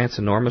 This grants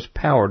enormous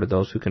power to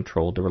those who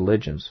control the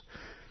religions.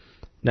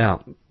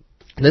 Now,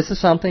 this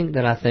is something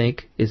that I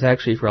think is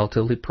actually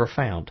relatively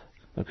profound.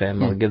 Okay, I'm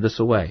going to give this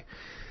away.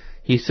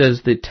 He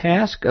says, the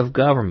task of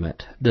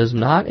government does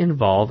not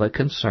involve a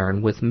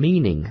concern with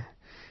meaning.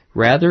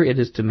 Rather, it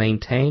is to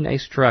maintain a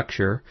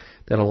structure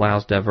that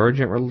allows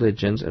divergent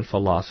religions and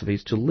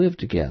philosophies to live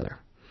together.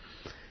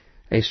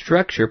 A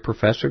structure,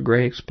 Professor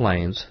Gray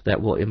explains,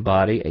 that will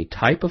embody a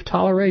type of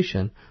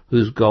toleration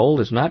whose goal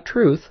is not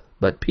truth,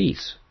 but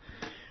peace.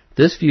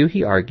 This view,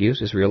 he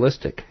argues, is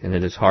realistic, and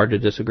it is hard to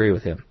disagree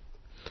with him.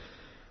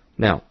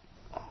 Now,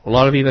 a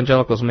lot of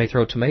evangelicals may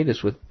throw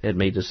tomatoes at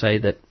me to say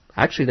that,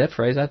 actually, that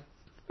phrase I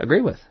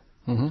agree with.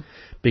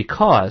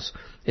 Because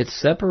it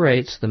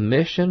separates the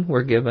mission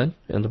we're given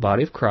in the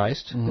body of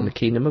Christ, in the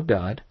kingdom of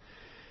God,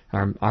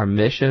 our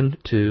mission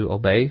to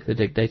obey the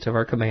dictates of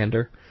our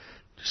commander,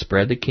 to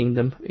spread the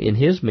kingdom in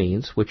his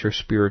means, which are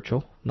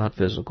spiritual, not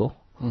physical.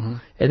 And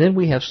then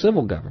we have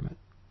civil government.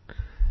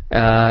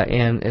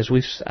 And as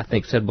we've, I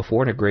think, said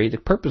before and agreed, the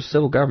purpose of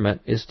civil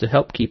government is to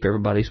help keep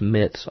everybody's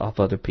mitts off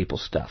other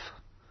people's stuff.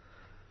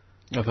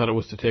 I thought it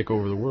was to take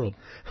over the world.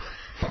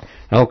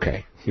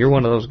 Okay, you're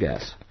one of those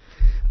guys.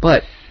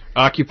 But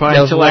occupy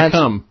until I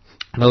come.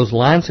 Those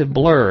lines have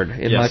blurred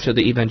in much of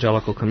the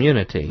evangelical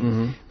community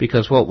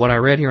because what I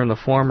read here in the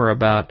former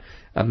about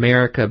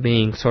America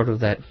being sort of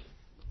that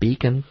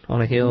beacon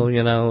on a hill,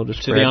 to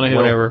spread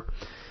whatever.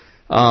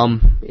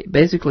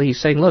 Basically,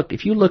 he's saying, look,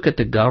 if you look at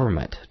the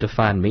government to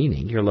find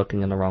meaning, you're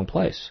looking in the wrong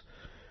place.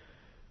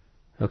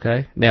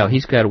 Okay? Now,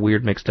 he's got a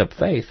weird mixed up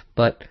faith,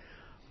 but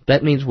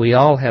that means we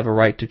all have a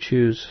right to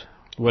choose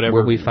whatever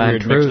where we find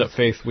weird truth, mixed up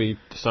faith we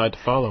decide to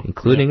follow,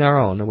 including our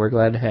own, and we're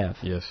glad to have.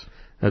 Yes.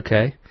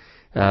 Okay?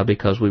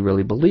 Because we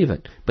really believe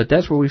it. But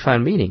that's where we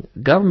find meaning.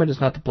 Government is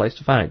not the place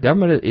to find it.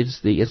 Government is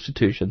the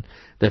institution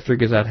that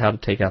figures out how to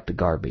take out the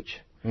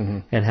garbage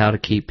and how to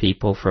keep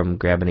people from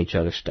grabbing each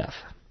other's stuff.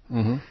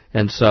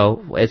 And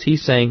so, as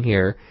he's saying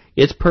here,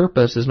 its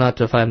purpose is not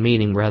to find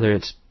meaning, rather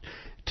it's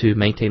to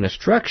maintain a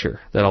structure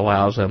that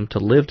allows them to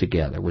live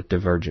together with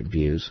divergent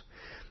views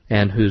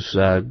and whose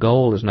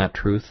goal is not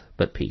truth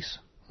but peace.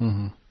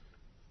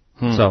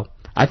 So,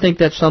 I think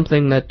that's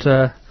something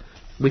that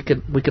we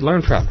could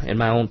learn from, in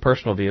my own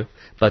personal view,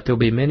 but there'll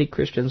be many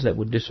Christians that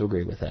would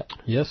disagree with that.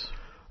 Yes.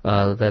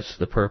 That's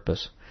the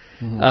purpose.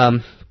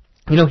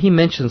 he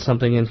mentioned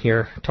something in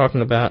here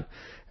talking about.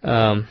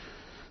 In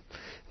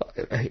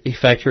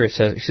fact, here he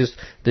says,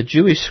 the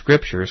Jewish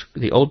scriptures,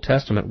 the Old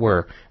Testament,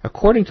 were,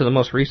 according to the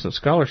most recent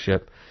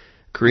scholarship,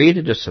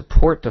 created to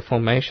support the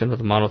formation of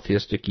the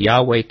monotheistic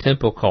Yahweh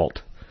temple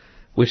cult,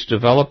 which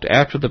developed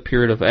after the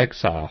period of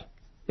exile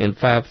in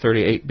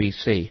 538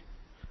 BC.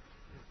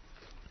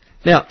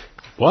 Now,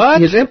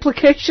 what? His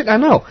implication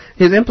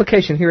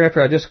here,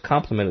 after I just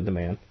complimented the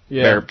man,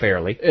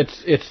 barely,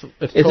 it's is totally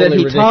that he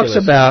ridiculous. talks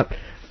about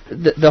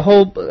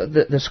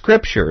the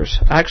scriptures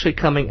actually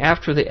coming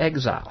after the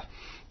exile.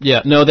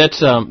 Yeah, no,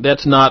 that's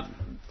not.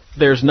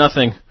 There's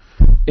nothing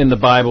in the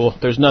Bible.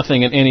 There's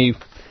nothing in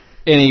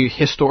any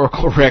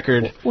historical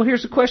record. Well,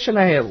 here's the question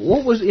I have: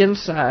 What was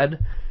inside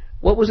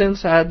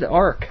the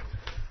ark?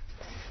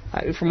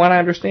 From what I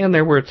understand,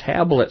 there were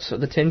tablets of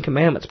the Ten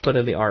Commandments put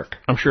in the ark.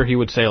 I'm sure he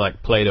would say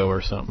like Plato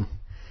or something.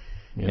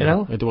 You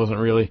know? It wasn't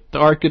really, the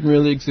ark didn't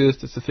really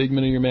exist. It's a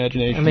figment of your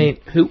imagination. I mean,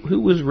 who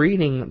was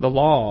reading the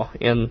law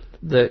in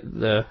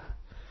the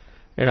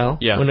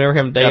when they were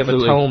having Day of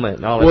Atonement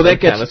and all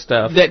that kind of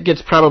stuff?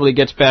 That probably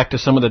gets back to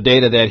some of the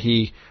data that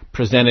he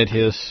presented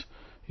his,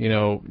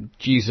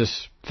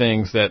 Jesus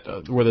things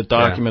that where the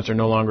documents are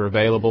no longer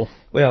available.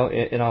 Well,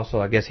 and also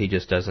I guess he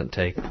just doesn't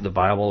take the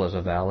Bible as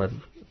a valid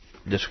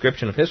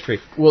description of history.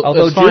 Well,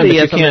 although fine,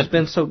 Judaism has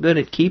been so good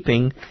at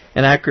keeping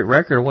an accurate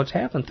record of what's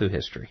happened through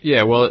history.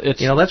 Yeah, well, it's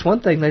that's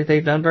one thing that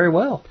they've done very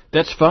well.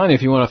 That's fine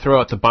if you want to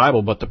throw out the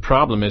Bible, but the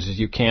problem is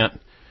you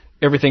can't.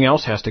 Everything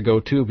else has to go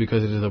too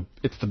because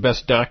it's the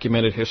best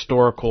documented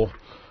historical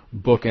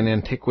book in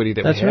antiquity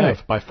that we have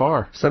by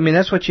far. So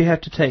that's what you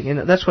have to take,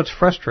 and that's what's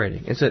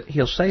frustrating is that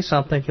he'll say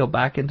something, he'll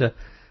back into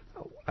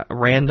a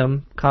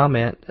random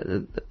comment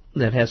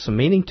that has some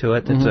meaning to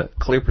it. That's a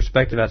clear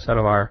perspective outside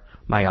of our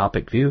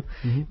myopic view,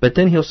 but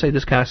then he'll say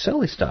this kind of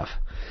silly stuff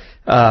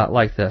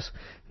like this.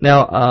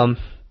 Now,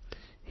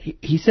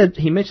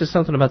 he mentioned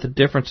something about the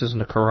differences in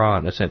the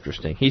Quran. That's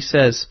interesting. He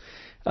says,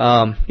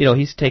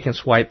 he's taking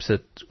swipes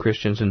at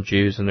Christians and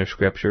Jews and their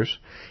scriptures.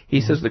 He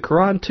says the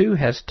Quran too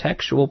has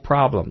textual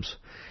problems.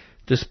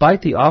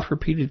 Despite the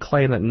oft-repeated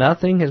claim that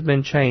nothing has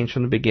been changed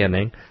from the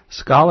beginning,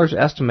 scholars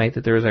estimate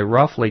that there is a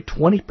roughly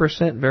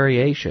 20%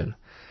 variation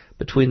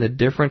between the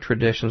different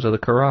traditions of the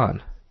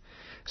Quran.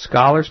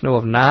 Scholars know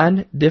of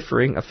 9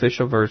 differing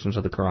official versions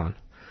of the Quran.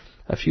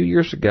 A few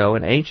years ago,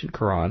 an ancient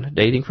Quran,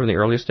 dating from the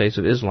earliest days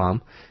of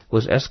Islam,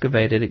 was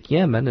excavated at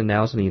Yemen and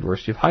now is in the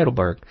University of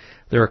Heidelberg.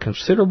 There are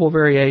considerable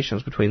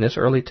variations between this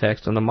early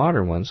text and the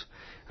modern ones,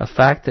 a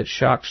fact that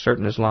shocked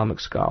certain Islamic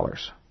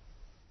scholars.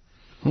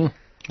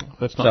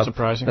 That's not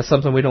surprising. That's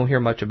something we don't hear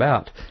much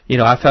about.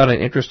 I found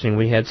it interesting.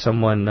 We had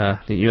someone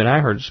that you and I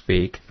heard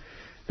speak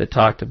that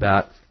talked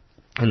about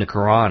in the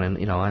Quran,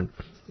 and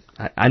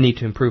I need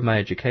to improve my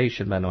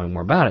education by knowing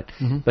more about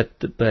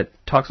it. But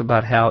talks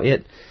about how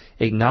it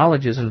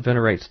acknowledges and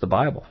venerates the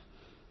Bible.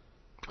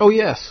 Oh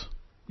yes,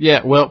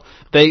 yeah. Well,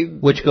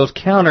 which goes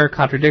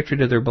contradictory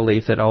to their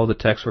belief that the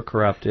texts were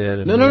corrupted.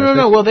 And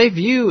no. Well, they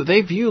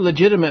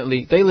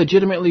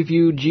legitimately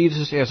view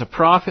Jesus as a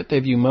prophet. They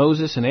view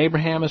Moses and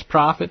Abraham as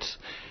prophets.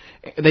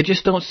 They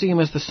just don't see him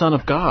as the Son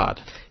of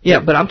God. Yeah,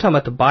 but I'm talking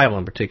about the Bible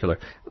in particular.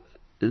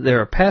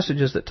 There are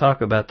passages that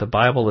talk about the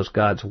Bible as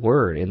God's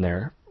word in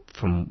there.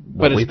 From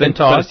what we've been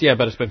taught.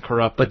 But it's been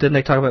corrupted. But then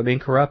they talk about being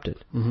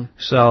corrupted.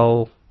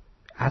 So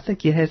I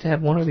think you have to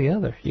have one or the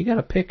other. You got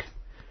to pick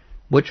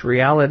which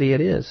reality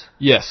it is.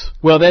 Yes.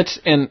 Well, it's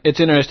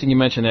interesting you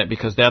mention that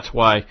because that's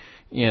why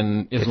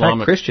in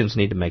Islamic Christians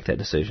need to make that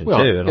decision too,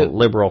 and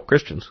liberal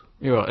Christians.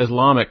 The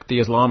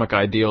Islamic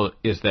ideal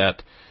is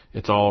that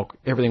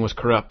everything was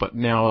corrupt, but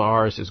now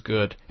ours is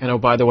good.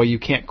 And by the way, you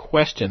can't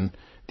question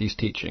these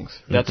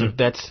teachings. That's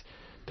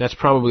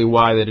probably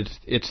why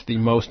it's the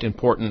most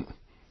important.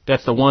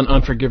 That's the one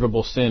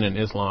unforgivable sin in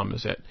Islam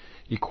is that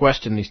you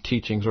question these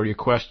teachings or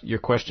you're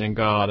questioning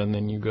God and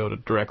then you go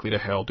directly to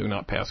hell. Do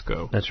not pass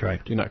go. That's right.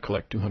 Do not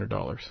collect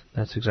 $200.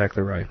 That's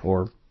exactly right.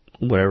 Or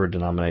whatever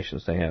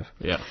denominations they have.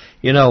 Yeah.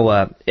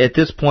 At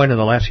this point in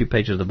the last few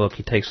pages of the book,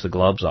 he takes the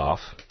gloves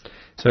off,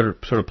 sort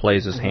of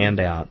plays his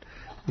hand out,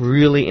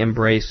 really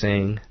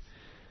embracing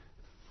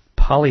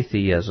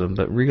polytheism,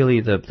 but really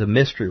the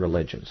mystery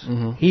religions.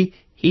 He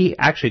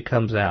actually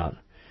comes out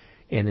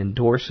and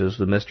endorses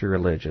the mystery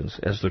religions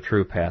as the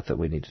true path that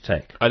we need to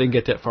take. I didn't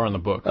get that far in the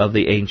book. Of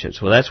the ancients.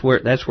 Well, that's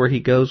where he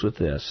goes with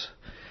this.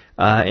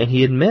 And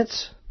he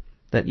admits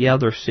that,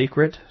 they're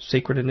secret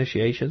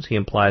initiations. He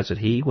implies that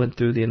he went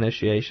through the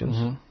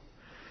initiations.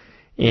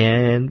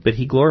 But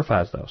he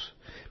glorifies those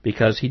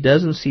because he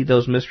doesn't see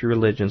those mystery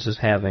religions as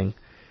having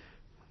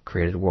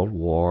created a world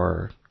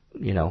war,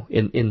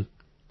 in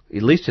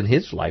at least in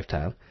his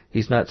lifetime.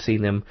 He's not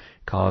seen them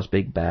cause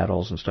big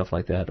battles and stuff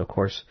like that. Of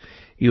course,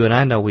 you and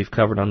I know we've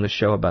covered on this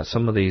show about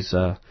some of these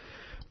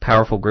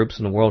powerful groups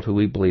in the world who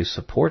we believe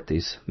support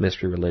these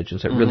mystery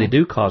religions that really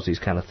do cause these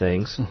kind of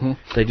things.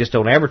 They just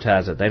don't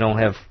advertise it. They don't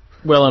have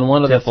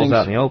temples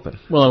out in the open.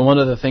 Well, and one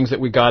of the things that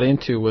we got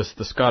into was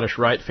the Scottish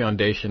Rite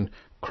Foundation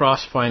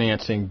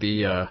cross-financing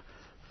the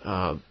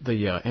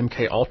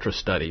MK Ultra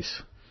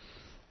studies.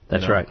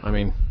 That's right. I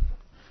mean,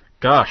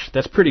 gosh,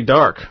 that's pretty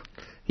dark.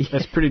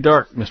 That's pretty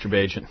dark, Mr.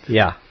 Baigent.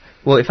 Yeah.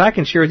 Well, if I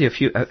can share with you a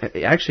few...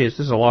 actually, this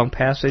is a long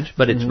passage,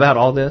 but it's about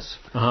all this.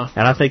 Uh-huh.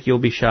 And I think you'll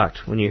be shocked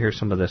when you hear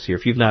some of this here,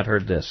 if you've not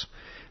heard this.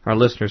 Our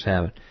listeners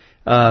haven't.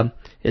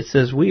 It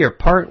says, we are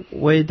part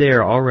way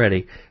there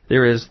already.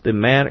 There is the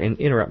matter... And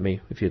interrupt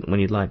me when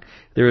you'd like.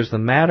 There is the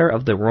matter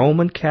of the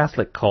Roman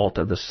Catholic cult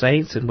of the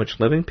saints in which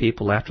living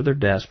people after their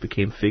deaths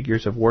became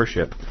figures of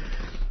worship.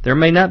 There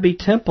may not be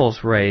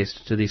temples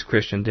raised to these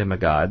Christian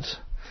demigods,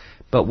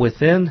 but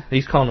within,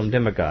 he's calling them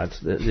demigods,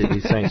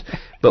 these saints,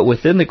 but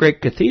within the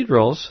great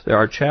cathedrals, there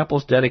are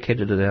chapels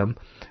dedicated to them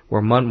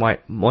where one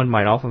might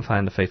often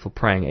find the faithful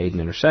praying, aid,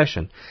 and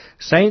intercession.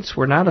 Saints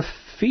were not a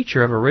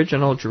feature of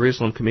original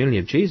Jerusalem community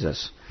of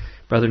Jesus,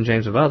 Brethren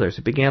James of others.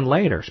 It began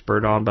later,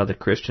 spurred on by the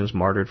Christians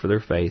martyred for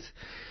their faith,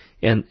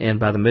 and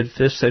by the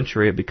mid-5th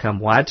century it became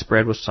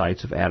widespread with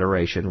sites of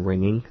adoration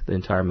ringing the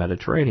entire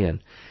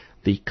Mediterranean.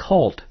 The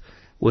cult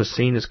was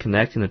seen as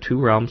connecting the two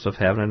realms of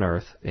heaven and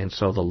earth, and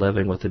so the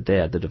living with the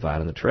dead, the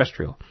divine and the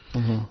terrestrial.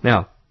 Mm-hmm.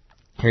 Now,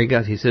 here he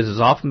goes. He says, it's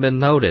often been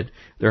noted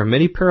there are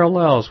many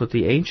parallels with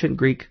the ancient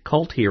Greek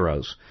cult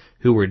heroes,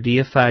 who were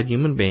deified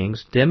human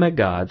beings,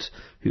 demigods,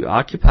 who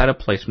occupied a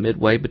place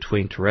midway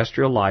between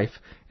terrestrial life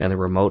and the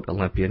remote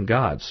Olympian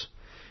gods.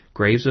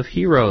 Graves of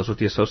heroes with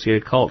the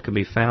associated cult can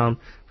be found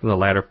from the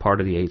latter part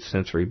of the 8th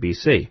century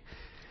BC.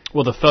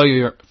 Well, the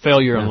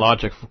failure in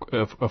logic,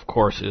 of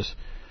course, is...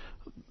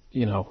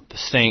 the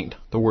saint,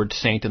 the word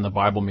saint in the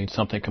Bible means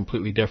something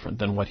completely different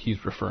than what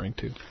he's referring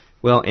to.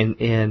 Well,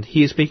 and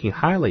he is speaking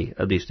highly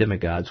of these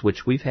demigods,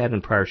 which we've had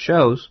in prior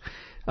shows.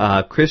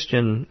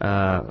 Christian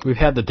we've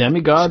had the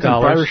demigods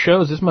scholars. in prior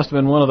shows. This must have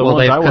been one of the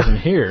ones I wasn't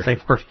here. They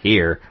weren't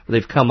here.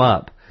 They've come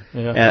up.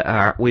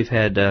 Yeah. We've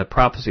had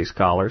prophecy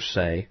scholars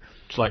say,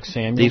 it's like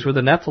Samuel. These were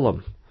the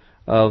Nephilim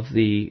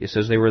it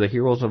says they were the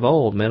heroes of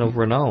old, men of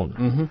renown.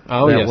 Mm-hmm.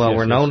 Oh, yes.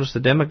 We're known as the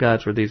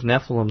demigods were these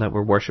Nephilim that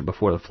were worshipped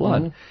before the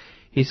flood. Mm-hmm.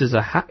 He says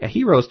a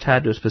hero is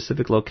tied to a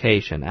specific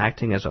location,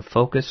 acting as a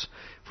focus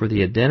for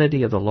the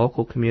identity of the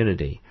local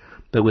community,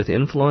 but with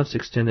influence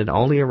extended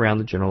only around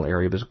the general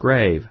area of his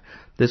grave.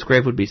 This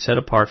grave would be set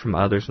apart from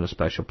others in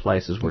special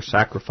places where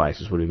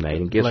sacrifices would be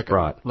made and gifts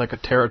brought. Like a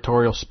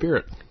territorial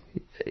spirit.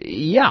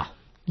 Yeah.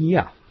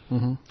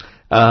 Mm-hmm.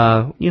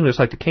 It's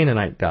like the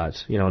Canaanite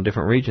gods, in a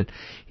different region.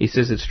 He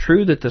says it's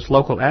true that this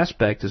local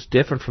aspect is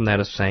different from that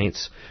of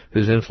saints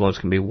whose influence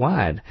can be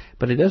wide,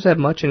 but it does have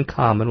much in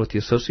common with the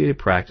associated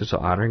practice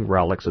of honoring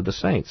relics of the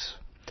saints,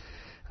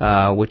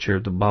 which are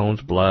the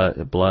bones,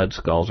 blood,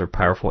 skulls, or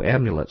powerful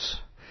amulets.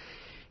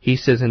 He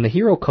says in the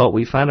hero cult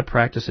we find a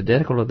practice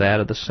identical to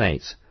that of the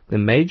saints, the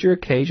major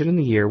occasion in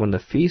the year when the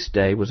feast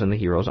day was in the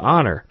hero's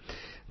honor.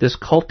 This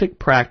cultic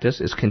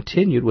practice is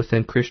continued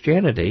within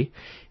Christianity,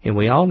 and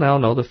we all now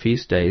know the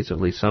feast days of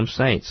at least some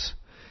saints,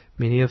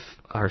 many of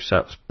our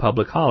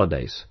public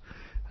holidays.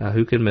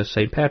 Who can miss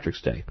St.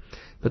 Patrick's Day?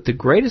 But the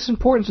greatest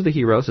importance of the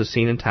heroes is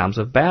seen in times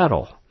of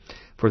battle,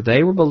 for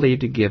they were believed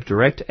to give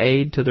direct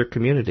aid to their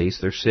communities,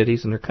 their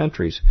cities, and their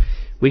countries.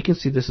 We can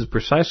see this is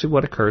precisely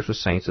what occurs with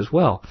saints as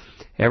well.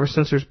 Ever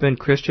since there's been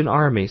Christian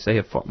armies, they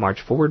have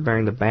marched forward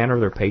bearing the banner of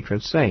their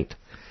patron saint.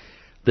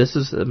 This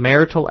is the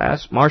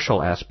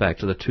martial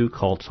aspect of the two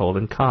cults hold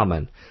in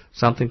common,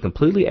 something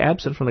completely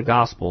absent from the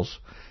Gospels,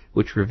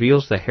 which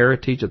reveals the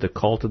heritage of the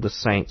cult of the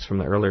saints from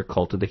the earlier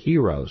cult of the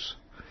heroes.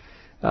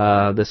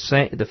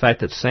 The fact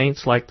that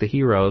saints, like the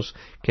heroes,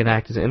 can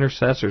act as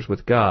intercessors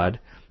with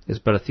God is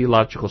but a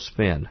theological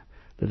spin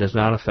that does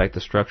not affect the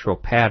structural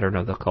pattern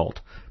of the cult.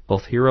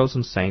 Both heroes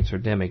and saints are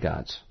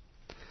demigods.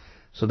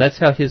 So that's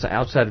how his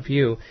outside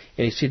view,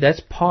 and you see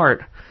that's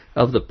part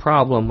of the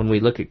problem when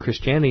we look at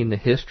Christianity in the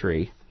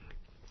history,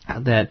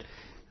 that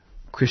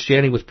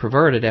Christianity was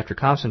perverted after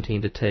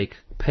Constantine to take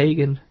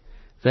pagan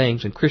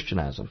things and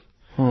Christianize them.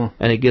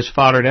 And it gives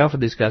fodder now for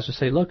these guys to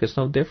say, look, it's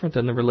no different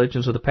than the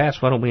religions of the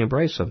past. Why don't we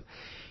embrace them?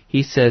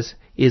 He says,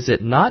 is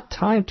it not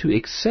time to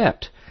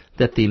accept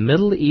that the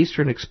Middle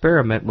Eastern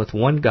experiment with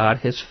one God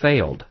has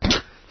failed,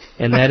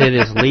 and that it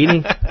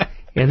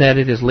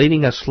is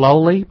leading us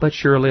slowly but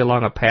surely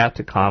along a path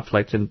to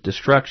conflict and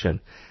destruction,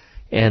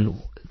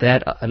 and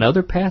that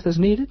another path is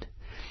needed?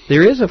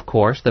 There is, of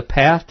course, the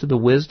path to the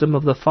wisdom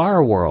of the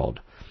far world,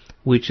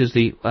 which is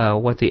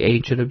what the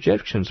ancient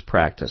Egyptians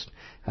practiced,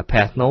 a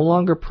path no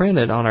longer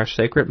printed on our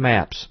sacred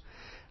maps,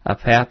 a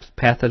path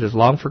that is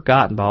long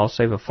forgotten by all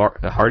save a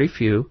hardy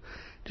few,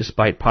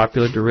 despite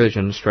popular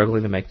derision,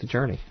 struggling to make the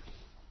journey.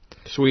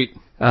 Sweet.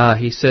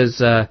 He says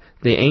the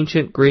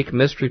ancient Greek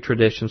mystery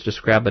traditions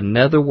describe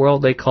another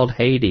world they called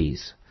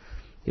Hades.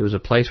 It was a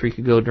place where you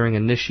could go during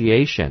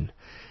initiation.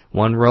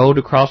 One rowed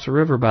across the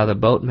river by the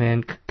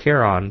boatman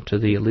Charon to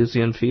the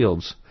Elysian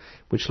fields,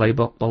 which lay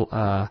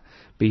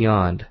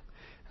beyond.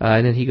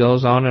 And then he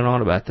goes on and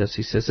on about this.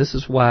 He says this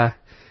is why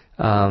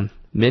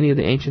many of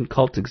the ancient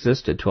cults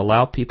existed, to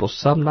allow people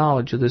some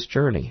knowledge of this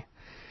journey.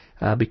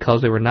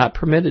 Because they were not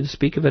permitted to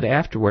speak of it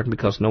afterward, and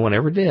because no one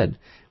ever did,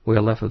 we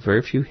are left with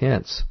very few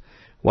hints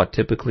what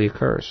typically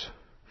occurs.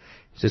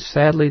 He says,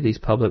 sadly, these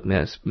public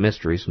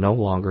mysteries no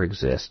longer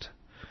exist.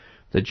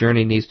 The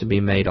journey needs to be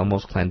made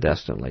almost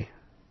clandestinely.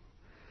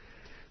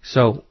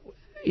 So,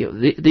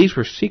 these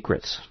were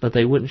secrets that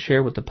they wouldn't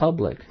share with the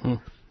public.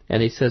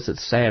 And he says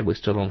it's sad we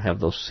still don't have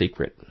those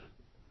secret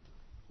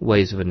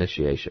ways of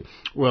initiation.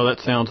 Well, that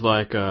sounds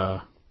like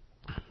that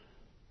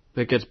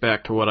gets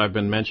back to what I've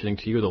been mentioning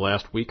to you the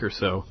last week or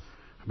so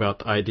about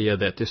the idea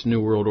that this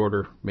New World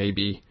Order may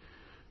be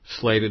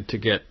slated to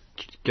get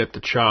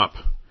the chop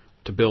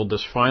to build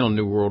this final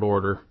New World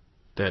Order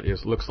that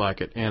looks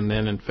like it, and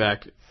then in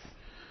fact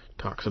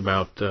talks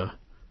about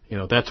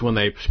that's when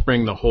they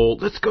spring the whole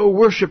let's go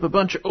worship a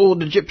bunch of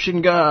old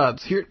Egyptian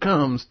gods. Here it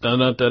comes, dun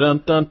dun dun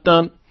dun dun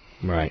dun.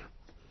 Right.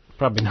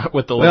 Probably not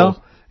with the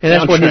little. And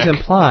that's what he's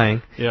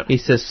implying. Yeah. He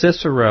says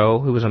Cicero,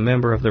 who was a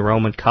member of the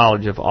Roman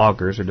College of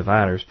Augurs or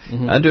Diviners,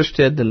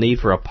 understood the need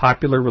for a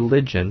popular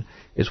religion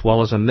as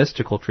well as a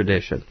mystical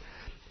tradition.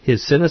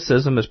 His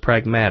cynicism is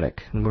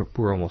pragmatic, and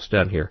we're almost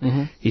done here.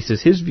 He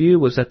says his view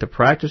was that the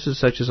practices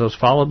such as those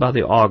followed by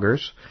the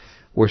Augurs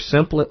were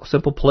simple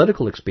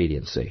political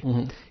expediency.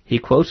 He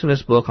quotes in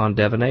his book on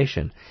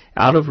divination,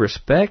 out of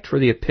respect for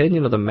the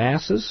opinion of the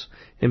masses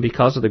and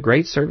because of the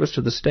great service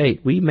to the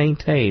state, we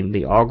maintain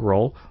the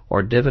augural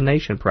or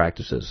divination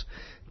practices,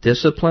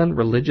 discipline,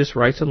 religious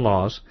rites and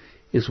laws,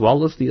 as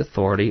well as the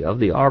authority of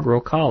the augural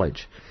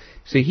college.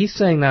 See, he's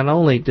saying not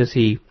only does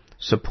he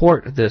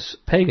support this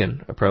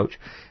pagan approach,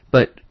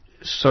 but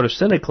sort of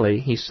cynically,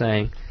 he's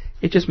saying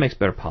it just makes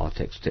better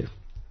politics too.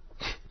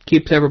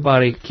 Keeps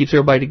everybody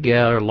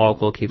together,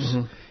 local,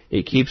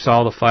 it keeps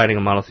all the fighting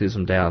and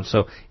monotheism down.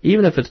 So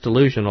even if it's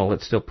delusional,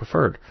 it's still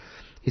preferred.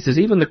 He says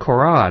even the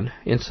Quran,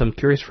 in some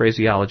curious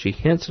phraseology,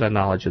 hints at a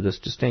knowledge of this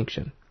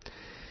distinction.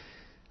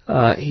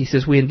 He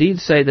says, we indeed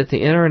say that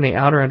the inner and the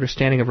outer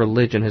understanding of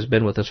religion has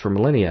been with us for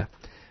millennia.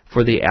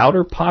 For the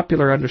outer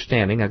popular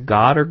understanding, a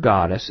god or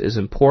goddess is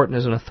important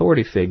as an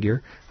authority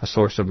figure, a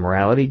source of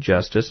morality,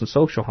 justice, and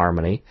social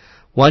harmony,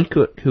 one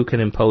who can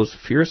impose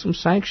fearsome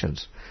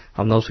sanctions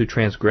on those who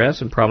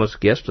transgress and promise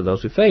gifts to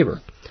those who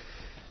favor.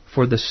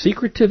 For the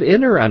secretive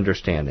inner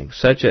understanding,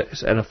 such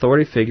as an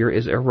authority figure,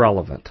 is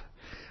irrelevant.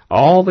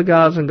 All the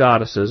gods and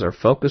goddesses are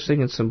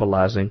focusing and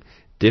symbolizing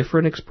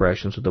different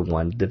expressions of the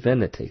one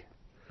divinity.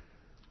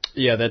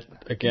 Yeah, that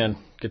again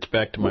gets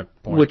back to my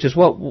point. Which is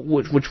what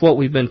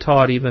we've been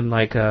taught. Even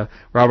like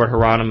Robert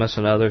Hieronymus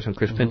and others, and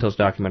Chris Pinto's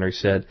documentary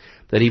said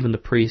that even the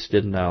priests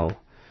didn't know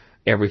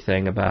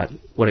everything about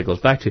what it goes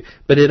back to.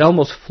 But it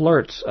almost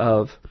flirts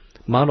of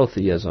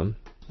monotheism,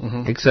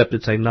 except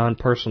it's a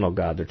non-personal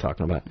God they're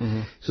talking about.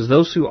 So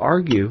those who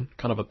argue,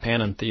 kind of a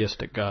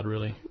panentheistic God,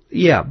 really.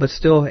 Yeah, but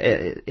still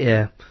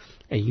a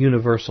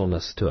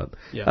universalness to it.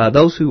 Yeah.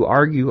 Those who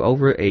argue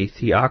over a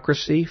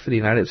theocracy for the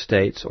United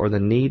States or the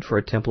need for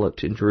a temple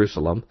in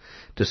Jerusalem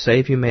to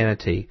save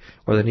humanity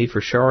or the need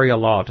for Sharia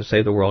law to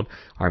save the world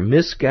are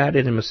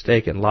misguided and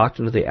mistaken, locked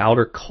into the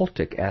outer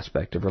cultic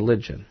aspect of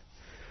religion.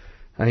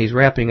 And he's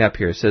wrapping up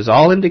here. It says,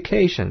 all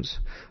indications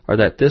are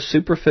that this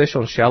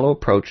superficial and shallow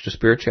approach to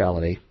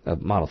spirituality,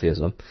 of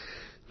monotheism,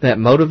 that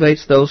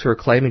motivates those who are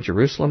claiming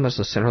Jerusalem as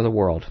the center of the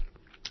world.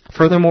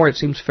 Furthermore, it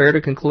seems fair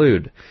to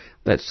conclude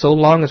that so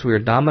long as we are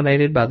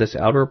dominated by this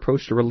outer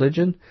approach to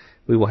religion,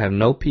 we will have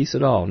no peace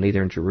at all,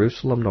 neither in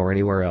Jerusalem nor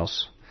anywhere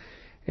else.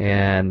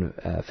 And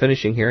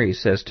finishing here, he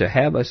says, to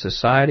have a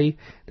society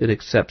that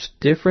accepts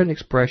different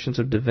expressions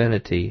of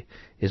divinity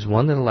is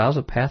one that allows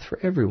a path for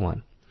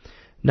everyone.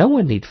 No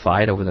one need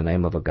fight over the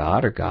name of a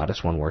god or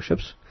goddess one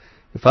worships.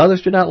 If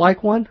others do not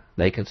like one,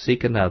 they can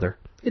seek another.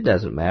 It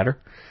doesn't matter.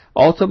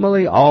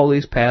 Ultimately, all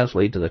these paths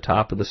lead to the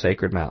top of the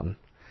sacred mountain,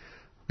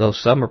 though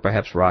some are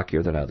perhaps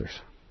rockier than others.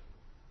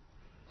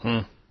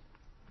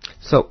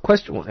 So,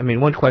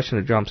 one question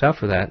that jumps out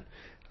for that,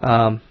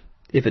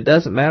 if it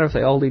doesn't matter if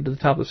they all lead to the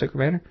top of the sacred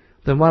mountain,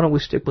 then why don't we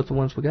stick with the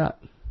ones we got?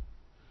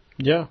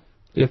 Yeah.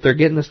 If they're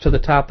getting us to the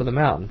top of the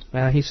mountain.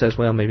 He says,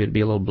 well, maybe it'd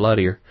be a little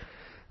bloodier,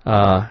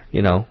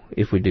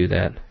 if we do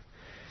that.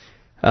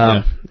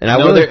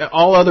 And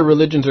all other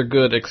religions are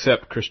good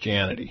except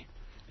Christianity,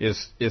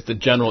 is the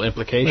general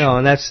implication. No,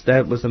 and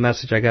that was the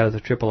message I got at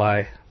the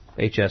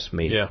IIIHS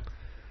meeting. Yeah.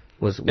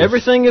 Was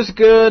everything is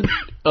good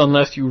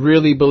unless you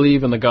really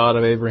believe in the God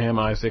of Abraham,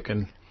 Isaac,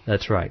 and...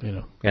 That's right.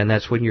 And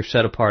that's when you're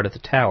set apart at the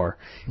tower.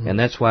 And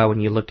that's why when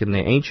you look in the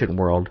ancient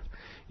world,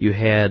 you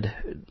had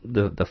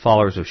the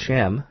followers of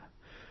Shem,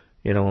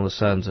 one of the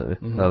sons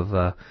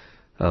of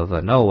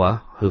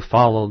Noah, who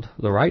followed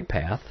the right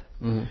path.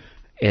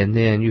 And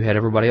then you had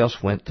everybody else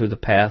went through the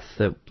path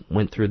that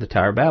went through the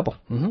Tower of Babel.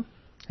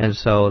 And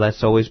so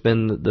that's always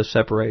been the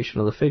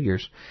separation of the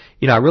figures.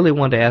 I really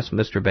wanted to ask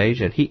Mr.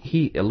 Baigent.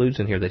 He alludes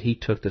in here that he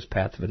took this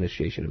path of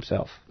initiation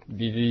himself.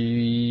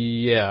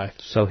 Yeah.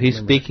 So he's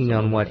speaking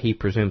on what he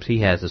presumes he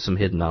has as some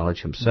hidden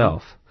knowledge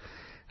himself.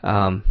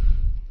 But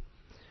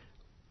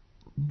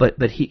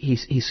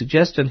he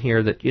suggests in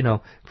here that,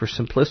 for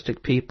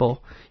simplistic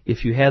people,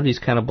 if you have these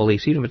kind of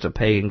beliefs, even if it's a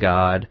pagan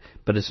god,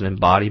 but it's an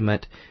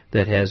embodiment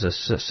that has a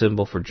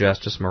symbol for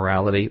justice,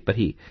 morality, but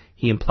he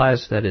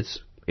implies that it's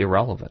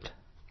irrelevant.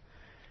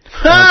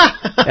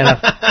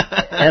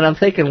 And I'm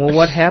thinking, well,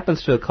 what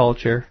happens to a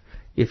culture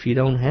if you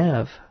don't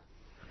have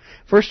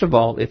First of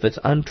all, if it's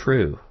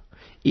untrue,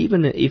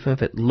 even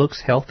if it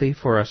looks healthy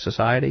for a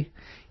society,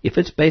 if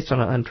it's based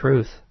on an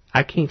untruth,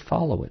 I can't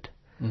follow it.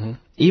 Mm-hmm.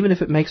 Even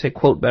if it makes a,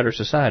 quote, better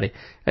society,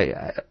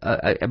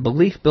 a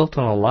belief built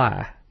on a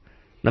lie,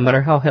 no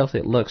matter how healthy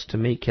it looks to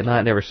me,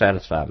 cannot ever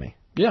satisfy me.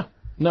 Yeah.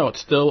 No, it's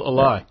still a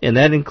lie. And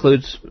that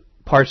includes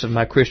parts of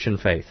my Christian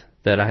faith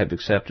that I have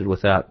accepted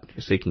without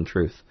seeking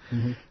truth.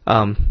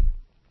 Mm-hmm.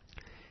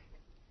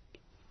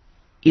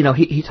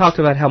 He talked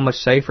about how much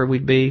safer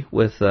we'd be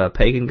with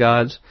pagan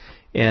gods,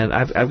 and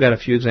I've got a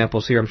few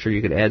examples here. I'm sure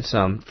you could add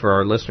some for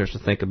our listeners to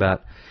think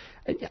about.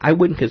 I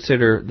wouldn't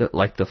consider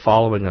the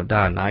following of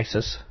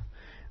Dionysus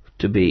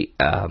to be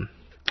a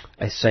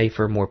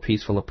safer, more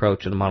peaceful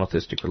approach in the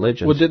monotheistic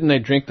religions. Well, didn't they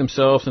drink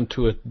themselves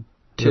into a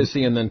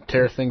tizzy and then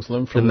tear things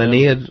limb from them?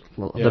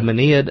 The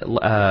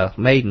Maenad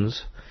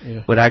maidens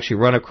would actually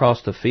run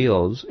across the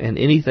fields, and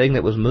anything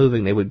that was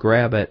moving, they would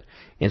grab it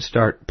and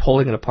start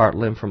pulling it apart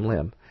limb from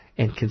limb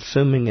and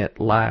consuming it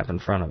live in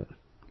front of it.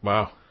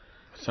 Wow.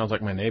 Sounds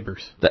like my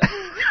neighbors.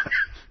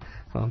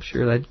 Well, I'm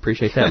sure they'd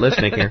appreciate that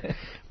listening here.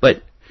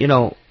 But,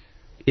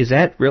 is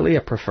that really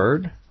a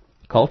preferred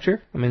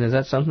culture? I mean, is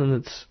that something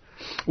that's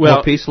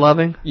more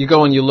peace-loving? You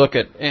go and you look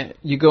at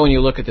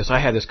this. I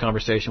had this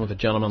conversation with a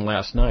gentleman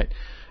last night.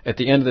 At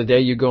the end of the day,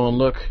 you go and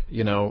look,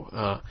 you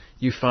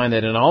find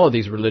that in all of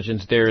these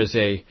religions there is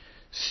a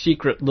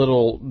secret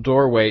little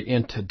doorway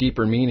into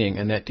deeper meaning,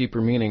 and that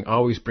deeper meaning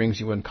always brings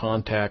you in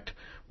contact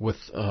with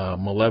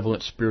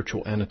malevolent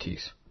spiritual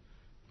entities.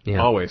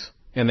 Yeah. Always.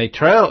 And they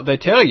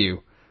tell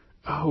you,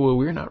 oh, well,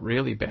 we're not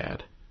really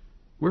bad.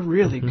 We're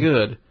really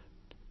good.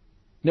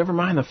 Never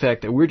mind the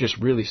fact that we're just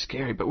really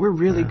scary, but we're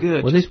really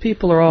good. Well, these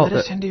people are all... Let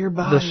us into your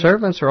body. The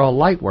servants are all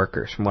light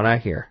workers, from what I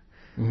hear.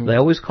 Mm-hmm. They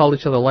always call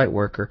each other light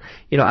worker.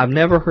 I've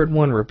never heard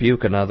one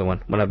rebuke another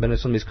one when I've been at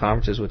some of these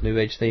conferences with New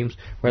Age themes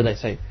where they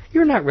say,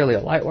 you're not really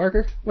a light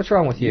worker. What's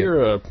wrong with you?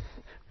 You're a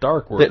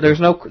dark worker. There's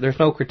no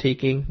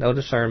critiquing, no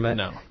discernment.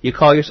 No. You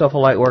call yourself a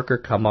light worker,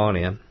 come on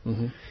in.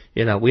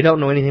 Mm-hmm. We don't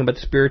know anything about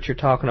the spirit you're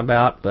talking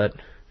about, but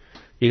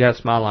you got a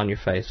smile on your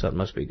face, so it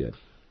must be good.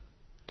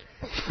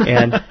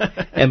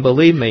 And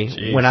believe me,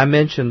 Jeez. When I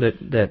mentioned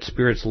that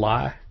spirits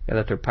lie and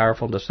that they're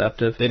powerful and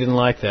deceptive, they didn't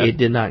like that. It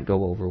did not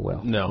go over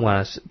well.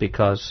 No,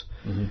 because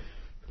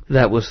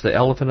that was the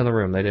elephant in the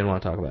room. They didn't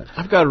want to talk about it.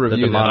 I've got to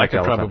review that. I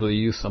could probably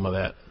use some of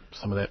that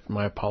for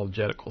my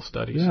apologetical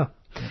studies.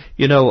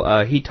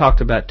 Yeah. He talked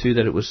about too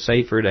that it was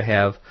safer to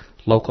have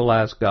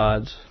localized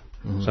gods.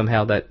 Mm-hmm.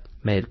 Somehow that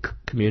made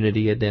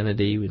community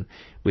identity.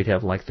 We'd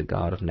have like the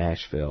god of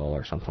Nashville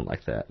or something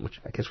like that, which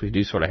I guess we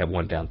do sort of have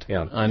one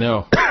downtown. I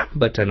know.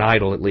 But an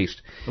idol at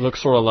least. It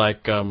looks sort of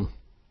like...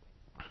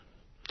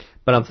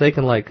 But I'm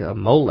thinking like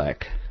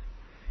Molech.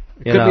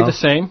 Could be the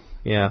same.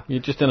 Yeah. You're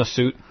just in a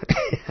suit.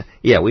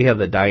 Yeah, we have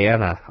the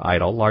Diana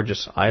idol,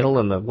 largest idol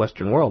in the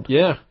Western world.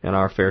 Yeah. In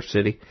our fair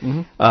city.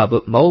 Mm-hmm.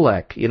 But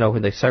Molech, who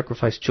they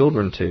sacrifice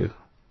children to,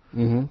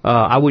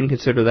 I wouldn't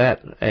consider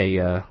that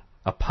a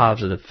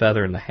positive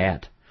feather in the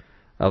hat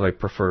of a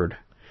preferred.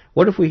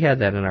 What if we had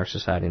that in our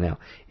society now?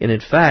 And in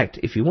fact,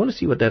 if you want to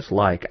see what that's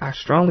like, I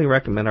strongly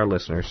recommend our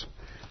listeners,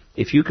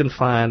 if you can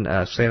find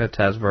a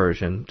sanitized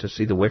version, to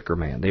see The Wicker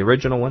Man, the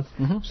original one,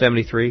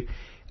 73.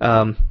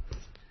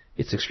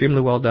 It's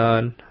extremely well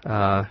done.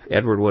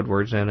 Edward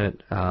Woodward's in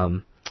it.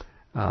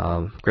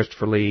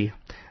 Christopher Lee.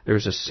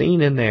 There's a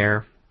scene in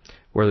there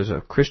where there's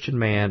a Christian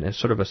man and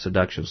sort of a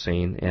seduction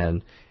scene,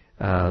 and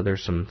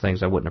there's some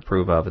things I wouldn't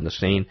approve of in the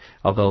scene,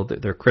 although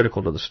they're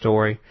critical to the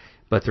story.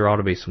 But there ought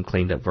to be some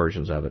cleaned up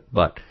versions of it.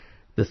 But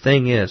the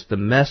thing is, the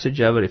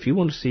message of it, if you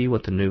want to see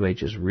what the New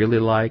Age is really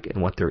like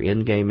and what their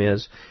end game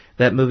is,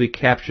 that movie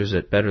captures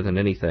it better than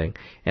anything.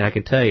 And I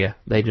can tell you,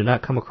 they do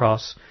not come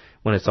across,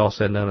 when it's all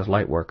said and done, as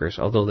light workers,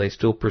 although they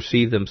still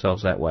perceive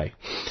themselves that way.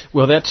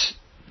 Well,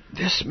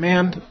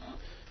 man,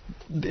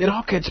 it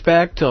all gets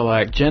back to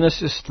like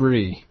Genesis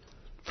 3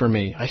 for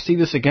me. I see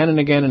this again and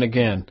again and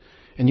again.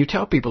 And you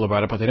tell people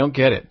about it, but they don't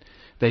get it.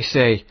 They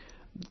say,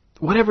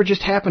 whatever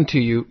just happened to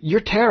you,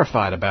 you're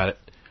terrified about it,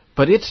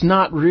 but it's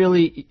not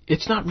really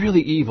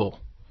evil.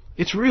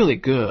 It's really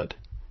good.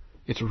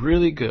 It's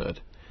really good.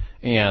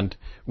 And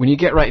when you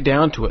get right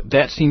down to it,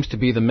 that seems to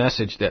be the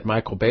message that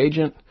Michael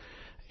Baigent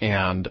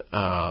and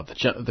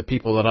the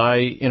people that I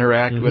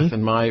interact with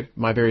in my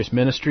various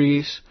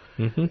ministries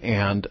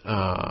and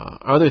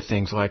other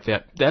things like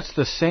that. It's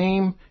the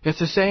same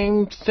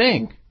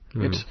thing.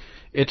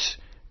 It's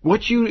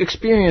what you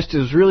experienced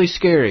is really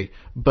scary,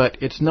 but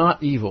it's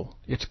not evil.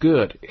 It's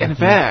good. In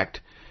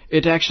fact,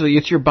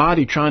 it's your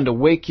body trying to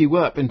wake you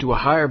up into a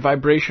higher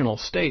vibrational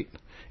state.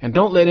 And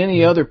don't let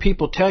any other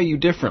people tell you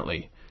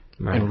differently.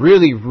 Right. And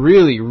really,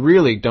 really,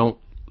 really don't,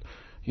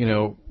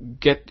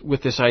 get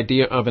with this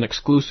idea of an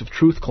exclusive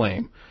truth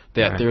claim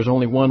that there's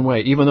only one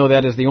way, even though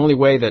that is the only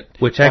way that...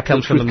 Which that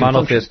comes from the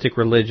monotheistic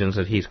religions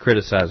that he's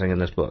criticizing in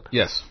this book.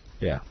 Yes.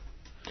 Yeah.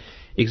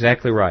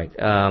 Exactly right.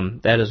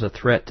 That is a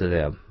threat to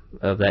them,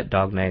 of that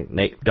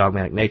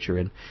dogmatic nature.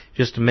 And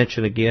just to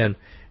mention again,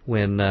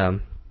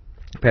 when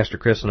Pastor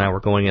Chris and I were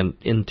going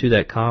into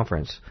that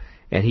conference,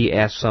 and he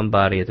asked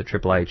somebody at the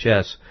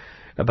IIHS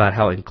about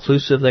how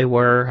inclusive they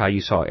were, how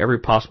you saw every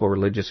possible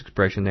religious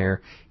expression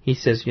there. He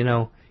says,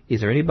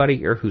 is there anybody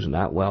here who's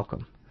not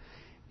welcome?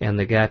 And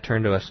the guy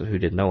turned to us, who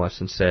didn't know us,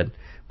 and said,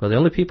 well, the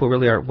only people who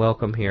really aren't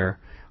welcome here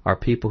are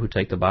people who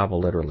take the Bible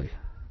literally.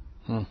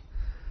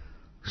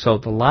 So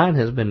the line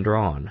has been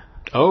drawn.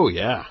 Oh,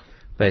 yeah.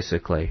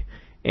 Basically.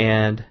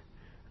 And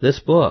this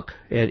book,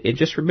 and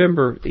just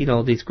remember,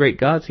 these great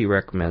gods he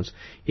recommends.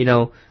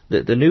 The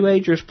New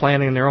Agers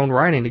planning in their own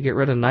writing to get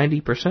rid of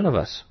 90% of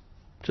us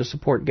to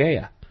support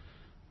Gaia,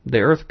 the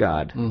Earth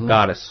God,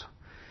 goddess.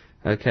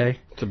 Okay?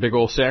 It's a big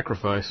old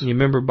sacrifice. You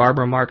remember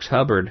Barbara Marx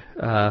Hubbard,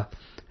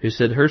 who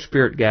said her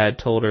spirit guide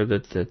told her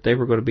that they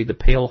were going to be the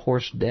pale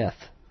horse death.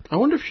 I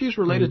wonder if she's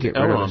related to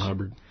L. Ron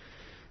Hubbard.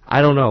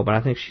 I don't know, but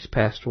I think she's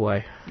passed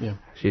away. Yeah.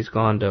 She's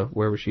gone to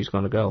wherever she's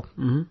going to go.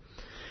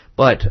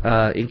 But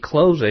in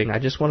closing, I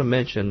just want to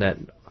mention that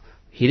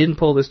he didn't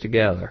pull this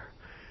together,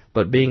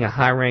 but being a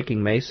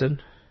high-ranking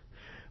Mason,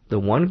 the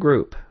one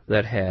group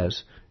that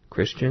has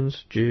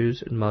Christians,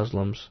 Jews, and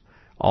Muslims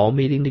all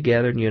meeting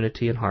together in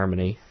unity and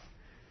harmony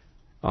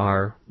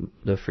are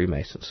the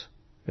Freemasons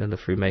and the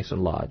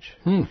Freemason Lodge.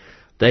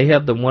 They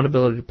have the one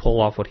ability to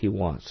pull off what he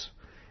wants.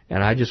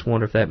 And I just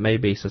wonder if that may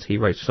be, since he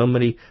writes so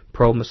many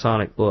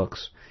pro-Masonic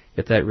books,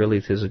 if that really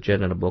is his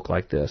agenda in a book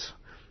like this.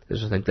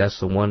 Because I think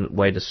that's the one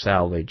way to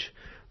salvage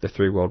the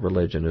three-world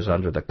religion, is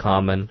under the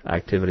common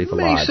activity of the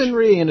Lodge.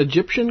 Masonry and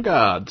Egyptian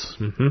gods.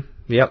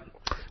 Yep.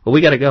 Well,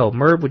 we got to go.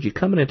 Merv, would you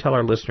come in and tell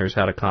our listeners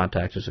how to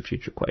contact us at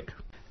Future Quake?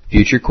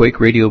 Future Quake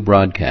radio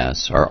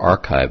broadcasts are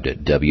archived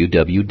at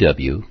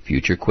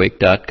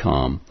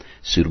www.futurequake.com,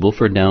 suitable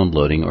for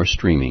downloading or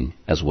streaming,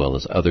 as well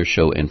as other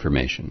show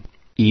information.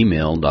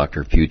 Email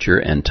Dr. Future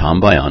and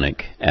Tom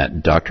Bionic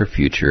at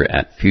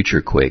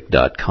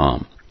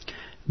drfuture@futurequake.com.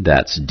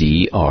 That's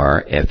DRFUTURE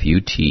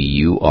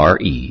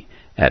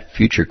at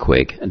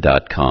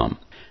futurequake.com.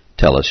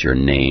 Tell us your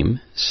name,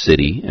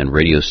 city, and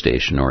radio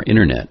station or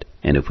internet,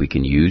 and if we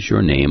can use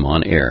your name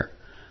on air.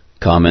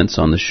 Comments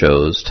on the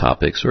shows,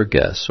 topics, or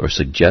guests, or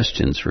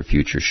suggestions for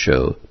future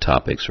show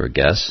topics or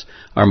guests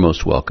are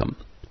most welcome.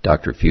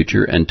 Dr.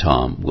 Future and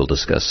Tom will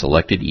discuss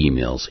selected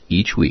emails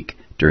each week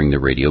during the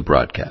radio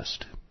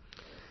broadcast.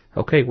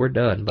 Okay, we're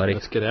done, buddy.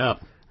 Let's get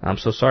out. I'm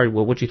so sorry.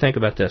 Well, what'd you think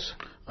about this?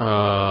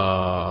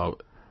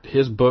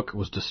 His book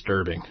was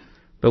disturbing.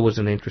 But it was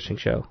an interesting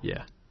show.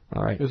 Yeah.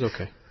 All right. It was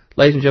okay.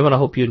 Ladies and gentlemen, I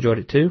hope you enjoyed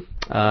it too.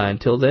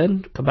 Until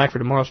then, come back for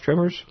tomorrow's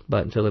Trimmers.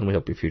 But until then, we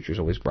hope your future is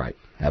always bright.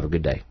 Have a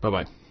good day.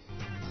 Bye-bye.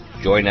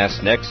 Join us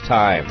next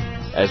time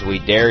as we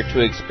dare to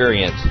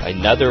experience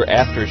another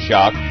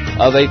aftershock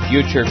of a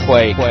future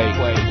quake.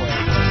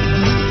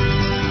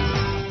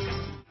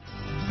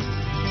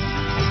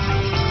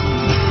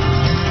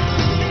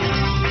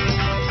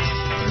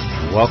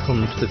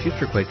 Welcome to the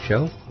Future Quake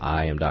Show.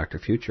 I am Dr.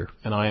 Future.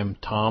 And I am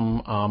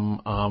Tom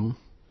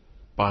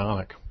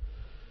Bionic.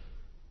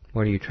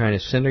 What, are you trying to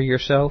center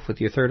yourself with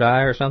your third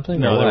eye or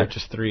something? No, or there what? were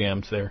just 3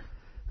 M's there.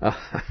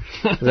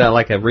 Is that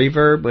like a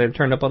reverb when it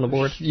turned up on the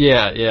board?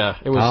 Yeah.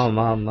 It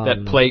was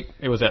that plate.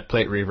 It was that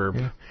plate reverb.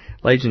 Yeah.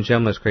 Ladies and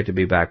gentlemen, it's great to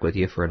be back with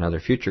you for another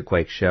Future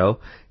Quake show.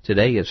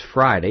 Today is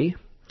Friday,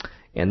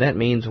 and that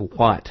means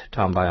what,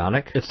 Tom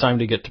Bionic? It's time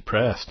to get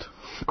depressed,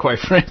 quite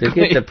frankly. To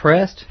get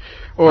depressed?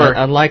 Or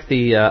unlike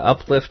the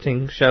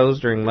uplifting shows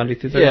during Monday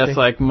through Thursday? Yeah, it's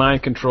like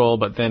mind control,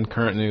 but then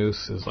current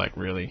news is like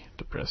really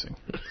depressing.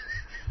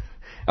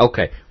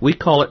 Okay, we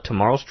call it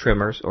Tomorrow's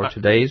Trimmers, or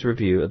today's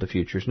review of the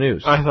future's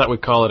news. I thought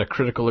we'd call it a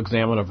critical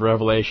examine of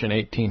Revelation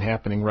 18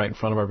 happening right in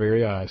front of our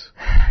very eyes.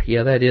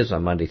 Yeah, that is a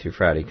Monday through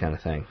Friday kind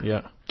of thing.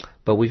 Yeah.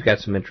 But we've got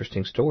some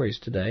interesting stories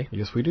today.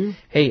 Yes, we do.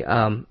 Hey,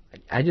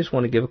 I just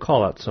want to give a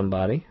call out to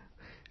somebody.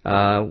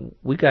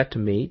 We got to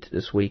meet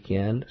this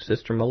weekend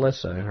Sister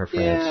Melissa and her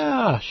friends.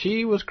 Yeah,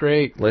 she was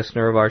great.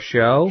 Listener of our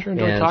show. Sure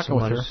enjoyed talking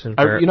with her.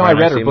 I read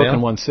nice her book in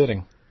one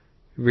sitting.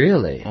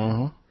 Really?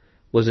 Uh-huh.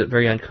 Was it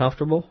very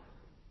uncomfortable?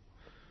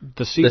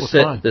 The seat was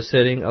fine. The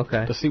sitting,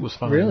 okay. The seat was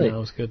fine. Really? Yeah, it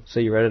was good. So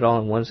you read it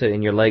all in one sitting,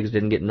 and your legs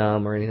didn't get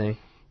numb or anything?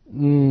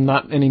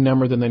 Not any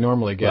number than they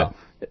normally get.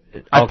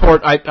 Well,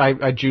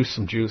 I juiced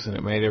some juice, and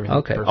it made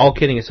everything perfect. All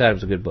kidding aside, it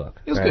was a good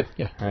book. It was good,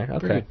 yeah. All right,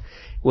 okay. Very good.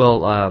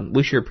 Well,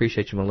 we sure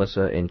appreciate you,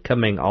 Melissa, in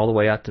coming all the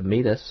way out to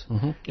meet us.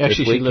 Mm-hmm.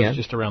 Actually, she lives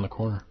just around the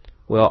corner.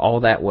 Well,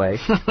 all that way.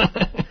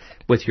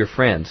 With your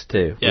friends,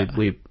 too. Yeah.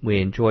 We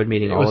enjoyed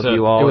meeting all of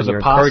you all, and your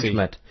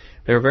encouragement.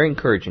 They were very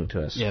encouraging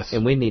to us. Yes.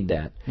 And we need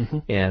that. Mm-hmm.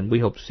 And we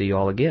hope to see you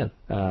all again.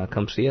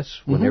 Come see us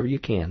whenever you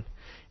can.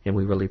 And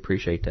we really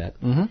appreciate that.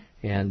 Mm-hmm.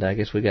 And I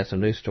guess we got some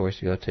news stories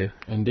to go to.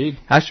 Indeed.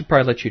 I should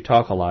probably let you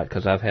talk a lot,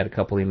 because I've had a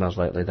couple emails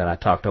lately that I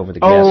talked over the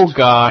guests. Oh,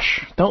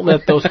 gosh. Don't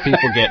let those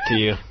people get to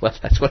you. Well,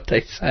 that's what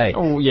they say.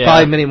 Oh, yeah.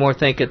 Probably many more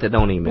think it that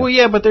don't email. Well,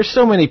 yeah, but there's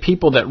so many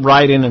people that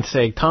write in and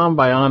say, Tom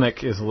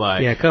Bionic is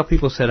like... Yeah, a couple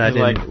people said I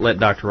didn't let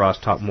Dr. Ross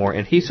talk more,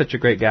 and he's such a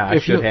great guy, I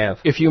should have.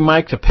 If you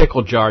mic'd a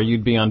pickle jar,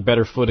 you'd be on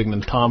better footing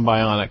than Tom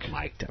Bionic.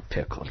 Mic'd a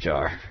pickle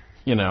jar.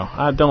 You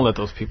know, don't let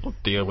those people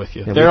deal with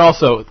you. They're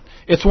also...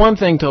 It's one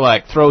thing to,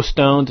 like, throw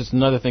stones. It's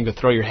another thing to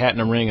throw your hat in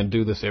a ring and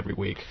do this every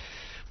week.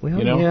 Well,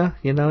 you know?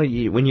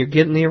 yeah, when you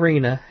get in the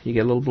arena, you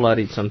get a little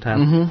bloodied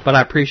sometimes. Mm-hmm. But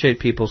I appreciate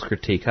people's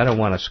critique. I don't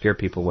want to scare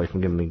people away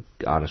from giving me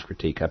honest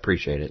critique. I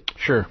appreciate it.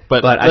 Sure,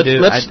 but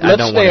let's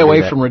stay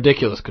away from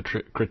ridiculous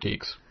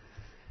critiques.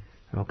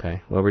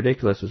 Okay. Well,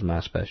 ridiculous is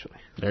my specialty.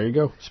 There you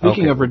go.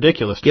 Speaking of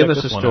ridiculous, give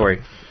us a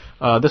story.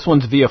 This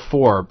one's via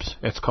Forbes.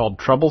 It's called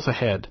Troubles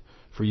Ahead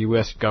for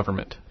U.S.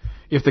 Government.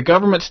 If the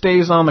government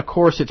stays on the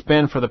course it's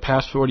been for the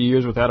past 40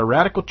 years without a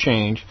radical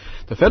change,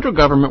 the federal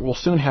government will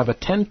soon have a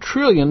 $10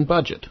 trillion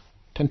budget.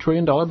 $10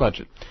 trillion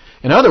budget.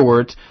 In other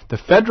words, the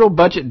federal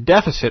budget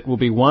deficit will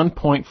be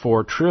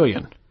 $1.4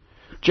 trillion.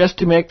 Just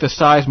to make the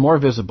size more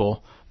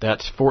visible,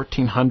 that's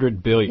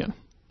 $1,400 billion.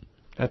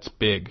 That's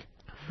big.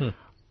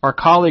 Our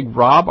colleague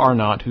Rob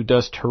Arnott, who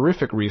does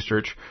terrific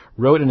research,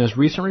 wrote in his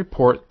recent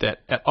report that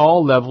at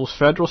all levels,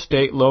 federal,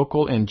 state,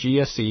 local, and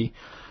GSE,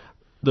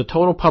 the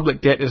total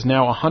public debt is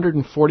now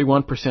 141%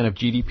 of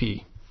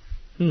GDP,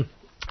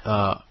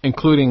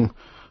 including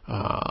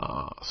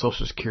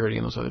Social Security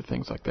and those other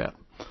things like that.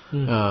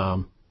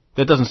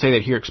 That doesn't say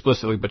that here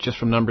explicitly, but just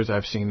from numbers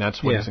I've seen,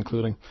 that's what it's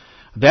including.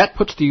 That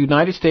puts the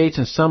United States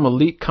in some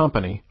elite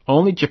company.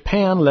 Only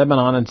Japan,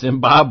 Lebanon, and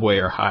Zimbabwe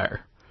are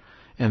higher.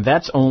 And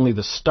that's only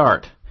the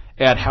start.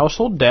 Add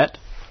household debt,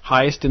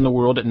 highest in the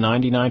world at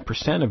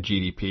 99% of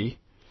GDP,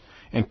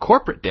 and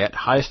corporate debt,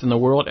 highest in the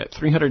world at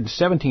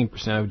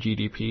 317% of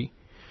GDP,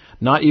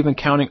 not even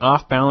counting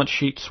off-balance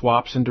sheet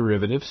swaps and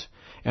derivatives,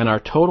 and our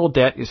total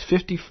debt is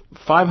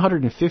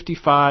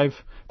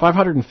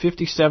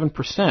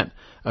 557%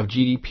 of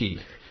GDP.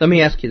 Let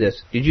me ask you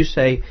this. Did you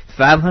say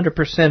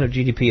 500% of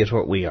GDP is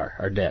what we are,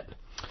 our debt?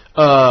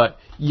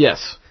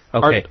 Yes.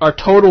 Okay. Our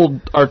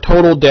total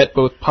debt,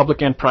 both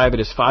public and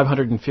private, is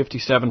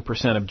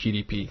 557% of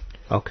GDP.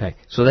 Okay.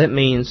 So that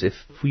means if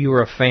you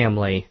were a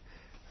family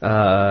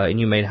and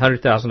you made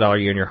 $100,000 a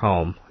year in your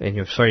home and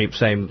you're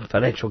same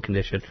financial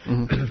condition,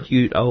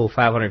 you'd owe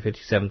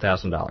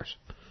 $557,000.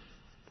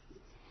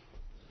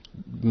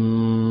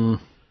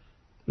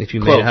 If you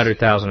made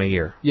 $100,000 a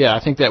year. Yeah, I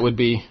think that would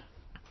be.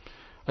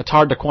 It's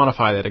hard to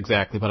quantify that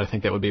exactly, but I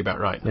think that would be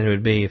about right. And it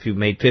would be if you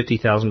made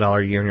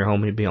 $50,000 a year in your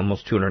home, it'd be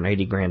almost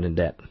 $280,000 in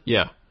debt.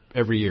 Yeah,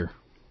 every year.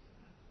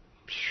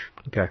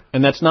 Okay.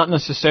 And that's not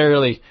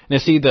necessarily. Now,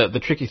 see, the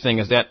tricky thing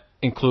is that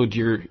includes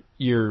your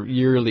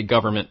yearly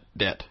government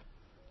debt,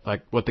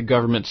 like what the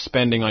government's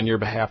spending on your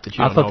behalf that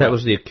you. I thought that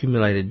was the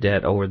accumulated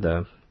debt over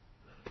the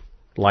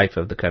life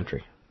of the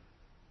country.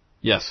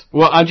 Yes.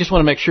 Well, I just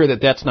want to make sure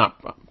that that's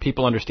not.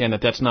 People understand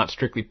that that's not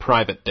strictly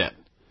private debt.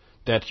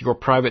 That's your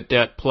private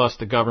debt plus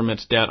the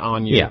government's debt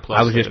on you. Yeah, plus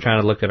I was just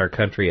trying to look at our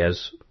country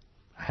as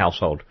a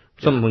household.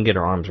 Something we can get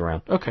our arms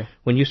around. Okay.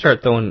 When you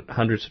start throwing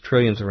hundreds of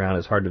trillions around,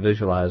 it's hard to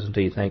visualize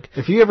until you think.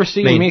 If you ever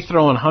see me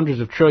throwing hundreds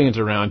of trillions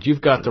around,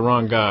 you've got the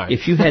wrong guy.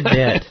 If you had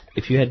debt,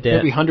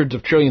 maybe hundreds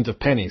of trillions of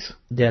pennies.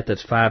 Debt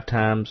that's 5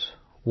 times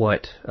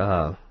what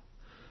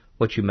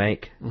you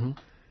make,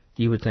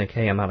 you would think,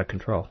 hey, I'm out of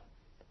control.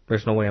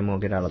 There's no way I'm going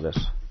to get out of this.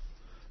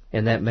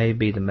 And that may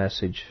be the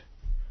message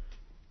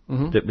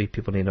that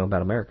people need to know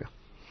about America.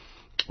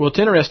 Well, it's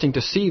interesting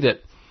to see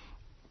that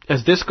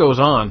as this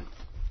goes on,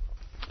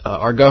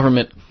 our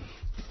government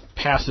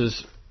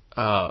passes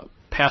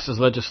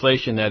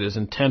legislation that is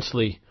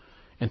intensely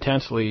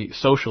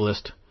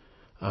socialist.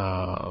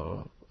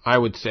 I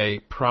would say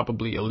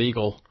probably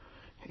illegal,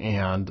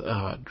 and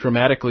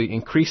dramatically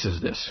increases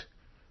this.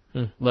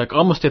 Like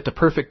almost at the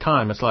perfect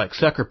time. It's like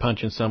sucker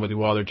punching somebody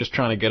while they're just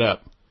trying to get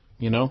up.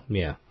 You know?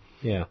 Yeah.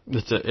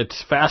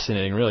 It's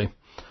fascinating, really.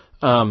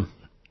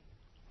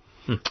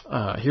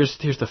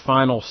 Here's the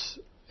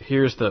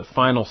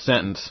final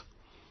sentence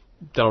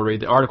that I'll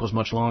read. The article's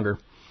much longer.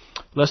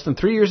 Less than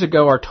 3 years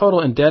ago, our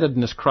total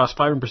indebtedness crossed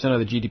 5% of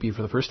the GDP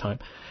for the first time.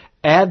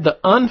 Add the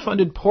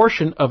unfunded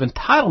portion of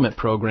entitlement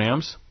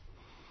programs,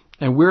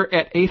 and we're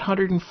at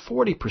 840%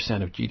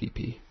 of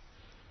GDP.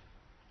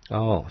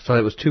 Oh, so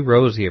it was too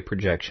rosy a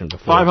projection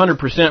before.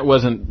 500%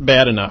 wasn't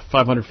bad enough.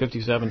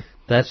 557.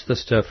 That's the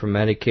stuff for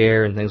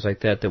Medicare and things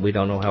like that we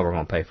don't know how we're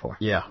going to pay for.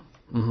 Yeah.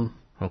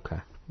 Okay.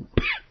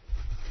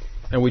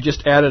 And we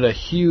just added a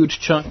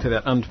huge chunk to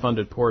that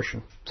unfunded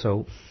portion.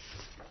 So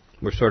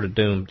we're sort of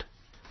doomed.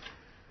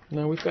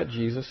 No, we've got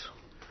Jesus.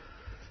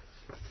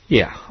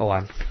 Yeah. Oh,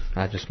 I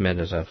just meant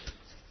as a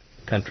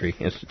country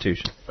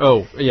institution.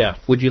 Oh, yeah.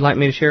 Would you like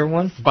me to share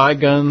one? Buy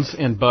guns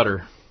and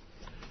butter.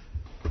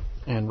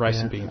 And rice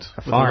and beans.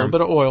 A farm. With a little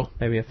bit of oil.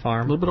 Maybe a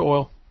farm. A little bit of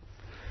oil.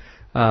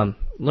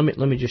 Let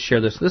me just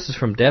share this. This is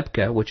from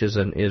Debka, which is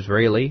an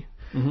Israeli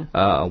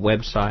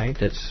website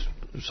that's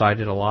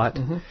cited a lot.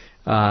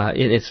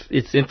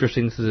 It's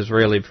interesting. This is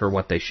Israeli for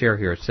what they share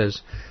here. It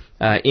says,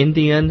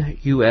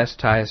 Indian-U.S.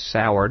 ties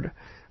soured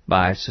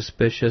by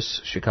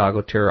suspicious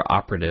Chicago terror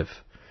operative,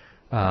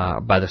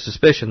 by the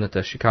suspicion that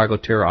the Chicago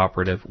terror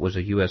operative was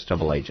a U.S.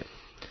 double agent.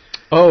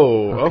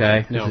 Oh,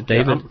 okay. This is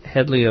David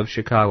Headley of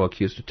Chicago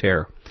accused of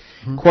terror.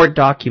 Court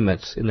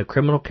documents in the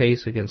criminal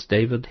case against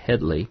David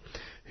Headley,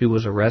 who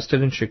was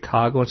arrested in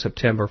Chicago in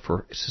September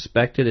for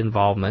suspected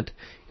involvement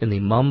in the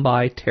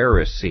Mumbai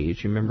terrorist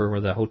siege. You remember where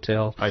the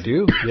hotel? I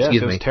do. Yes,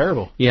 it was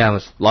terrible. Yeah,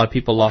 a lot of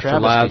people lost their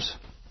lives,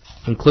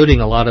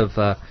 including a lot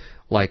of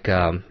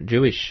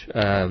Jewish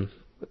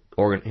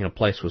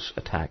place was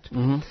attacked.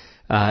 Mm-hmm.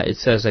 It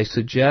says they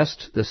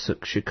suggest the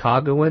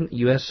Chicagoan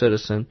U.S.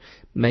 citizen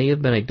may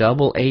have been a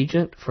double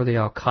agent for the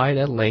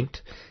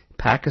Al-Qaeda-linked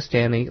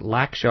Pakistani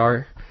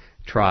Lakshar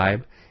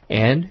tribe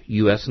and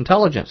U.S.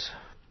 intelligence.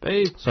 So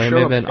he may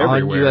have been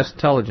on U.S.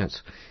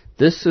 intelligence.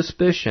 This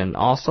suspicion,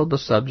 also the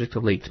subject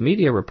of leaked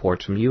media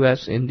reports from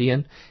U.S.,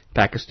 Indian,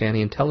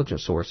 Pakistani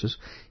intelligence sources,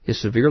 is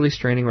severely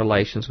straining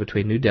relations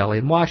between New Delhi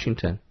and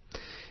Washington.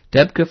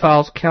 Debka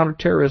Files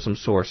counterterrorism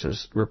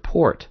sources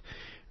report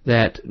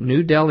that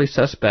New Delhi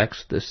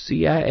suspects the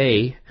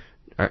CIA,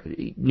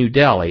 New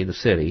Delhi, the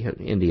city,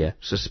 India,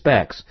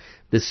 suspects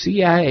the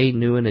CIA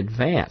knew in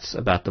advance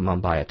about the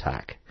Mumbai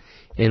attack,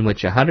 in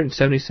which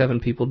 177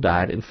 people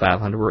died and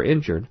 500 were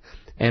injured,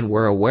 and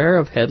were aware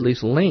of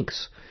Headley's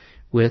links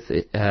with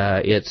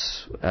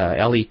its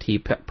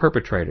LET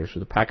perpetrators, or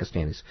the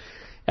Pakistanis,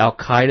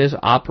 Al-Qaeda's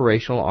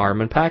operational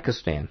arm in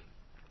Pakistan,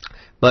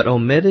 but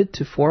omitted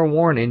to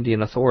forewarn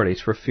Indian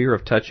authorities for fear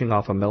of touching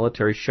off a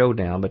military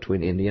showdown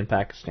between India and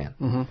Pakistan.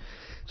 Mm-hmm.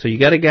 So you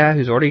got a guy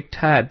who's already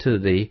tied to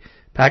the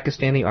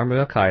Pakistani arm of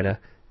Al-Qaeda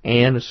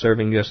and is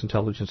serving U.S.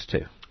 intelligence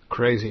too.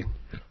 Crazy.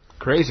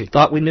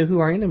 Thought we knew who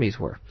our enemies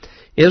were.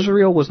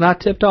 Israel was not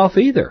tipped off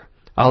either,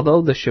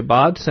 although the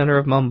Shabad center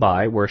of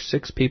Mumbai, where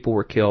 6 people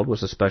were killed,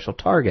 was a special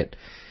target.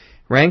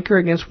 Rancor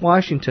against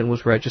Washington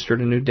was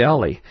registered in New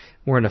Delhi,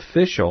 where an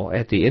official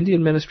at the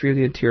Indian Ministry of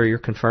the Interior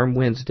confirmed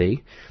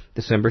Wednesday,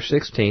 December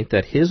 16th,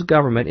 that his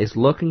government is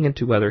looking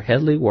into whether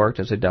Headley worked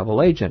as a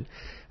double agent.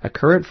 A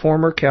current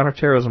former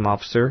counterterrorism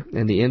officer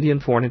in the Indian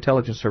Foreign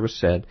Intelligence Service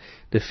said,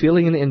 "The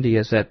feeling in India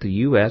is that the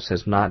U.S.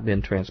 has not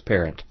been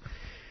transparent."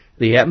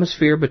 The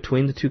atmosphere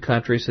between the two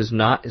countries is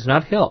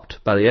not helped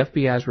by the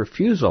FBI's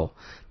refusal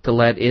to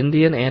let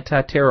Indian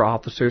anti-terror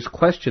officers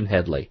question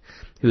Headley,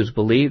 who is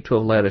believed to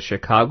have led a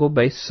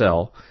Chicago-based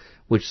cell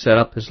which set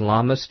up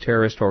Islamist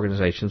terrorist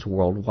organizations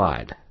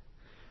worldwide.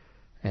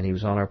 And he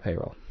was on our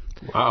payroll.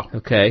 Wow.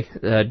 Okay.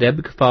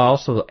 Debka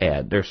also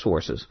add their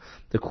sources.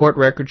 The court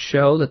records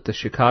show that the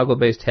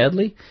Chicago-based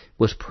Headley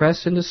was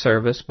pressed into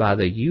service by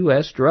the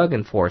U.S. Drug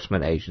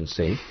Enforcement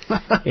Agency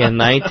in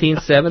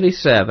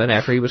 1977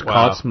 after he was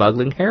caught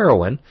smuggling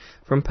heroin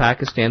from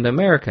Pakistan to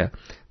America.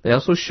 They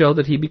also show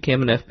that he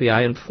became an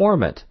FBI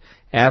informant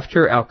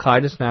after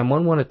Al-Qaeda's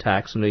 9/11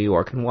 attacks in New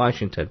York and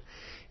Washington.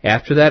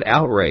 After that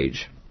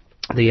outrage,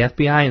 the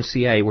FBI and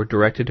CIA were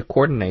directed to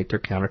coordinate their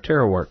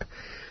counter-terror work.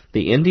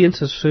 The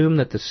Indians assumed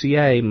that the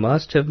CIA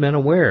must have been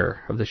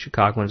aware of the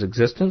Chicagoan's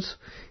existence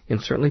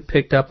and certainly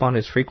picked up on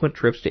his frequent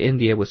trips to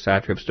India with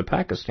side trips to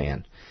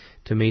Pakistan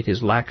to meet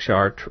his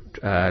Lakshar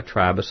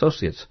tribe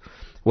associates.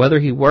 Whether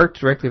he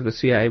worked directly with the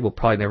CIA will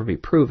probably never be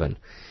proven.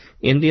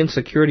 Indian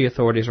security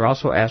authorities are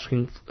also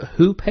asking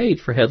who paid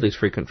for Headley's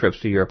frequent trips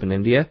to Europe and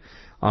India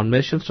on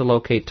missions to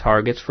locate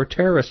targets for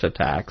terrorist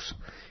attacks,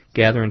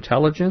 gather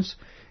intelligence,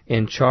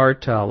 and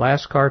chart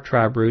Lakshar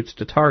tribe routes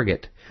to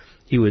target.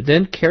 He would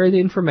then carry the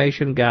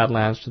information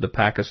guidelines to the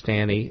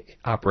Pakistani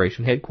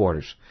operation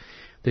headquarters.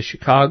 The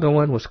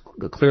Chicagoan was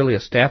clearly a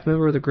staff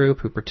member of the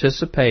group who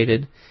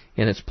participated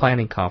in its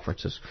planning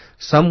conferences.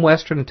 Some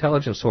Western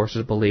intelligence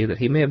sources believe that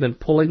he may have been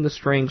pulling the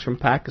strings from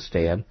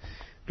Pakistan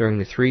during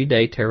the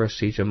 3-day terrorist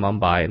siege of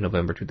Mumbai in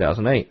November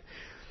 2008.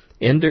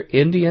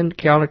 Indian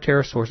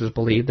counter-terror sources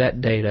believe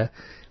that data,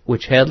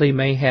 which Headley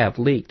may have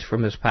leaked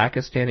from his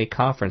Pakistani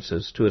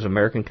conferences to his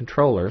American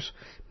controllers,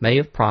 may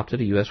have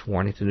prompted a U.S.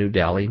 warning to New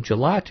Delhi in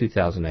July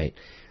 2008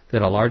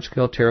 that a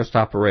large-scale terrorist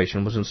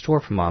operation was in store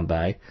for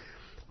Mumbai.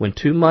 When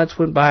 2 months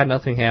went by and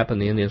nothing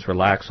happened, the Indians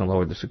relaxed and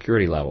lowered the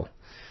security level.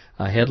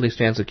 Headley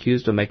stands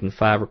accused of making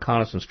 5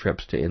 reconnaissance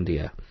trips to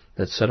India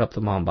that set up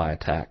the Mumbai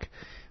attack.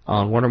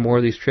 On one or more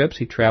of these trips,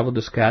 he traveled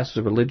disguised as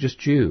a religious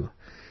Jew,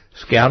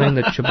 scouting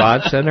the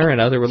Chabad Center and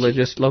other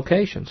religious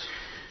locations.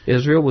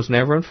 Israel was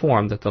never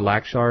informed that the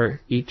Lakshar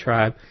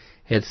tribe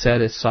had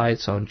set its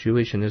sights on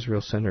Jewish and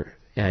Israel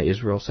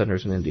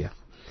centers in India.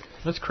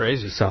 That's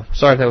crazy. So,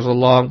 sorry if that was a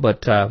little long,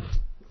 but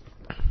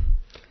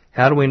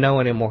how do we know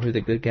anymore who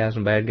the good guys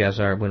and bad guys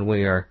are when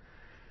we are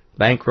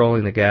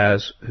bankrolling the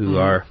guys who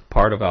are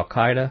part of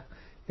Al-Qaeda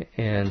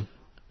and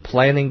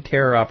planning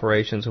terror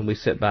operations and we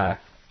sit by?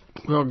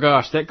 Well,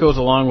 gosh, that goes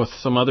along with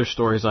some other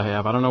stories I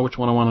have. I don't know which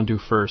one I want to do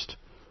first.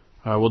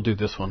 We'll do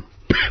this one.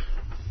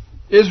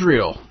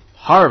 Israel,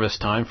 harvest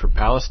time for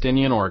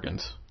Palestinian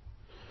organs.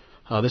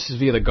 This is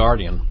via The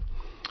Guardian.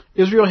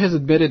 Israel has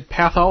admitted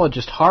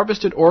pathologists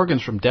harvested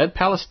organs from dead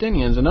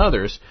Palestinians and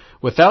others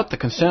without the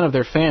consent of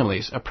their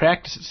families, a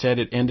practice it said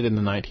it ended in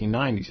the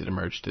 1990s. It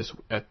emerged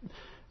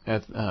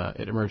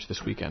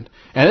this weekend.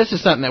 And this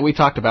is something that we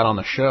talked about on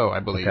the show, I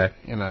believe,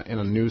 in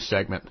a news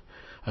segment.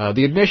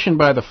 The admission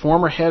by the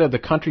former head of the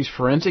country's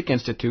forensic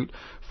institute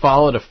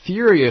followed a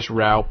furious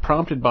row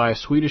prompted by a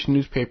Swedish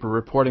newspaper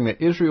reporting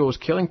that Israel was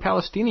killing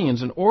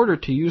Palestinians in order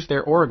to use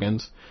their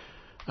organs,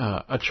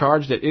 a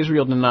charge that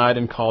Israel denied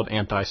and called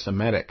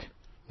anti-Semitic.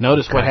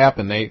 Notice what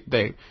happened.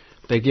 The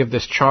they give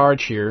this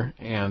charge here,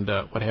 and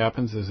what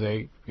happens is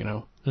they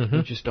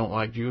just don't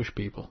like Jewish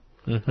people.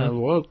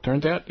 Well, it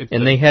turns out...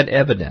 And they had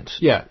evidence.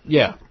 Yeah,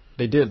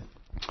 they did.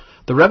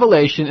 The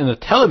revelation in the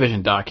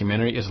television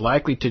documentary is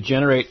likely to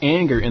generate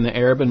anger in the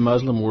Arab and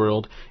Muslim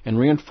world and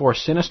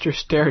reinforce sinister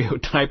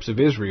stereotypes of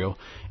Israel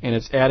and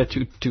its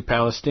attitude to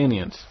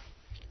Palestinians.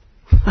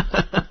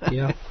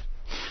 Yeah.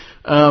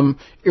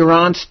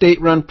 Iran's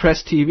state-run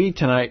Press TV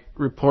tonight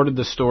reported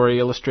the story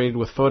illustrated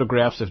with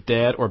photographs of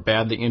dead or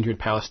badly injured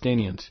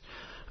Palestinians.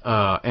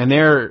 And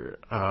they're...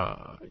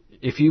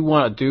 if you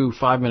want to do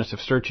 5 minutes of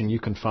searching, you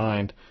can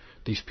find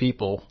these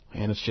people,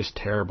 and it's just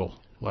terrible.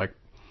 Like,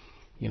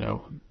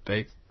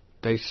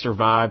 they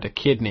survived a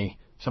kidney.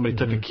 Somebody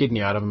took a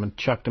kidney out of them and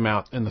chucked them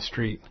out in the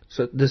street.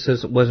 So this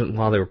wasn't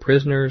while they were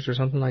prisoners or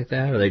something like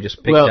that, or they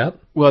just picked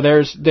up? Well,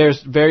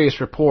 there's various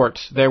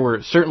reports. There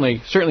were certainly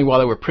while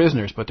they were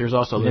prisoners, but there's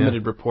also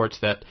limited reports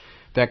that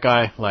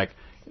guy, like,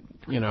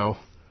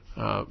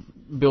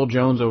 Bill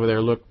Jones over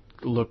there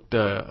looked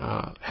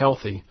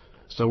healthy.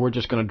 So we're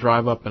just going to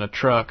drive up in a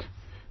truck,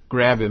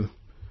 grab him,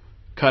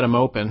 cut him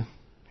open,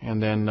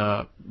 and then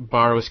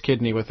borrow his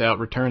kidney without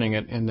returning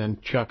it, and then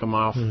chuck him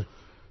off,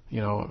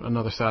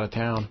 another side of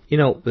town.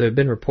 There have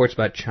been reports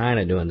about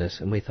China doing this,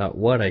 and we thought,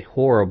 what a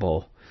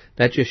horrible...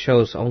 That just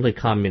shows only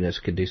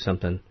communists could do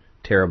something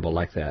terrible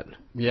like that.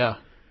 Yeah.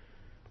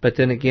 But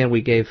then again,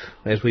 we gave,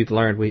 as we've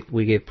learned,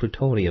 we gave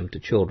plutonium to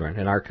children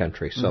in our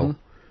country, so...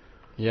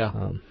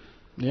 Yeah.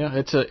 Yeah,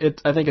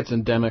 I think it's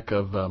endemic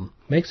of...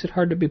 makes it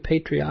hard to be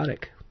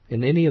patriotic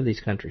in any of these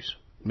countries.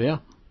 Yeah,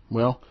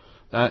 well,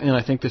 and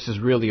I think this is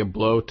really a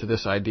blow to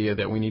this idea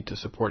that we need to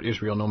support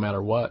Israel no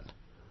matter what.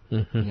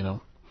 Anyway.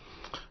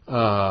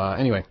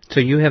 So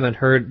you haven't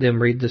heard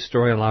them read this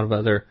story on a lot of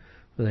other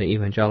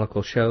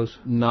evangelical shows?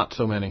 Not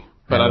so many,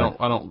 but I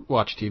don't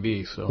watch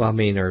TV, so... Well, I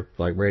mean, or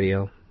like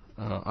radio?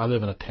 I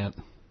live in a tent.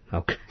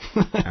 Okay,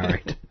 all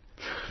right.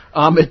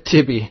 Ahmed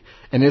Tibi,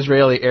 an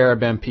Israeli Arab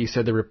MP,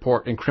 said the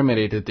report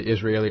incriminated the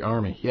Israeli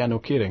army. Yeah, no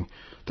kidding.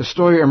 The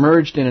story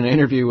emerged in an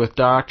interview with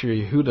Dr.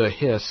 Yehuda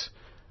Hiss.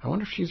 I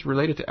wonder if she's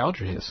related to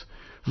Alger Hiss,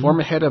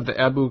 former head of the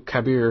Abu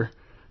Kabir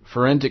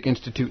Forensic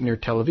Institute near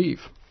Tel Aviv.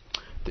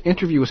 The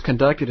interview was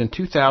conducted in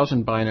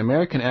 2000 by an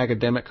American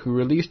academic who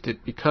released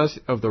it because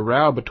of the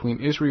row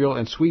between Israel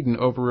and Sweden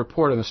over a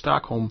report in the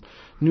Stockholm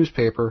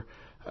newspaper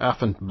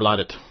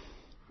Aftonbladet.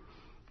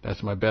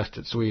 That's my best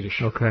at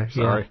Swedish. Okay,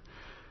 sorry.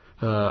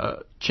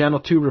 Channel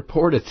 2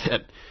 reported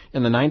that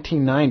in the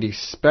 1990s,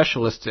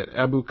 specialists at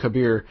Abu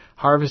Kabir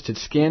harvested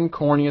skin,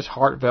 corneas,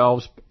 heart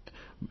valves,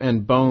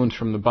 and bones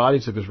from the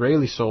bodies of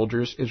Israeli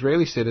soldiers,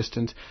 Israeli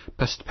citizens,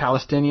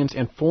 Palestinians,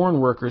 and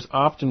foreign workers,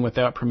 often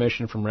without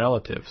permission from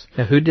relatives.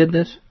 Now, who did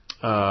this?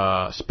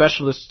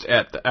 Specialists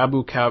at the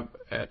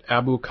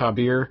Abu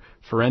Kabir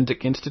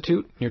Forensic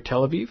Institute near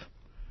Tel Aviv.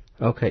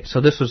 Okay,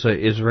 so this was an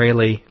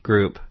Israeli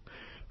group,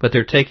 but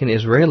they're taking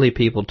Israeli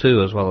people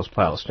too, as well as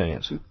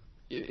Palestinians.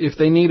 If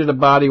they needed a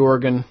body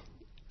organ,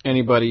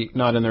 anybody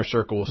not in their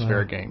circle was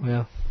fair game.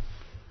 Yeah,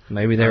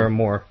 maybe they were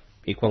more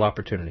equal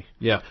opportunity.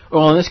 Yeah.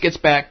 Well, and this gets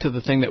back to the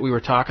thing that we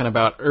were talking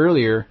about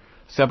earlier,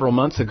 several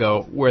months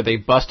ago, where they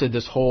busted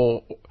this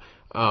whole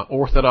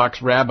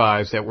Orthodox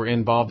rabbis that were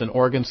involved in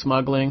organ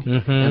smuggling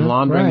and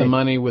laundering the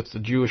money with the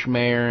Jewish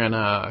mayor and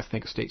I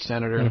think a state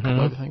senator and a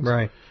couple other things.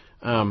 Right.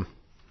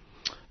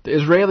 The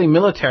Israeli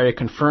military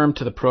confirmed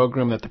to the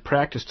program that the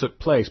practice took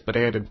place, but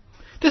added,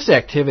 this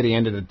activity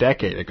ended a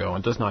decade ago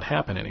and does not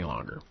happen any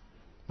longer.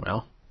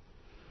 Well,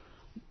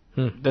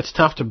 that's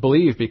tough to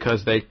believe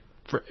because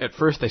at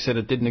first they said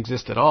it didn't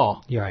exist at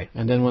all. You're right.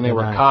 And then when they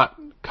were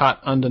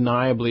caught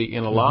undeniably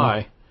in a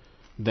lie,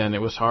 then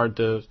it was hard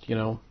to,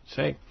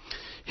 say.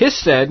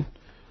 Hiss said,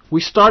 we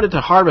started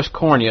to harvest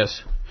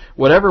corneas.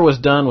 Whatever was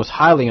done was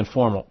highly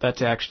informal.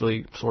 That's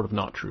actually sort of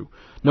not true.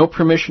 No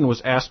permission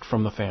was asked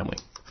from the family.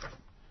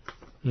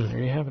 There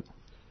you have it.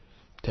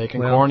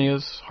 Taking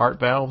corneas, heart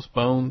valves,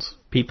 bones.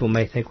 People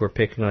may think we're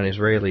picking on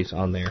Israelis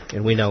on there,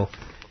 and we know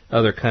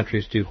other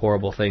countries do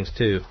horrible things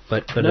too.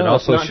 But it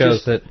also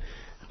shows that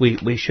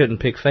we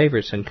shouldn't pick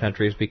favorites in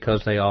countries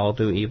because they all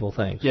do evil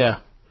things. Yeah,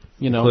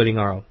 including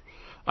our own.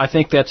 I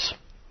think that's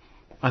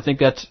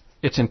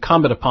it's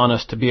incumbent upon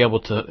us to be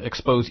able to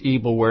expose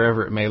evil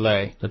wherever it may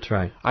lay. That's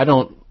right.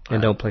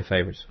 Don't play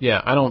favorites.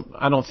 Yeah, I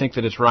don't think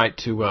that it's right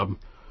to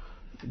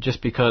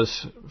just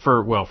because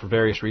for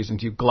various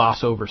reasons you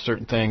gloss over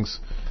certain things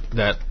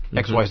that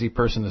XYZ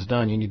person has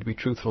done. You need to be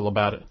truthful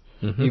about it,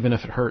 even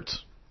if it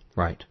hurts.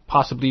 Right.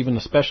 Possibly even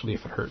especially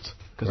if it hurts,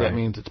 because that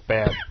means it's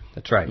bad.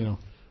 That's right.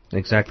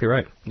 Exactly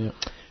right. Yeah.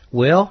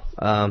 Well,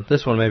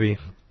 this one maybe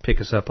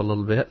pick us up a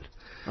little bit.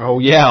 Oh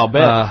yeah, I'll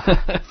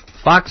bet.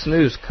 Fox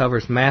News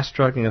covers mass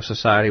drugging of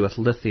society with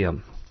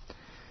lithium.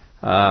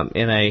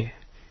 This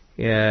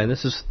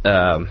is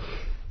the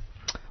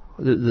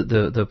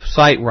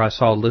site where I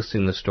saw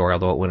listing the story,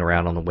 although it went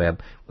around on the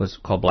web, was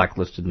called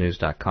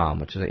blacklistednews.com,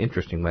 which is an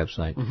interesting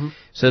website. It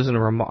says in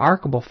a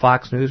remarkable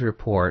Fox News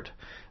report,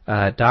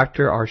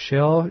 Dr.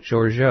 Arshel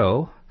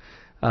Georgiou,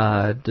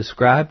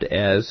 described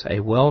as a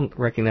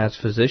well-recognized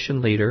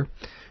physician leader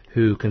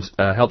who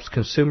helps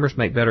consumers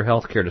make better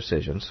healthcare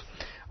decisions,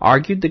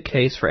 argued the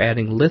case for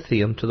adding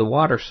lithium to the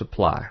water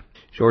supply.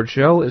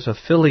 Georgiou is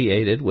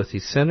affiliated with the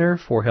Center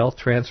for Health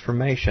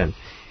Transformation,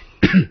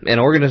 an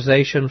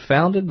organization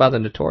founded by the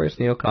notorious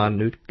neocon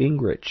Newt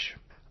Gingrich.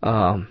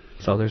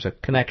 So there's a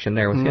connection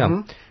there with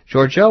him.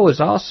 Georgiou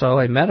is also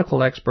a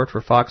medical expert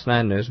for Fox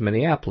 9 News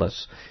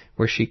Minneapolis,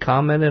 where she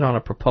commented on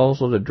a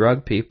proposal to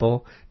drug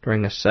people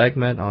during a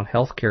segment on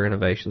Healthcare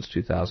Innovations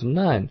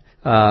 2009.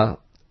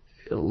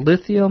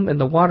 Lithium in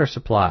the water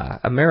supply.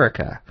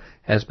 America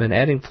has been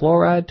adding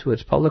fluoride to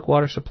its public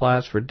water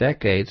supplies for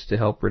decades to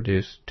help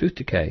reduce tooth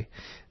decay.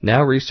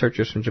 Now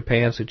researchers from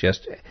Japan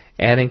suggest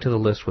adding to the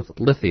list with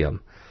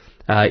lithium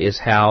is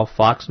how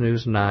Fox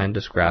News 9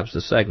 describes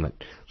the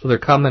segment. So they're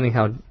commenting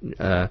how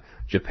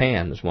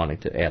Japan is wanting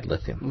to add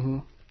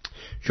lithium.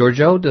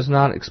 Georgiou does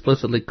not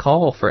explicitly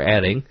call for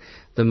adding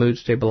the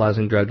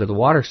mood-stabilizing drug to the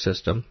water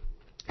system,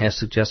 as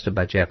suggested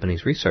by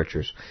Japanese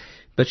researchers,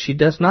 but she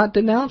does not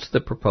denounce the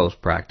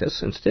proposed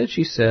practice. Instead,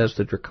 she says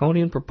the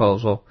draconian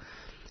proposal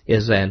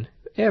is a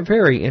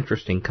very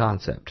interesting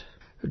concept.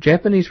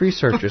 Japanese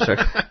researchers are...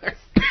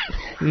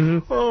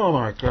 Oh,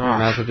 my God.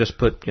 Might as well just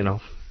put,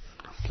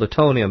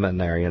 plutonium in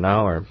there,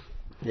 or...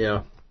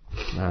 Yeah.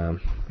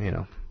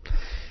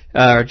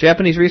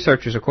 Japanese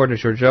researchers, according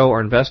to Georgiou,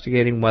 are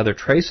investigating whether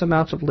trace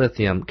amounts of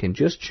lithium can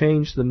just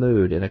change the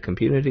mood in a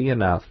community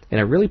enough, in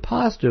a really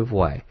positive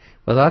way,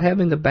 without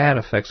having the bad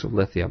effects of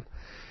lithium,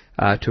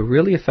 to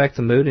really affect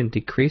the mood and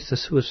decrease the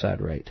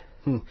suicide rate.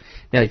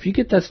 Now, if you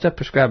get that stuff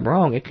prescribed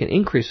wrong, it can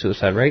increase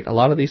suicide rate. A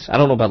lot of these, I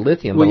don't know about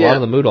lithium, but a lot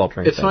of the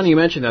mood-altering It's things. funny you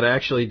mentioned that. I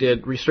actually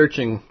did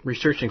researching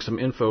some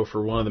info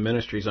for one of the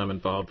ministries I'm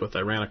involved with.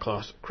 I ran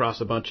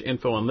across a bunch of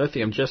info on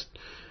lithium just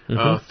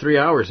 4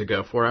 hours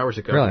ago.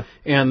 Really?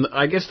 And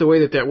I guess the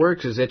way that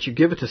works is that you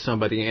give it to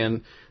somebody,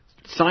 and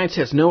science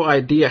has no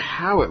idea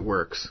how it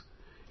works.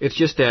 It's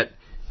just that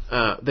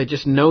they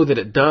just know that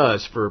it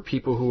does for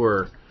people who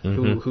are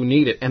who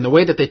need it. And the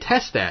way that they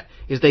test that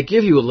is they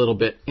give you a little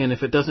bit, and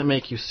if it doesn't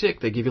make you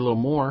sick, they give you a little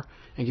more,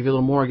 and give you a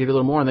little more, and give you a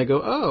little more, and they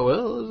go, oh,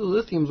 well, the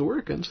lithium's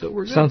working, so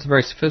we're good. Sounds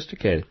very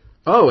sophisticated.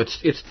 Oh,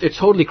 it's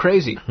totally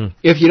crazy.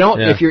 If you don't,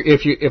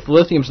 if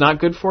lithium's not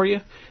good for you,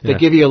 they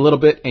give you a little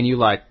bit, and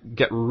you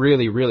get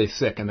really, really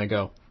sick, and they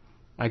go,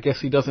 I guess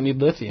he doesn't need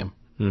lithium.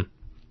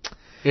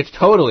 It's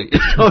totally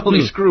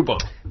screwball.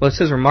 Well, it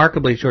says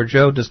remarkably,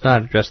 Georgiou does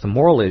not address the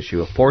moral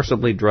issue of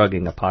forcibly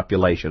drugging a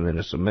population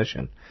into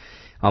submission.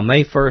 On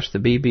May 1st, the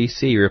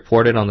BBC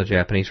reported on the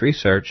Japanese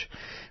research.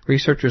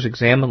 Researchers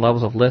examined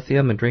levels of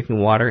lithium in drinking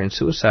water and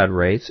suicide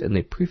rates in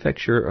the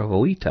prefecture of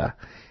Oita,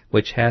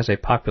 which has a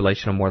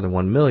population of more than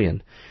 1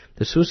 million.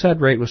 The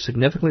suicide rate was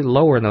significantly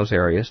lower in those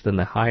areas than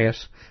the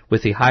highest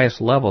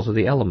levels of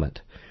the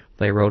element,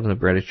 they wrote in the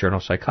British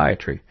journal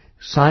Psychiatry.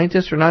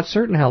 Scientists are not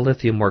certain how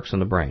lithium works in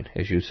the brain,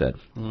 as you said.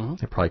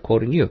 They're probably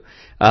quoting you.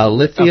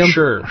 Lithium, I'm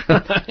sure.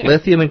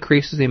 Lithium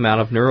increases the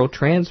amount of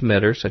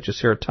neurotransmitters, such as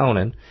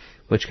serotonin,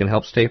 which can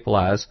help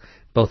stabilize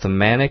both the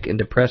manic and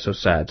depressive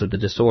sides of the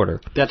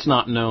disorder. That's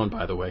not known,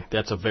 by the way.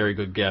 That's a very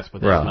good guess,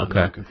 but that's not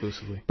known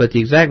conclusively. But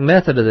the exact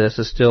method of this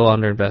is still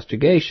under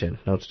investigation,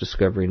 notes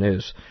Discovery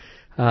News.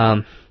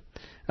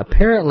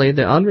 Apparently,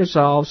 the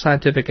unresolved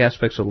scientific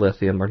aspects of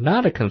lithium are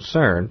not a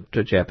concern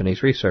to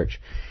Japanese research.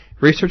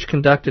 Research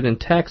conducted in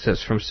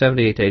Texas from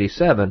 78 to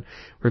 87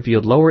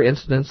 revealed lower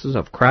incidences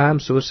of crime,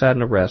 suicide,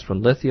 and arrest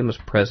when lithium is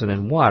present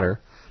in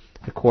water,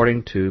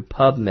 according to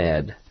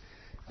PubMed.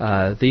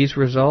 These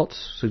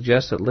results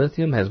suggest that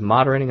lithium has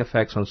moderating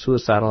effects on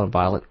suicidal and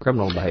violent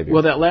criminal behavior.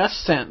 Well, that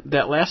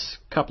last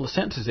couple of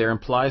sentences there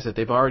implies that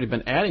they've already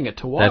been adding it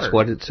to water. That's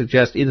what it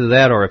suggests. Either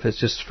that, or if it's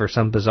just for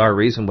some bizarre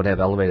reason would have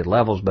elevated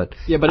levels. But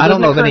but I don't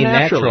know of any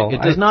natural.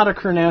 It does not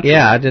occur naturally.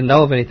 Yeah, I didn't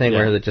know of anything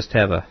where they just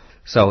have a.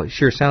 So it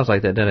sure sounds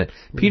like that, doesn't it?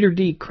 Peter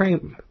D.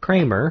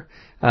 Kramer,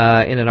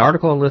 in an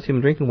article on lithium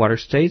in drinking water,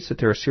 states that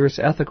there are serious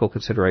ethical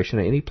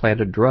considerations in any plan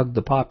to drug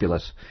the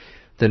populace.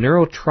 The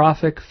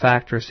neurotrophic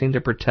factors seem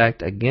to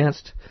protect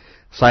against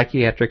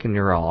psychiatric and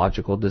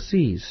neurological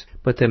disease,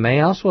 but they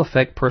may also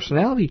affect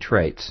personality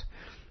traits,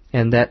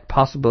 and that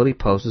possibility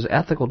poses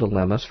ethical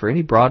dilemmas for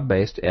any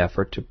broad-based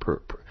effort to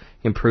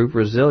improve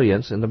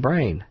resilience in the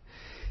brain.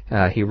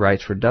 He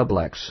writes for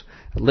XX.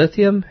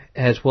 Lithium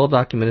has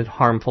well-documented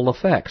harmful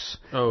effects.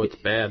 Oh, it's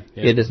bad.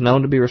 Yeah. It is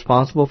known to be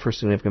responsible for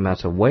significant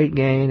amounts of weight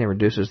gain and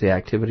reduces the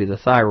activity of the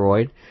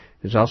thyroid.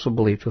 It is also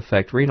believed to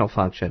affect renal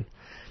function.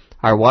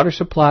 Our water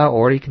supply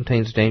already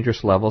contains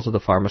dangerous levels of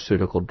the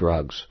pharmaceutical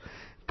drugs.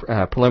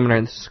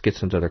 This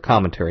gets into their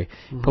commentary.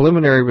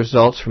 Preliminary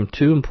results from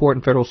 2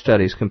 important federal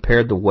studies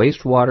compared the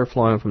wastewater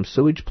flowing from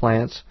sewage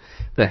plants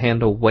that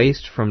handle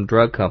waste from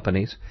drug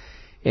companies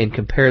and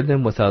compared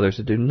them with others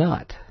that do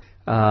not.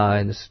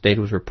 And this data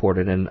was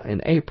reported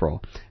in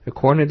April.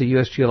 According to the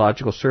U.S.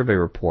 Geological Survey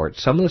report,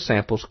 some of the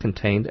samples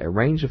contained a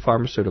range of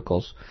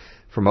pharmaceuticals,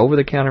 from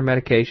over-the-counter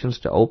medications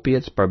to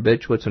opiates,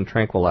 barbiturates, and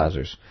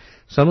tranquilizers.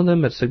 Some of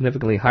them at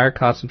significantly higher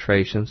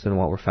concentrations than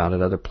what were found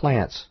at other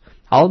plants.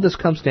 All of this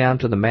comes down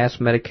to the mass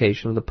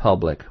medication of the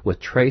public with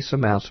trace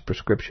amounts of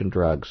prescription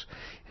drugs.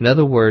 In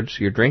other words,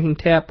 you're drinking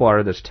tap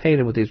water that's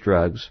tainted with these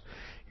drugs.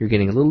 You're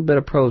getting a little bit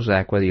of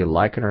Prozac whether you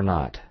like it or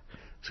not,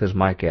 says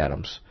Mike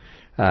Adams.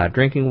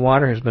 Drinking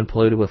water has been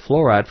polluted with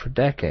fluoride for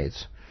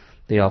decades.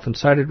 The often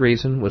cited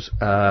reason was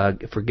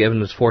for given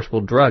this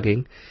forcible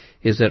drugging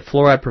is that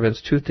fluoride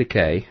prevents tooth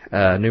decay.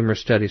 Numerous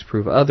studies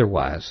prove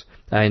otherwise.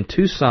 In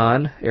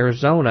Tucson,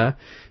 Arizona,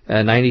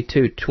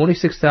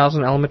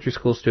 26,000 elementary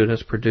school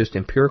students produced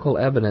empirical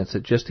evidence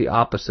that just the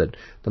opposite.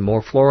 The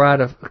more fluoride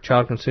a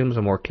child consumes,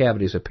 the more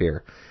cavities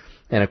appear.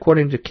 And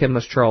according to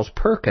chemist Charles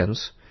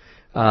Perkins,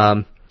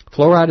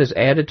 fluoride is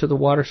added to the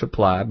water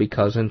supply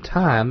because in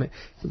time it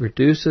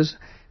reduces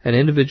an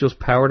individual's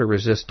power to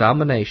resist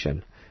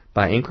domination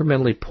by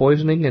incrementally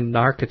poisoning and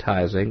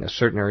narcotizing a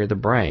certain area of the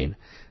brain,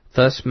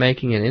 thus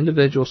making an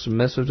individual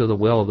submissive to the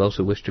will of those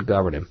who wish to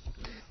govern him.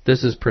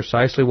 This is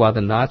precisely why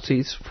the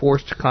Nazis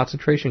forced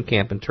concentration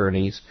camp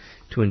internees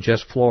to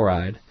ingest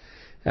fluoride.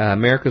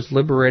 America's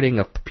liberating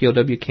of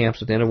POW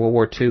camps at the end of World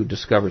War II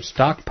discovered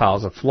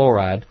stockpiles of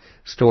fluoride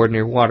stored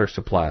near water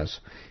supplies.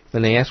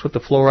 When they asked what the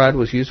fluoride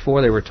was used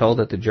for, they were told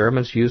that the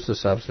Germans used the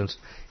substance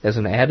as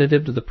an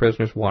additive to the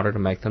prisoners' water to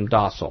make them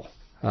docile.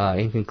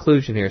 In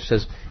conclusion here, it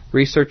says,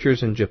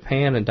 researchers in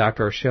Japan and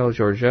Dr. Arshel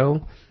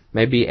Georgiou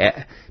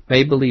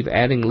may believe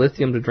adding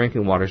lithium to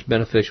drinking water is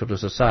beneficial to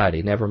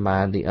society, never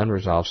mind the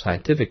unresolved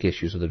scientific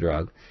issues of the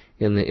drug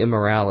and the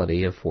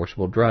immorality of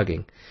forcible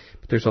drugging.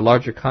 But there's a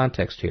larger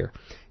context here.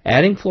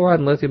 Adding fluoride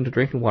and lithium to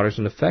drinking water is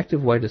an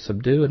effective way to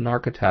subdue and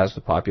narcotize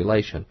the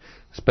population,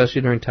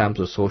 especially during times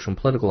of social and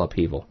political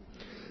upheaval.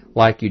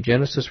 Like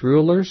eugenicist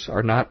rulers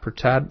are not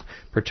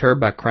perturbed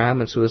by crime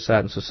and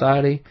suicide in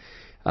society,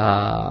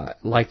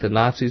 like the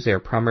Nazis, they are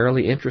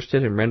primarily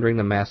interested in rendering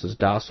the masses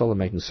docile and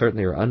making certain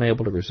they are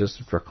unable to resist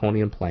the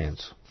draconian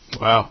plans.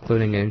 Wow.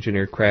 Including an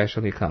engineered crash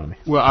on the economy.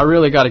 Well, I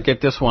really got to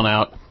get this one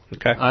out.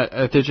 Okay.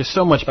 There's just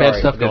so much bad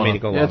stuff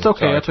going on. It's okay.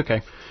 Sorry. It's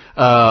okay.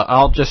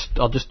 I'll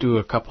just do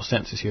a couple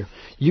sentences here.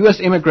 U.S.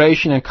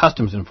 Immigration and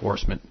Customs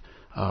Enforcement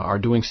are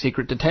doing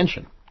secret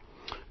detention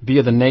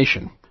via the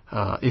Nation.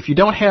 If you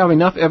don't have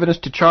enough evidence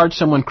to charge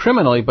someone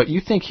criminally, but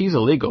you think he's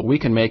illegal, we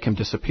can make him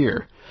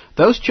disappear.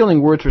 Those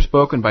chilling words were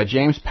spoken by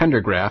James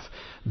Pendergraft,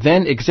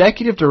 then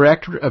Executive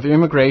Director of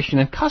Immigration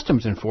and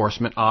Customs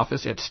Enforcement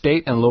Office of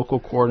State and Local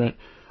Coordination,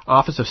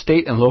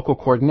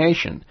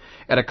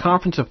 at a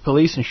conference of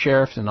police and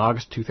sheriffs in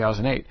August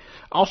 2008.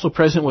 Also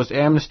present was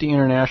Amnesty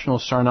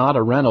International's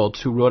Sarnata Reynolds,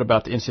 who wrote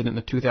about the incident in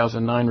the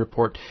 2009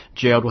 report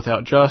Jailed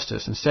Without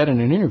Justice, and said in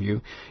an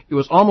interview, "It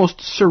was almost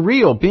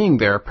surreal being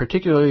there,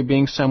 particularly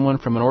being someone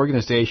from an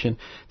organization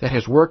that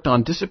has worked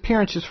on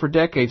disappearances for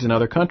decades in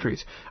other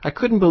countries. I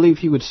couldn't believe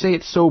he would say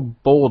it so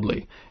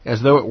boldly,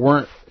 as though it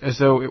were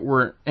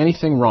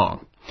anything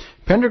wrong."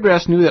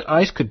 Pendergrass knew that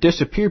ICE could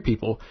disappear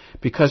people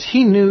because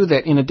he knew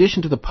that in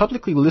addition to the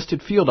publicly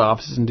listed field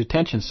offices and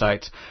detention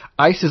sites,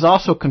 ICE is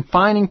also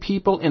confining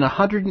people in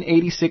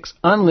 186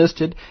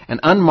 unlisted and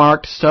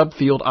unmarked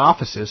subfield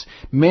offices,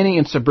 many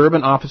in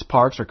suburban office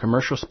parks or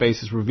commercial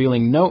spaces,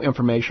 revealing no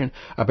information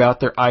about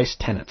their ICE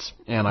tenants.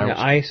 And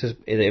ICE is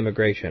the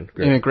immigration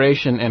group.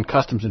 Immigration and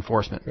Customs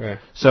Enforcement. Right.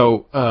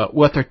 So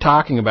what they're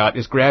talking about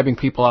is grabbing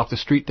people off the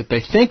street that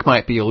they think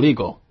might be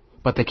illegal,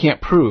 but they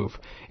can't prove,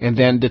 and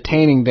then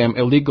detaining them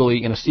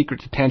illegally in a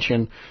secret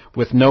detention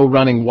with no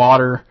running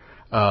water.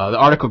 The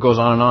article goes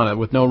on and on,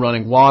 with no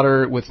running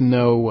water, with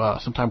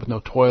sometimes with no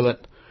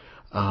toilet,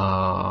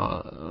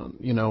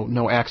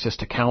 no access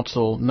to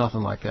counsel,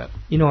 nothing like that.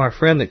 You know, our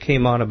friend that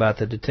came on about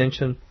the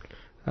detention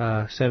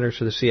centers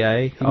for the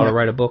CIA ought to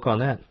write a book on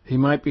that. He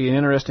might be an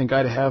interesting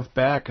guy to have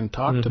back and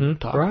talk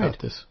about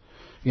this.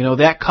 You know,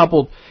 that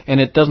coupled,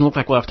 and it doesn't look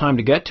like we'll have time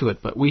to get to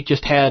it, but we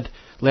just had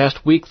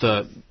last week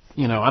I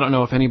don't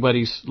know if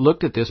anybody's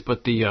looked at this,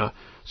 but the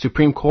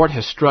Supreme Court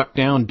has struck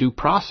down due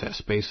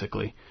process,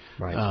 basically,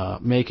 right.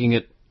 Making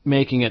it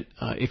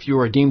if you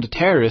are deemed a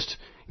terrorist,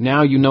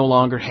 now you no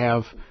longer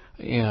have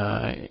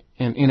an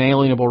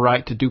inalienable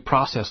right to due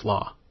process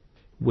law.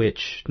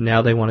 Which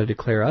now they want to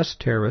declare us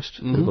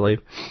terrorists, I believe.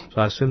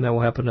 So I assume that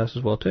will happen to us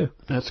as well too.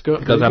 That's good.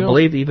 Because I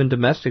believe even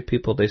domestic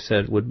people, they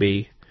said, would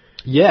be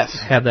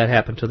have that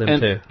happen to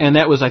them too. And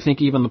that was, I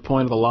think, even the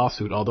point of the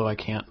lawsuit. Although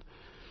I'm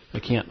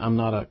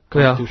not a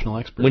constitutional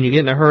expert. When you get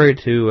in a hurry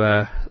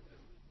to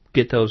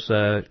get those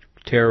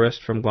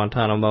terrorists from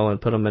Guantanamo and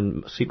put them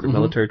in secret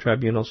military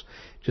tribunals,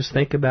 just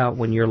think about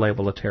when you're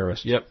labeled a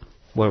terrorist. Yep.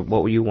 What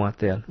will you want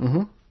then?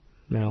 Mm-hmm.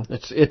 No.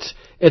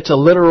 It's a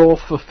literal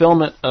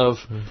fulfillment of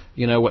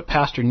what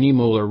Pastor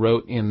Niemöller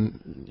wrote in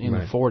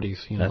the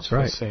 40s. That's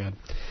right. It's sad.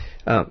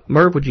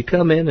 Merv, would you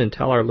come in and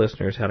tell our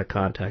listeners how to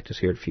contact us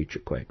here at Future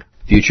Quake?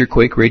 Future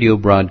Quake radio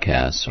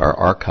broadcasts are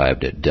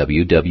archived at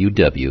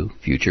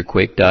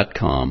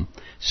www.futurequake.com,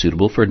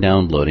 suitable for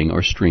downloading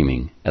or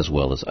streaming, as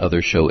well as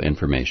other show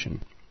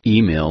information.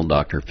 Email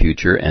Dr.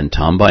 Future and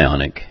Tom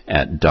Bionic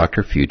at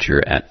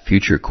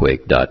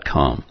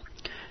drfuture@futurequake.com.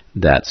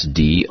 That's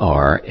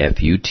DRFUTURE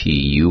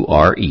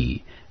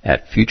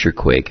at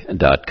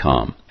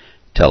futurequake.com.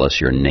 Tell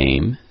us your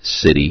name,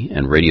 city,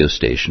 and radio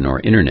station or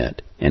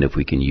internet, and if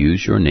we can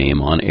use your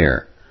name on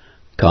air.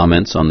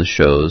 Comments on the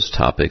show's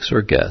topics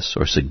or guests,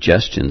 or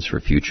suggestions for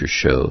future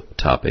show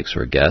topics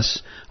or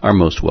guests are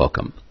most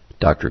welcome.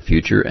 Dr.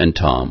 Future and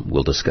Tom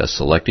will discuss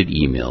selected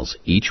emails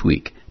each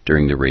week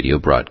during the radio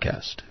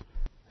broadcast.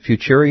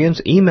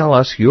 Futurians, email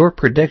us your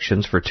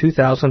predictions for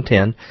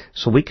 2010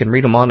 so we can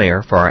read them on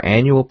air for our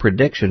annual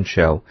prediction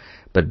show,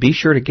 but be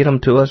sure to get them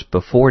to us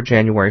before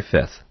January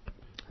 5th.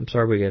 I'm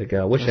sorry we got to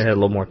go. I wish I had a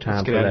little more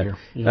time for that.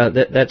 Yeah.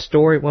 That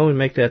story, why don't we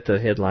make that the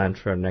headline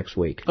for next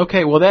week?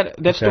 Okay, well,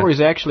 that story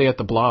is actually at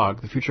the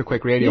blog, the Future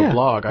Quake Radio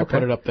blog. I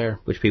put it up there.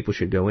 Which people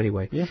should go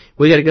anyway. Yeah.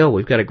 We got to go.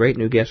 We've got a great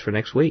new guest for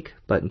next week.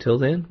 But until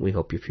then, we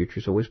hope your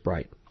future's always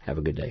bright. Have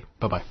a good day.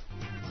 Bye-bye.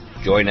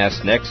 Join us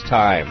next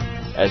time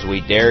as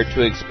we dare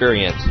to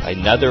experience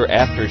another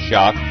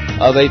aftershock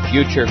of a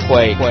future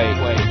quake.